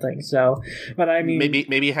use to kill things. So, but I mean,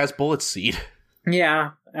 maybe it has bullet seed.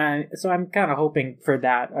 Yeah, so I'm kind of hoping for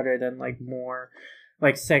that, other than like more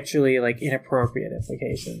like sexually like inappropriate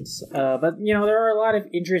implications. But you know, there are a lot of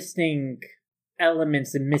interesting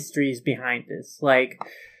elements and mysteries behind this. Like,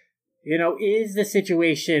 you know, is the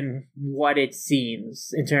situation what it seems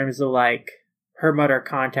in terms of like her mother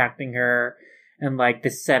contacting her and like the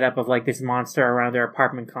setup of like this monster around their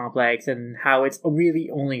apartment complex and how it's really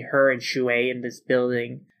only her and Shuei in this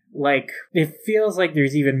building? Like, it feels like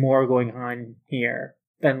there's even more going on here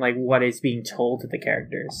than like what is being told to the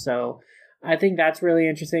characters. So I think that's really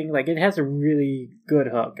interesting. Like, it has a really good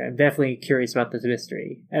hook. I'm definitely curious about this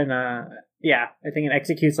mystery. And yeah, I think it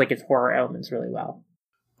executes like its horror elements really well.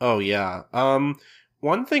 Oh yeah.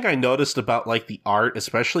 One thing I noticed about like the art,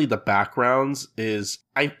 especially the backgrounds, is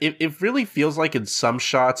it really feels like in some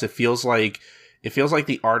shots it feels like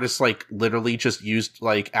the artist like literally just used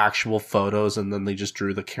like actual photos and then they just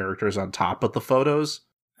drew the characters on top of the photos.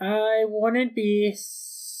 I wouldn't be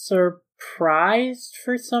surprised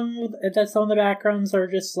for that some of the backgrounds are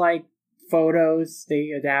just like photos they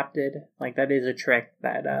adapted. Like that is a trick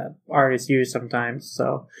that artists use sometimes.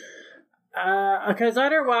 So because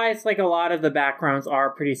otherwise like a lot of the backgrounds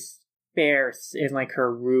are pretty sparse in like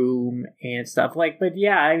her room and stuff. Like, but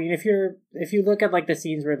yeah, I mean, if you look at like the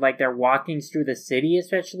scenes where like they're walking through the city,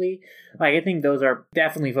 especially, like I think those are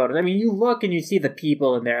definitely photos. I mean, you look and you see the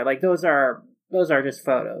people in there. Like those are just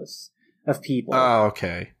photos of people. Oh,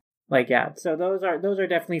 okay. Like yeah, so those are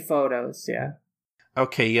definitely photos. Yeah.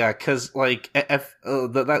 Okay, yeah, because like if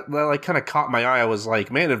that like kind of caught my eye. I was like,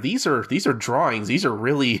 man, if these are drawings, these are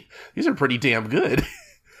pretty damn good.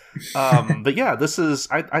 But yeah,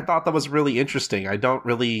 I thought that was really interesting.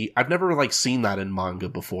 I've never like seen that in manga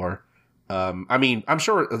before. I mean, I'm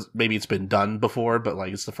sure maybe it's been done before, but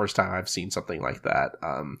like it's the first time I've seen something like that.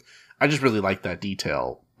 I just really like that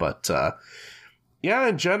detail. But yeah,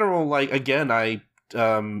 in general, like again,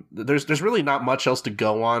 there's really not much else to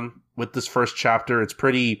go on with this first chapter. It's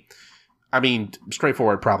pretty, I mean,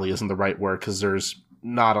 straightforward probably isn't the right word because there's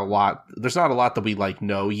not a lot that we like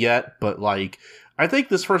know yet, but like I think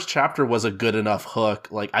this first chapter was a good enough hook.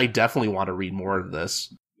 Like I definitely want to read more of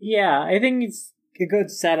this. Yeah, I think it's a good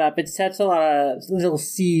setup. It sets a lot of little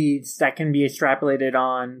seeds that can be extrapolated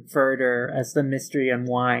on further as the mystery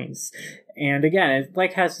unwinds. And again, it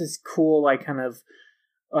like has this cool like kind of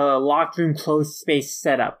locked room closed space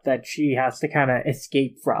setup that she has to kind of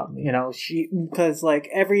escape from, you know, because like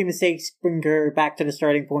every mistake brings her back to the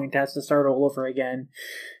starting point, has to start all over again.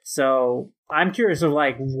 So I'm curious of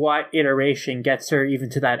like what iteration gets her even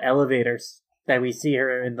to that elevator that we see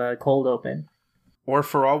her in the cold open. Or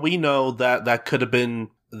for all we know, that could have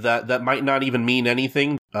been that might not even mean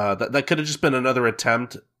anything. That could have just been another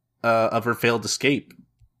attempt of her failed escape.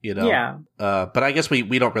 You know, yeah. But I guess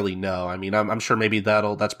we don't really know. I mean, I'm sure maybe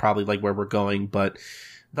that's probably like where we're going, but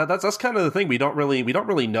that's kind of the thing. We don't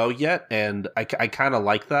really know yet, and I kind of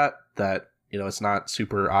like that you know it's not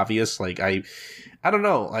super obvious. Like I don't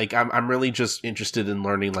know. Like I'm really just interested in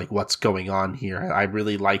learning like what's going on here. I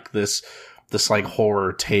really like this like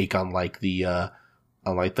horror take on like the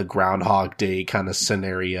Groundhog Day kind of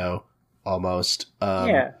scenario almost.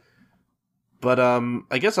 Yeah. But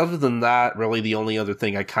I guess other than that, really the only other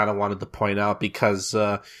thing I kind of wanted to point out, because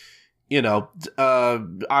you know,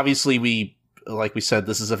 obviously like we said,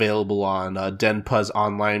 this is available on Denpa's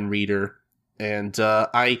online reader, and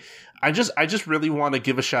I just really want to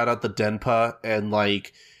give a shout out to Denpa and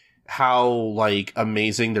like how like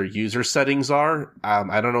amazing their user settings are.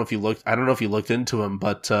 I don't know if you looked into them,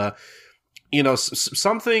 but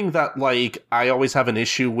something that like I always have an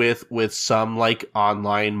issue with some like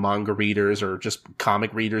online manga readers or just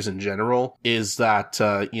comic readers in general is that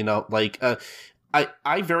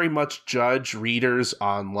I very much judge readers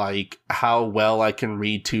on like how well I can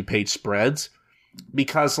read 2-page spreads,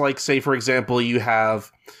 because like, say for example, you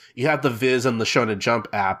have the Viz and the Shonen Jump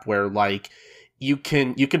app where like you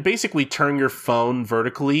can basically turn your phone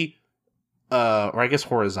vertically, or I guess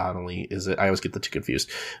horizontally is it? I always get the two confused.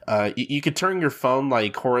 You could turn your phone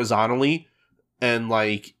like horizontally, and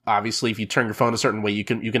like obviously if you turn your phone a certain way, you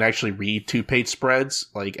can actually read 2-page spreads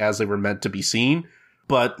like as they were meant to be seen.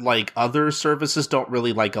 But like other services don't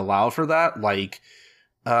really like allow for that. Like,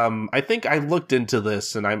 I think I looked into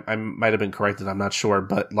this and I might have been corrected. I'm not sure,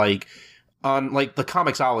 but like on like the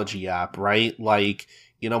Comixology app, right? Like,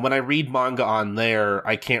 when I read manga on there,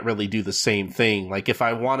 I can't really do the same thing. Like if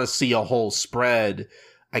I want to see a whole spread,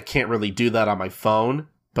 I can't really do that on my phone,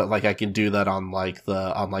 but like I can do that on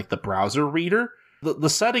the browser reader. The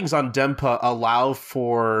settings on Denpa allow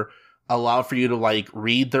for you to like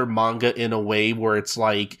read their manga in a way where it's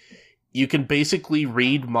like you can basically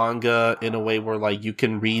read manga in a way where like you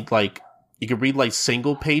can read like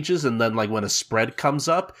single pages, and then like when a spread comes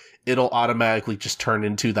up, it'll automatically just turn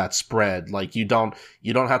into that spread. Like you don't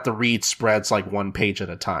have to read spreads like one page at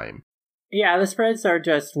a time. Yeah, the spreads are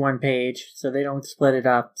just one page, so they don't split it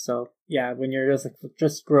up. So yeah, when you're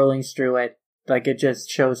just scrolling through it, like it just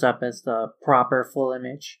shows up as the proper full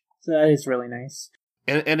image. So that is really nice.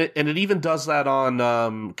 And it even does that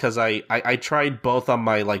on because I tried both on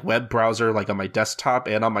my like web browser, like on my desktop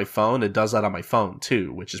and on my phone. It does that on my phone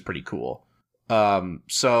too, which is pretty cool.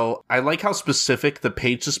 So I like how specific the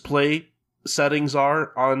page display settings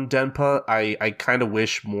are on Denpa. I kind of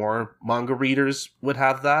wish more manga readers would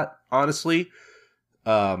have that, honestly.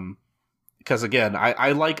 Because again,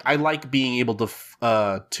 I like being able to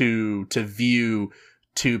view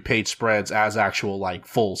 2-page spreads as actual like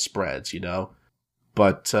full spreads,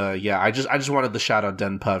 But yeah, I just wanted to shout out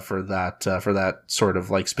Denpa for that sort of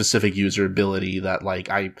like specific user ability that like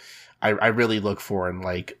I really look for in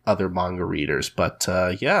like other manga readers. But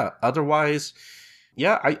yeah, otherwise,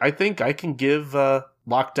 yeah, I think I can give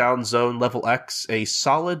Lockdown Zone Level X a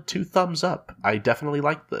solid 2 thumbs up. I definitely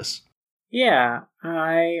like this. Yeah,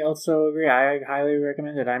 I also agree. I highly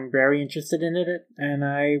recommend it. I'm very interested in it, and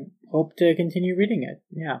I hope to continue reading it.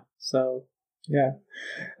 Yeah, so yeah.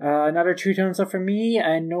 Another 2 thumbs up for me,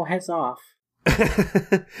 and no heads off.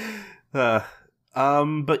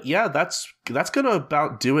 But yeah, that's gonna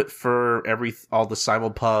about do it for all the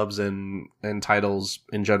simulpubs and titles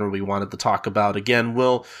in general we wanted to talk about. Again,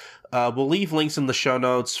 we'll leave links in the show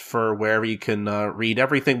notes for wherever you can read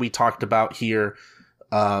everything we talked about here.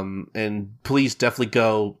 And please definitely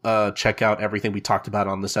go check out everything we talked about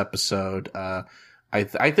on this episode. I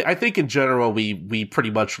think in general we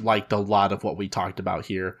pretty much liked a lot of what we talked about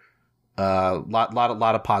here.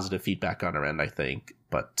 Lot of positive feedback on our end, I think.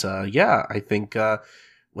 But yeah, I think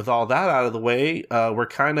with all that out of the way, we're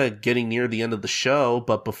kind of getting near the end of the show.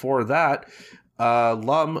 But before that,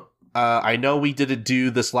 Lum, I know we didn't do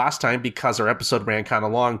this last time because our episode ran kind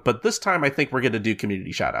of long, but this time I think we're going to do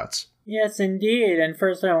community shoutouts. Yes, indeed. And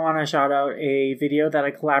first I want to shout out a video that I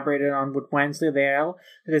collaborated on with Wednesday Dale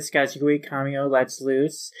to discuss Yui Kamio Let's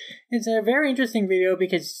Loose. It's a very interesting video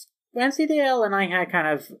because Wednesday Dale and I had kind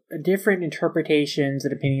of different interpretations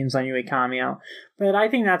and opinions on Yui Kamio, but I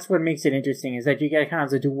think that's what makes it interesting, is that you get kind of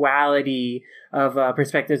the duality of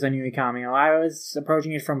perspectives on Yui Kamio. I was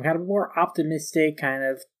approaching it from kind of more optimistic kind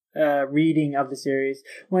of reading of the series.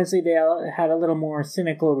 Wednesday Dale had a little more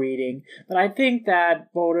cynical reading, but I think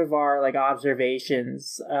that both of our like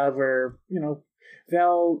observations were,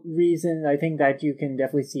 well reasoned. I think that you can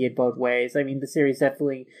definitely see it both ways. I mean, the series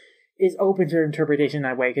definitely is open to interpretation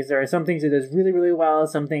that way, because there are some things it does really, really well,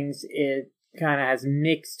 some things it kind of has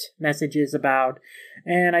mixed messages about,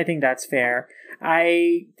 and I think that's fair.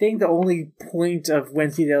 I think the only point of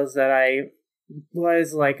Wednesday Dale's that I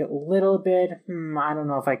was like a little bit, I don't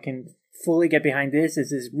know if I can fully get behind this, is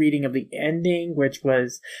his reading of the ending, which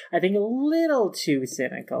was, I think, a little too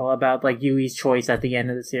cynical about like Yui's choice at the end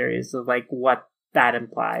of the series, of like what that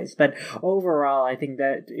implies. But overall, I think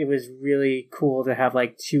that it was really cool to have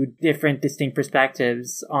like 2 different distinct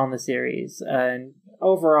perspectives on the series, and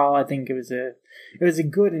overall I think it was a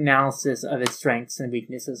good analysis of its strengths and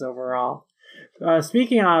weaknesses overall.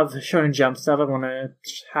 Speaking of Shonen Jump stuff, I want to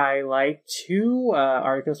highlight two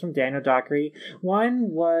articles from Daniel Dockery. One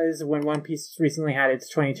was when One Piece recently had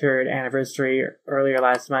its 23rd anniversary earlier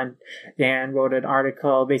last month. Dan wrote an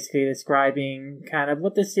article basically describing kind of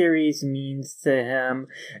what the series means to him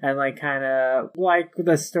and like kind of like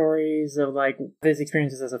the stories of like his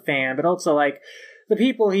experiences as a fan, but also like the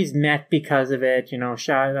people he's met because of it. You know,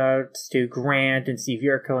 shout outs to Grant and Steve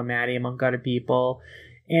Yurko and Maddie, among other people.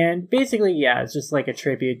 And basically, yeah, it's just like a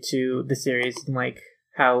tribute to the series and like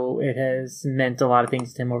how it has meant a lot of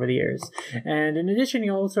things to him over the years. And in addition, he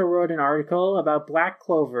also wrote an article about Black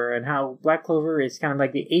Clover and how Black Clover is kind of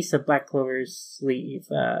like the ace of Black Clover's sleeve.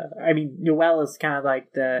 Noelle is kind of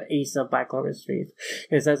like the ace of Black Clover's sleeve.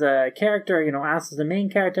 Because as a character, you know, Ass is the main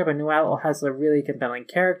character, but Noelle has a really compelling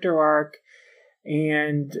character arc.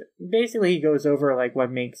 And basically he goes over like what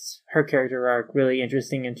makes her character arc really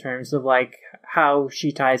interesting in terms of like how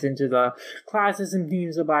she ties into the classism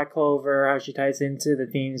themes of Black Clover, how she ties into the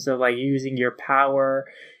themes of like using your power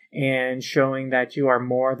and showing that you are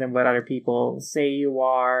more than what other people say you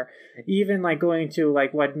are, even like going to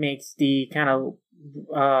like what makes the kind of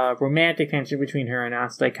romantic tension between her and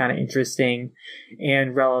Asta kind of interesting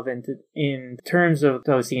and relevant in terms of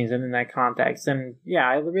those scenes and in that context. And yeah,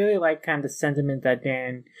 I really like kind of the sentiment that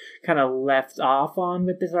Dan kind of left off on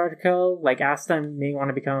with this article. Like Asta may want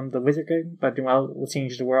to become the Wizard King, but Noelle will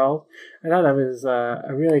change the world. I thought that was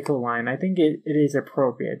a really cool line. I think it is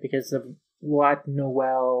appropriate because of what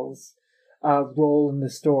Noelle's role in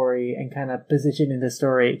the story and kind of position in the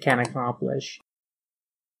story can accomplish.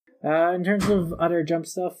 In terms of other Jump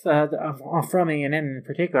stuff from A&M in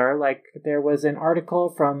particular, like there was an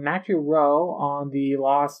article from Matthew Rowe on the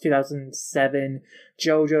lost 2007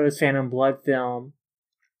 JoJo's Phantom Blood film.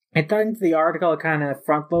 I think the article kind of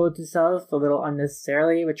front-loads itself a little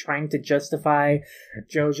unnecessarily with trying to justify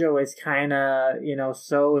JoJo as kind of, you know,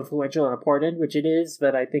 so influential and important, which it is,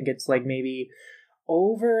 but I think it's like maybe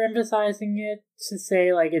overemphasizing it to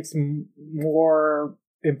say like it's more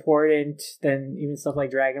important than even stuff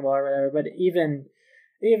like Dragon Ball or whatever. But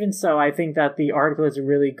even so, I think that the article is a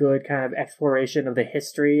really good kind of exploration of the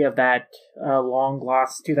history of that long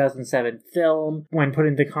lost 2007 film when put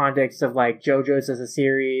into context of like JoJo's as a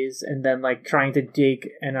series, and then like trying to dig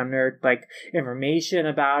and unearth like information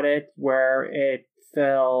about it, where it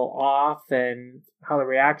fell off and how the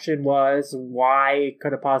reaction was, why it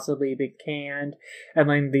could have possibly been canned, and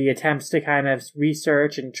then the attempts to kind of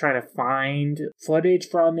research and try to find footage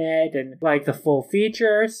from it and like the full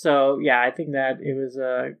feature. So yeah, I think that it was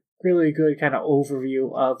a really good kind of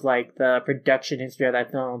overview of like the production history of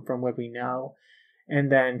that film from what we know,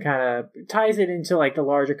 and then kind of ties it into like the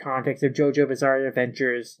larger context of JoJo Bizarre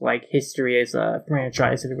Adventures like history as a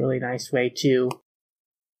franchise in a really nice way too.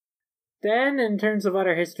 Then, in terms of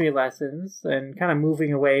other history lessons, and kind of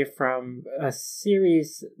moving away from a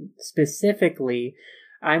series specifically,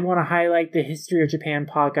 I want to highlight the History of Japan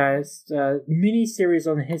podcast, mini-series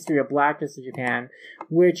on the history of blackness in Japan,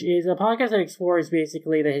 which is a podcast that explores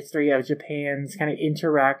basically the history of Japan's kind of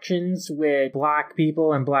interactions with black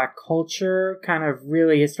people and black culture, kind of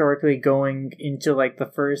really historically going into like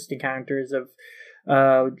the first encounters of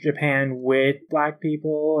Japan with black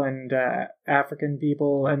people and African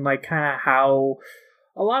people, and like kind of how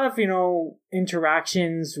a lot of, you know,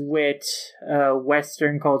 interactions with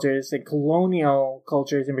Western cultures and colonial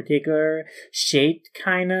cultures in particular shaped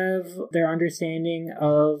kind of their understanding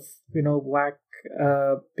of, you know, black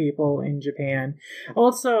people in Japan.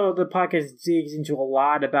 Also, the podcast digs into a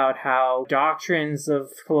lot about how doctrines of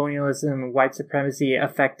colonialism and white supremacy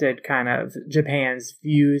affected kind of Japan's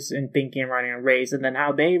views and thinking and writing on race, and then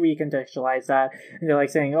how they recontextualize that. And they're like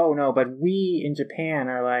saying, oh no, but we in Japan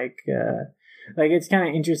are like it's kind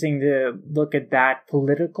of interesting to look at that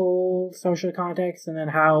political social context and then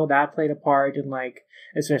how that played a part in like,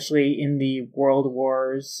 especially in the world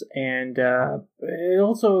wars. And it's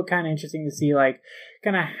also kind of interesting to see like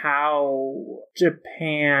kind of how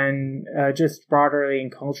Japan just broadly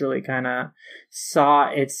and culturally kind of saw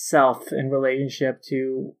itself in relationship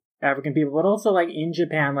to African people, but also like in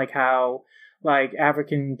Japan, like how like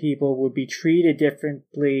African people would be treated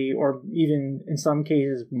differently, or even in some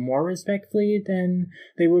cases more respectfully than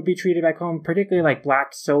they would be treated back home. Particularly like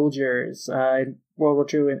black soldiers in World War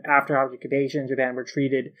II and after occupation in Japan were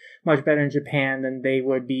treated much better in Japan than they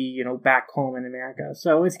would be, you know, back home in America.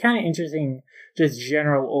 So it's kind of interesting, just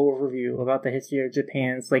general overview about the history of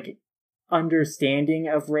Japan's like understanding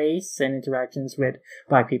of race and interactions with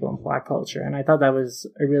black people and black culture. And I thought that was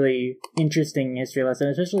a really interesting history lesson,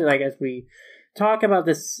 especially like as we talk about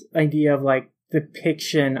this idea of like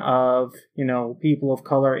depiction of, people of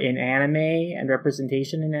color in anime and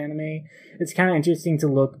representation in anime. It's kind of interesting to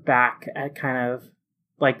look back at kind of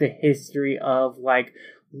like the history of like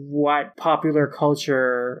what popular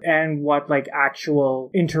culture and what like actual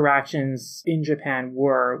interactions in Japan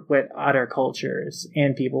were with other cultures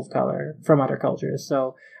and people of color from other cultures.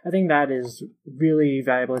 So I think that is really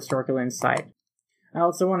valuable historical insight. I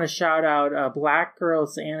also want to shout out Black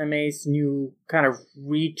Girls Anime's new kind of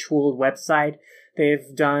retooled website.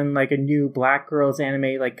 They've done like a new Black Girls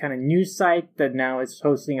Anime like kind of news site that now is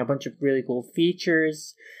hosting a bunch of really cool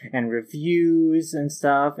features and reviews and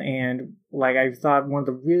stuff. And like I thought one of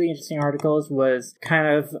the really interesting articles was kind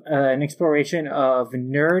of an exploration of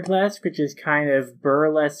Nerdlesque, which is kind of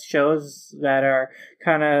burlesque shows that are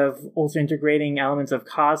kind of also integrating elements of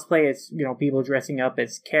cosplay. It's, people dressing up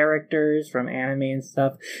as characters from anime and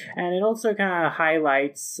stuff. And it also kind of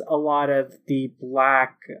highlights a lot of the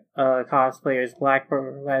Black cosplayers, Black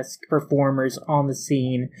burlesque performers on the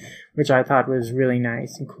scene, which I thought was really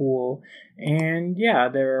nice and cool. And yeah,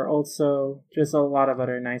 there are also just a lot of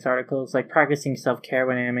other nice articles, like practicing self-care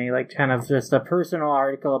with anime, like kind of just a personal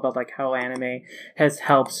article about like how anime has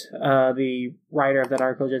helped the writer of that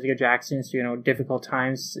article, Jessica Jackson, through, difficult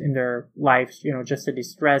times in their lives, just to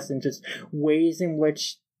distress, and just ways in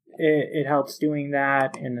which it helps doing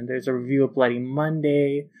that. And then there's a review of Bloody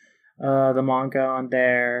Monday, the manga on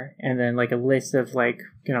there, and then like a list of like,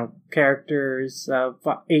 characters,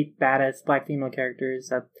 8 badass Black female characters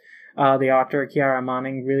that the author Kiara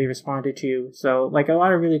Manning really responded to. So like a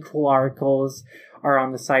lot of really cool articles are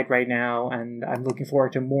on the site right now, and I'm looking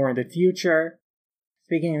forward to more in the future.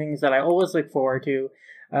 Speaking of things that I always look forward to,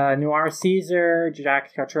 Noir Caesar,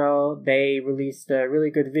 Jacques Cottrell, they released a really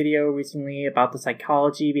good video recently about the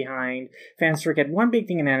psychology behind fans forget one big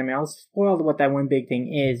thing in anime. I'll spoil what that one big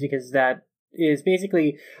thing is, because that is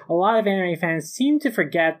basically a lot of anime fans seem to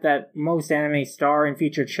forget that most anime star and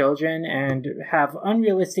feature children and have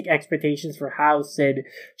unrealistic expectations for how said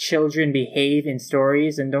children behave in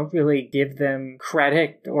stories, and don't really give them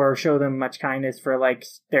credit or show them much kindness for like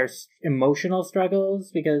their emotional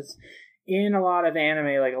struggles, because in a lot of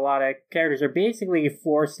anime, like a lot of characters are basically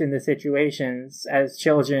forced into situations as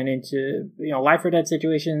children into, life or death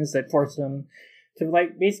situations that force them to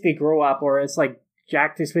like basically grow up, or it's like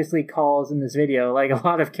Jack explicitly calls in this video, like a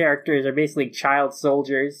lot of characters are basically child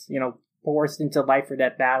soldiers, forced into life or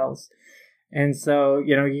death battles. And so,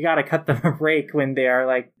 you gotta cut them a break when they are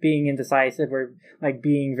like being indecisive or like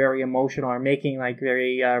being very emotional or making like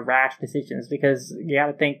very rash decisions, because you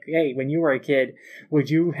gotta think, hey, when you were a kid, would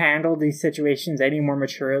you handle these situations any more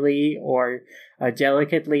maturely or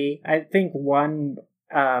delicately? I think one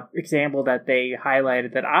example that they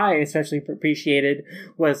highlighted that I especially appreciated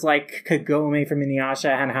was like Kagome from Inuyasha,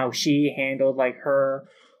 and how she handled like her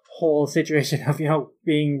whole situation of,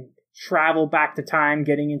 being travel back to time,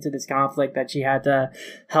 getting into this conflict that she had to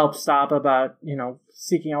help stop about,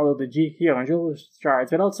 seeking out the GQ and Jewel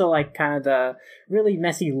shards, but also like kind of the really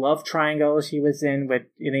messy love triangle she was in with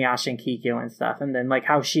Inuyasha and Kikyo and stuff. And then like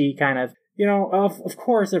how she kind of, of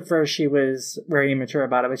course, at first she was very immature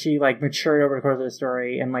about it, but she like matured over the course of the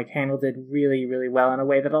story and like handled it really, really well in a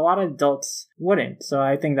way that a lot of adults wouldn't. So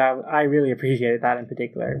I think that I really appreciated that in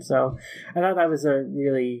particular. So I thought that was a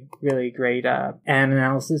really, really great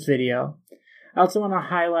analysis video. I also want to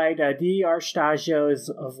highlight D. Arstagio's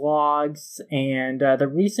vlogs and the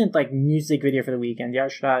recent like music video for the weekend. D.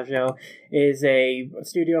 Arstagio is a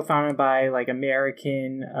studio founded by like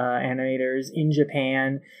American animators in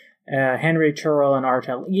Japan. Henry Turrell and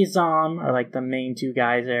Artel Izam are like the main two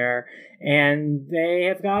guys there, and they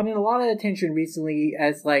have gotten a lot of attention recently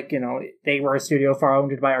as like, they were a studio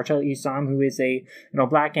founded by Artel Izam, who is a,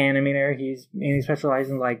 Black animator. He's mainly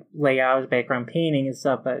specialized in like layouts, background painting and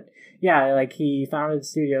stuff, but yeah, like he founded the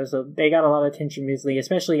studio, so they got a lot of attention recently,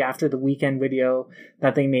 especially after the weekend video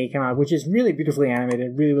that they made come out, which is really beautifully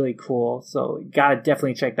animated, really, really cool. So you gotta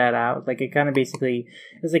definitely check that out. Like it kind of basically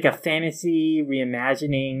is like a fantasy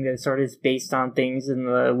reimagining that sort of is based on things in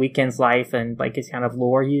the weekend's life and like his kind of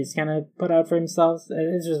lore he's kind of put out for himself.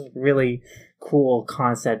 It's just a really cool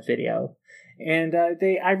concept video. And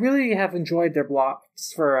I really have enjoyed their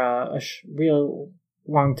blogs for a real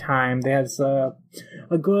long time. They have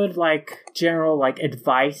a good like general like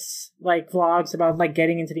advice like vlogs about like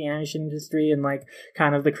getting into the animation industry and like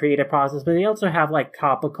kind of the creative process, but they also have like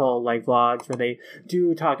topical like vlogs where they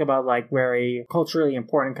do talk about like very culturally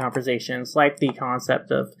important conversations, like the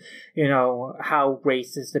concept of how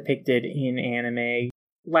race is depicted in anime,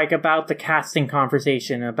 like about the casting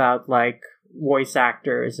conversation, about like voice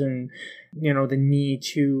actors and the need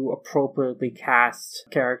to appropriately cast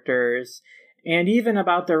characters, and even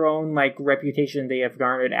about their own like reputation they have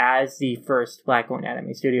garnered as the first Black-owned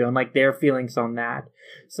anime studio and like their feelings on that.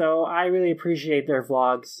 So I really appreciate their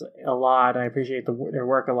vlogs a lot. I appreciate their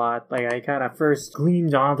work a lot. Like I kind of first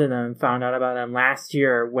gleamed onto them, found out about them last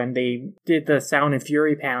year when they did the Sound and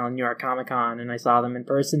Fury panel in New York Comic Con, and I saw them in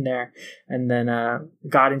person there, and then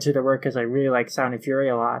got into their work because I really like Sound and Fury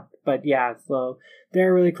a lot. But yeah, so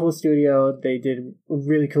they're a really cool studio. They did a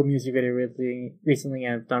really cool music video really recently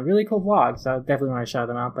and have done really cool vlogs. So I definitely want to shout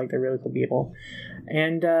them out. Like, they're really cool people.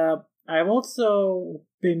 And I've also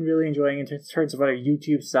been really enjoying in terms of other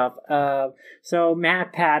YouTube stuff. So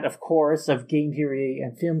Matt Pat, of course, of Game Theory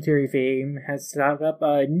and Film Theory fame, has set up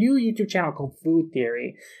a new YouTube channel called Food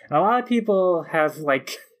Theory. And a lot of people have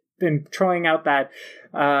like been throwing out that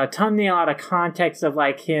thumbnail out of context of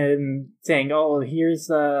like him saying, "Oh, here's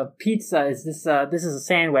the pizza. Is this is a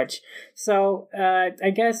sandwich?" So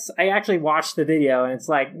I guess I actually watched the video, and it's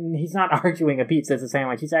like he's not arguing a pizza is a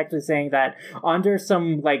sandwich. He's actually saying that under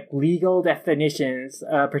some like legal definitions,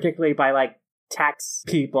 particularly by like tax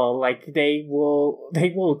people, like they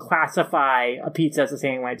will classify a pizza as a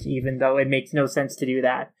sandwich, even though it makes no sense to do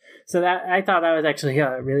that. So that I thought that was actually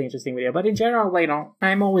a really interesting video. But in general, like,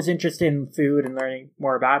 I'm always interested in food and learning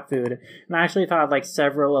more about food. And I actually thought like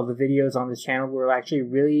several of the videos on this channel were actually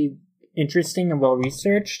really interesting and well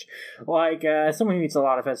researched. Like someone who eats a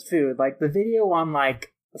lot of fast food, like the video on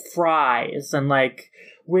like fries and like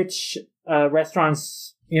which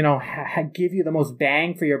restaurants give you the most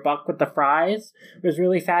bang for your buck with the fries was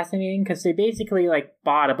really fascinating, because they basically like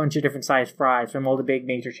bought a bunch of different sized fries from all the big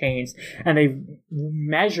major chains, and they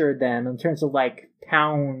measured them in terms of like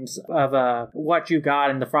pounds of what you got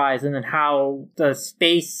in the fries, and then how the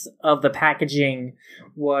space of the packaging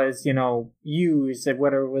was used and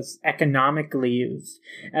whether it was economically used.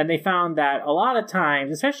 And they found that a lot of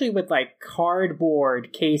times, especially with like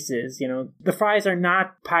cardboard cases, the fries are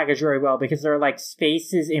not packaged very well because there are like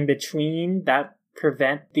spaces in between that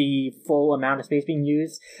prevent the full amount of space being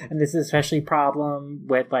used. And this is especially a problem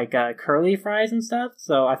with like curly fries and stuff.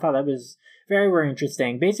 So I thought that was very, very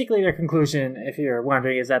interesting. Basically, their conclusion, if you're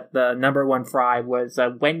wondering, is that the number one fry was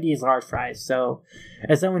Wendy's large fries. So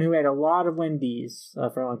as someone who ate a lot of Wendy's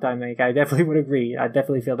for a long time, like, I definitely would agree. I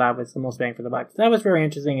definitely feel that was the most bang for the buck. So that was very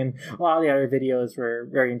interesting, and a lot of the other videos were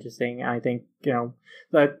very interesting. I think,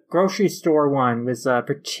 the grocery store one was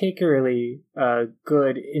particularly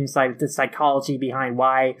good insight into psychology behind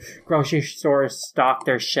why grocery stores stock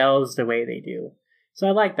their shelves the way they do. So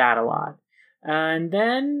I like that a lot. And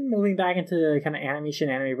then moving back into kind of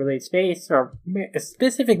anime-related space, or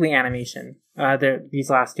specifically animation,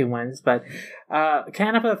 these last two ones, but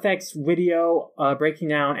Kanapa Effects video breaking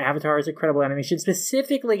down Avatar's incredible animation,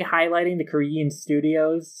 specifically highlighting the Korean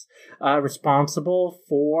studios responsible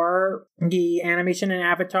for the animation in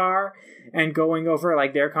Avatar, and going over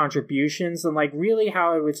like their contributions, and like really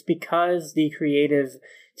how it was because the creative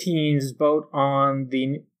teams, both on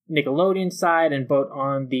the Nickelodeon side and both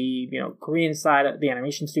on the Korean side, the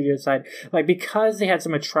animation studio side, like because they had so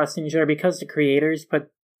much trust in each other, because the creators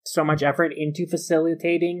put so much effort into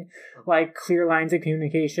facilitating like clear lines of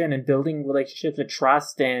communication and building relationships of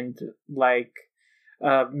trust, and like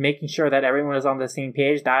making sure that everyone is on the same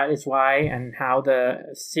page. That is why and how the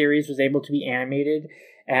series was able to be animated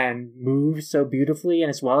and move so beautifully and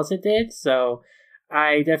as well as it did. So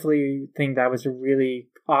I definitely think that was a really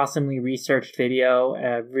awesomely researched video,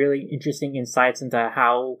 really interesting insights into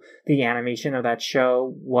how the animation of that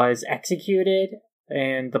show was executed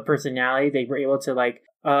and the personality they were able to like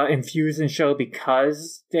infuse and show,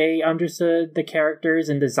 because they understood the characters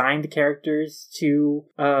and designed the characters to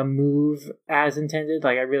move as intended.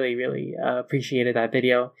 Like, I really, really appreciated that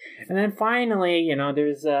video. And then finally,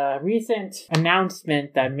 there's a recent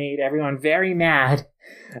announcement that made everyone very mad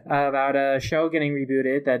about a show getting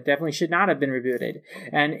rebooted that definitely should not have been rebooted.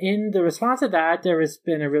 And in the response to that, there has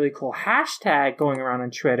been a really cool hashtag going around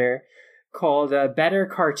on Twitter called Better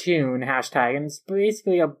Cartoon hashtag, and it's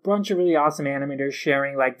basically a bunch of really awesome animators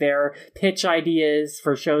sharing like their pitch ideas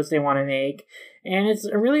for shows they want to make. And it's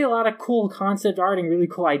really a lot of cool concept art and really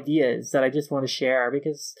cool ideas that I just want to share,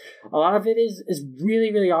 because a lot of it is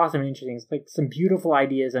really, really awesome and interesting. It's like some beautiful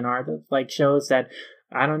ideas in art of like shows that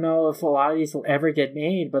I don't know if a lot of these will ever get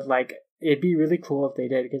made, but like it'd be really cool if they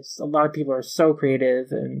did, because a lot of people are so creative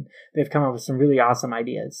and they've come up with some really awesome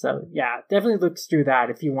ideas. So yeah, definitely look through that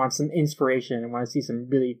if you want some inspiration and want to see some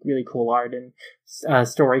really, really cool art and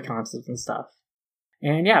story concepts and stuff.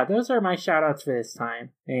 And yeah, those are my shout outs for this time.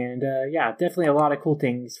 And yeah, definitely a lot of cool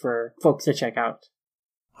things for folks to check out.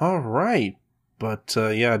 All right. But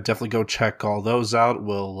yeah, definitely go check all those out.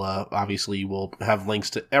 We'll obviously we'll have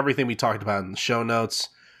links to everything we talked about in the show notes.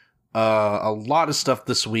 A lot of stuff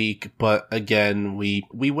this week, but again, we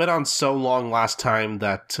went on so long last time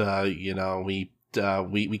that, we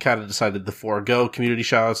kind of decided to forego community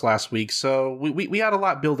shoutouts last week. So we had a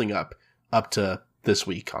lot building up to this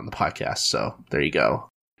week on the podcast. So there you go.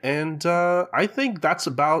 And I think that's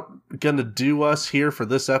about going to do us here for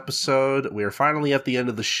this episode. We're finally at the end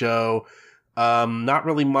of the show. Not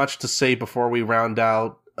really much to say before we round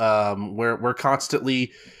out. We're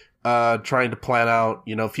constantly trying to plan out,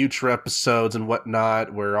 future episodes and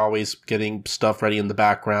whatnot. We're always getting stuff ready in the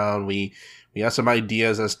background. We have some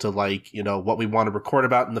ideas as to what we want to record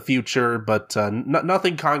about in the future, but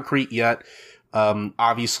nothing concrete yet.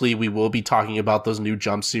 Obviously we will be talking about those new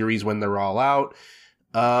Jump series when they're all out.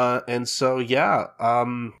 And so, I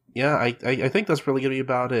think that's really going to be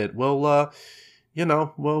about it. We'll,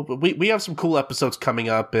 we have some cool episodes coming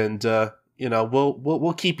up, and,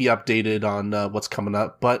 we'll keep you updated on, what's coming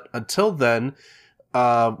up. But until then,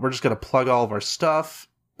 we're just going to plug all of our stuff,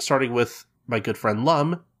 starting with my good friend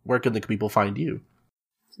Lum. Where can the people find you?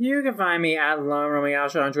 You can find me at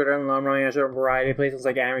LumRomayasha on Twitter and LumRomayasha on a variety of places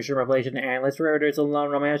like Animation Revelation and List Roaders and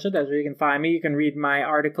LumRomayasha. That's where you can find me. You can read my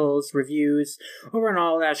articles, reviews over on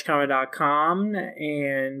all-comic.com,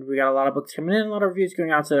 and we got a lot of books coming in, a lot of reviews going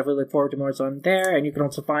out, so definitely look forward to more on there. And you can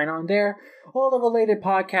also find on there all the related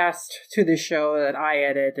podcasts to this show that I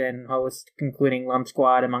edit and host, including Lump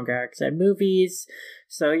Squad and Manga and Movies.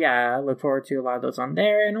 So yeah, I look forward to a lot of those on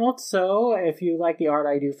there. And also, if you like the art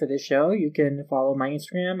I do for this show, you can follow my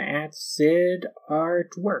Instagram at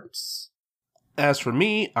SidArtWorks. As for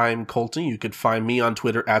me, I'm Colton. You could find me on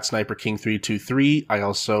Twitter at SniperKing323. I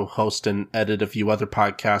also host and edit a few other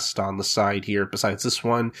podcasts on the side here besides this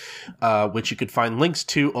one, which you could find links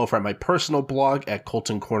to over at my personal blog at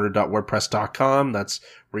coltoncorner.wordpress.com. That's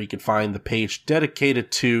where you can find the page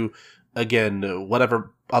dedicated to, again,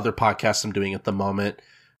 whatever other podcasts I'm doing at the moment.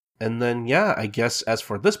 And then, I guess as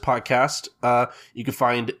for this podcast, you can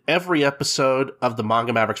find every episode of the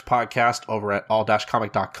Manga Mavericks podcast over at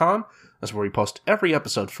all-comic.com. That's where we post every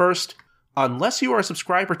episode first. Unless you are a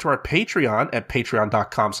subscriber to our Patreon at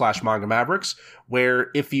patreon.com/Manga Mavericks,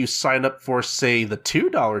 where if you sign up for, say, the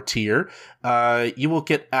 $2 tier, you will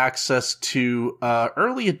get access to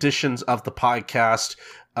early editions of the podcast,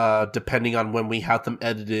 depending on when we have them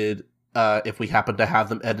edited. If we happen to have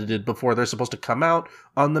them edited before they're supposed to come out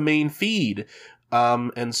on the main feed.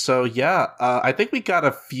 And so, I think we got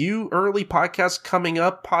a few early podcasts coming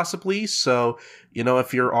up, possibly. So,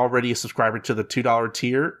 if you're already a subscriber to the $2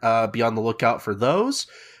 tier, be on the lookout for those.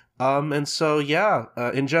 And so,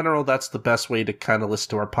 in general, that's the best way to kind of listen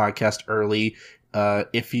to our podcast early,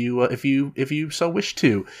 if you so wish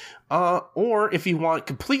to. Or if you want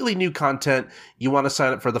completely new content, you want to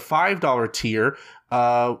sign up for the $5 tier,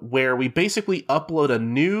 where we basically upload a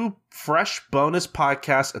new, fresh bonus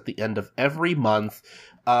podcast at the end of every month.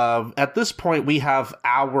 At this point, we have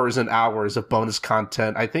hours and hours of bonus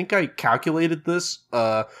content. I think I calculated this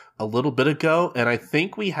a little bit ago, and I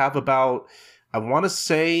think we have about, I want to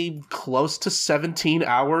say, close to 17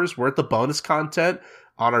 hours worth of bonus content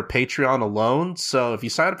on our Patreon alone. So if you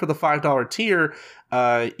sign up for the $5 tier,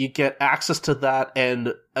 you get access to that,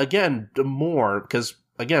 and again, more, because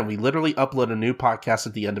again, we literally upload a new podcast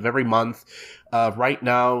at the end of every month. Right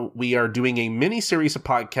now, we are doing a mini-series of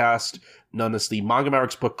podcasts known as the Manga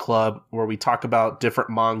Mavericks Book Club, where we talk about different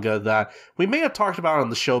manga that we may have talked about on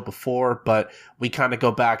the show before, but we kind of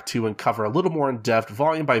go back to and cover a little more in depth,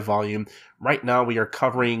 volume by volume. Right now, we are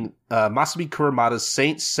covering Masami Kurumada's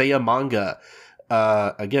Saint Seiya manga.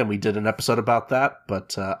 Again, we did an episode about that,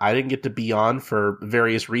 but I didn't get to be on for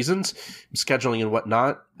various reasons, scheduling and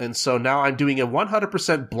whatnot. And so now I'm doing a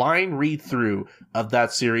 100% blind read-through of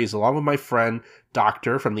that series along with my friend,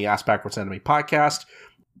 Doctor, from the Ass Backwards Anime podcast.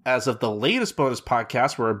 As of the latest bonus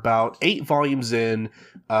podcast, we're about 8 volumes in.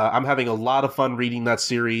 I'm having a lot of fun reading that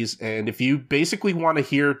series, and if you basically want to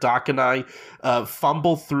hear Doc and I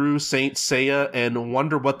fumble through Saint Seiya and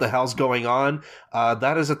wonder what the hell's going on,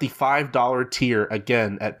 that is at the $5 tier,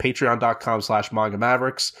 again, at patreon.com/Manga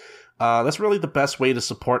Mavericks. That's really the best way to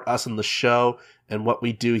support us in the show and what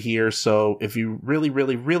we do here. So if you really,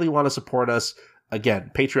 really, really want to support us, again,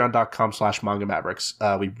 patreon.com/Manga Mavericks.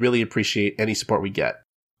 We really appreciate any support we get.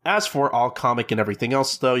 As for All Comic and everything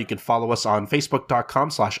else, though, you can follow us on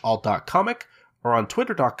facebook.com/all.comic or on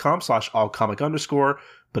twitter.com/allcomic_.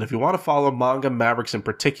 But if you want to follow Manga Mavericks in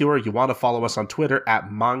particular, you want to follow us on Twitter at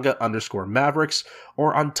manga_mavericks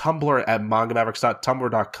or on Tumblr at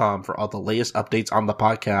mangamavericks.tumblr.com for all the latest updates on the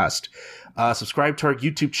podcast. Subscribe to our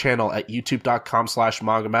YouTube channel at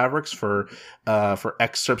youtube.com/Manga Mavericks for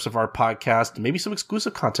excerpts of our podcast and maybe some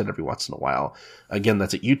exclusive content every once in a while. Again,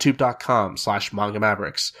 that's at youtube.com/Manga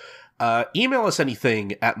Mavericks. Email us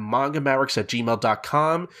anything at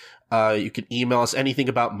mangamavericks@gmail.com. You can email us anything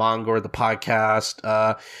about manga or the podcast.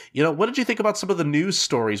 What did you think about some of the news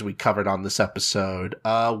stories we covered on this episode?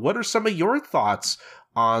 What are some of your thoughts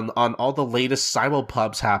on all the latest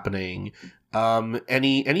simulpubs happening?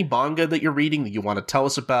 Any manga that you're reading that you want to tell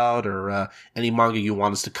us about, or any manga you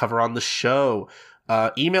want us to cover on the show?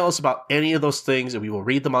 Email us about any of those things and we will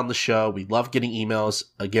read them on the show. We love getting emails.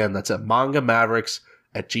 Again, that's at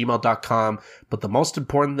mangamavericks@gmail.com. But the most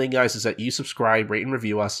important thing, guys, is that you subscribe, rate, and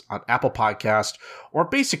review us on Apple Podcast, or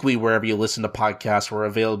basically wherever you listen to podcasts. We're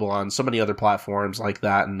available on so many other platforms like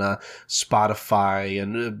that, and Spotify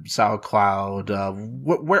and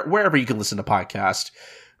SoundCloud, wherever you can listen to podcasts.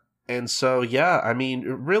 And so, yeah, I mean,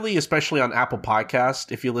 really, especially on Apple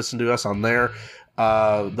Podcast, if you listen to us on there,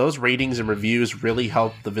 those ratings and reviews really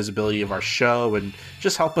help the visibility of our show and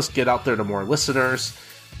just help us get out there to more listeners.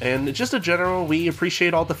 And just in general, we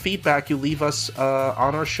appreciate all the feedback you leave us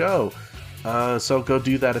on our show. So go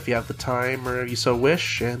do that if you have the time or you so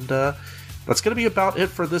wish. And that's going to be about it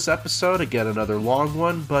for this episode. Again, another long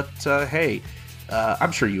one, but hey,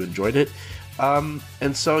 I'm sure you enjoyed it.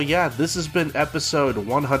 And so, yeah, this has been episode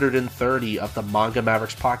 130 of the Manga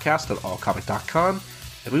Mavericks podcast at allcomic.com.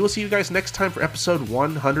 And we will see you guys next time for episode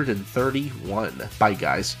 131. Bye,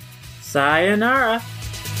 guys. Sayonara.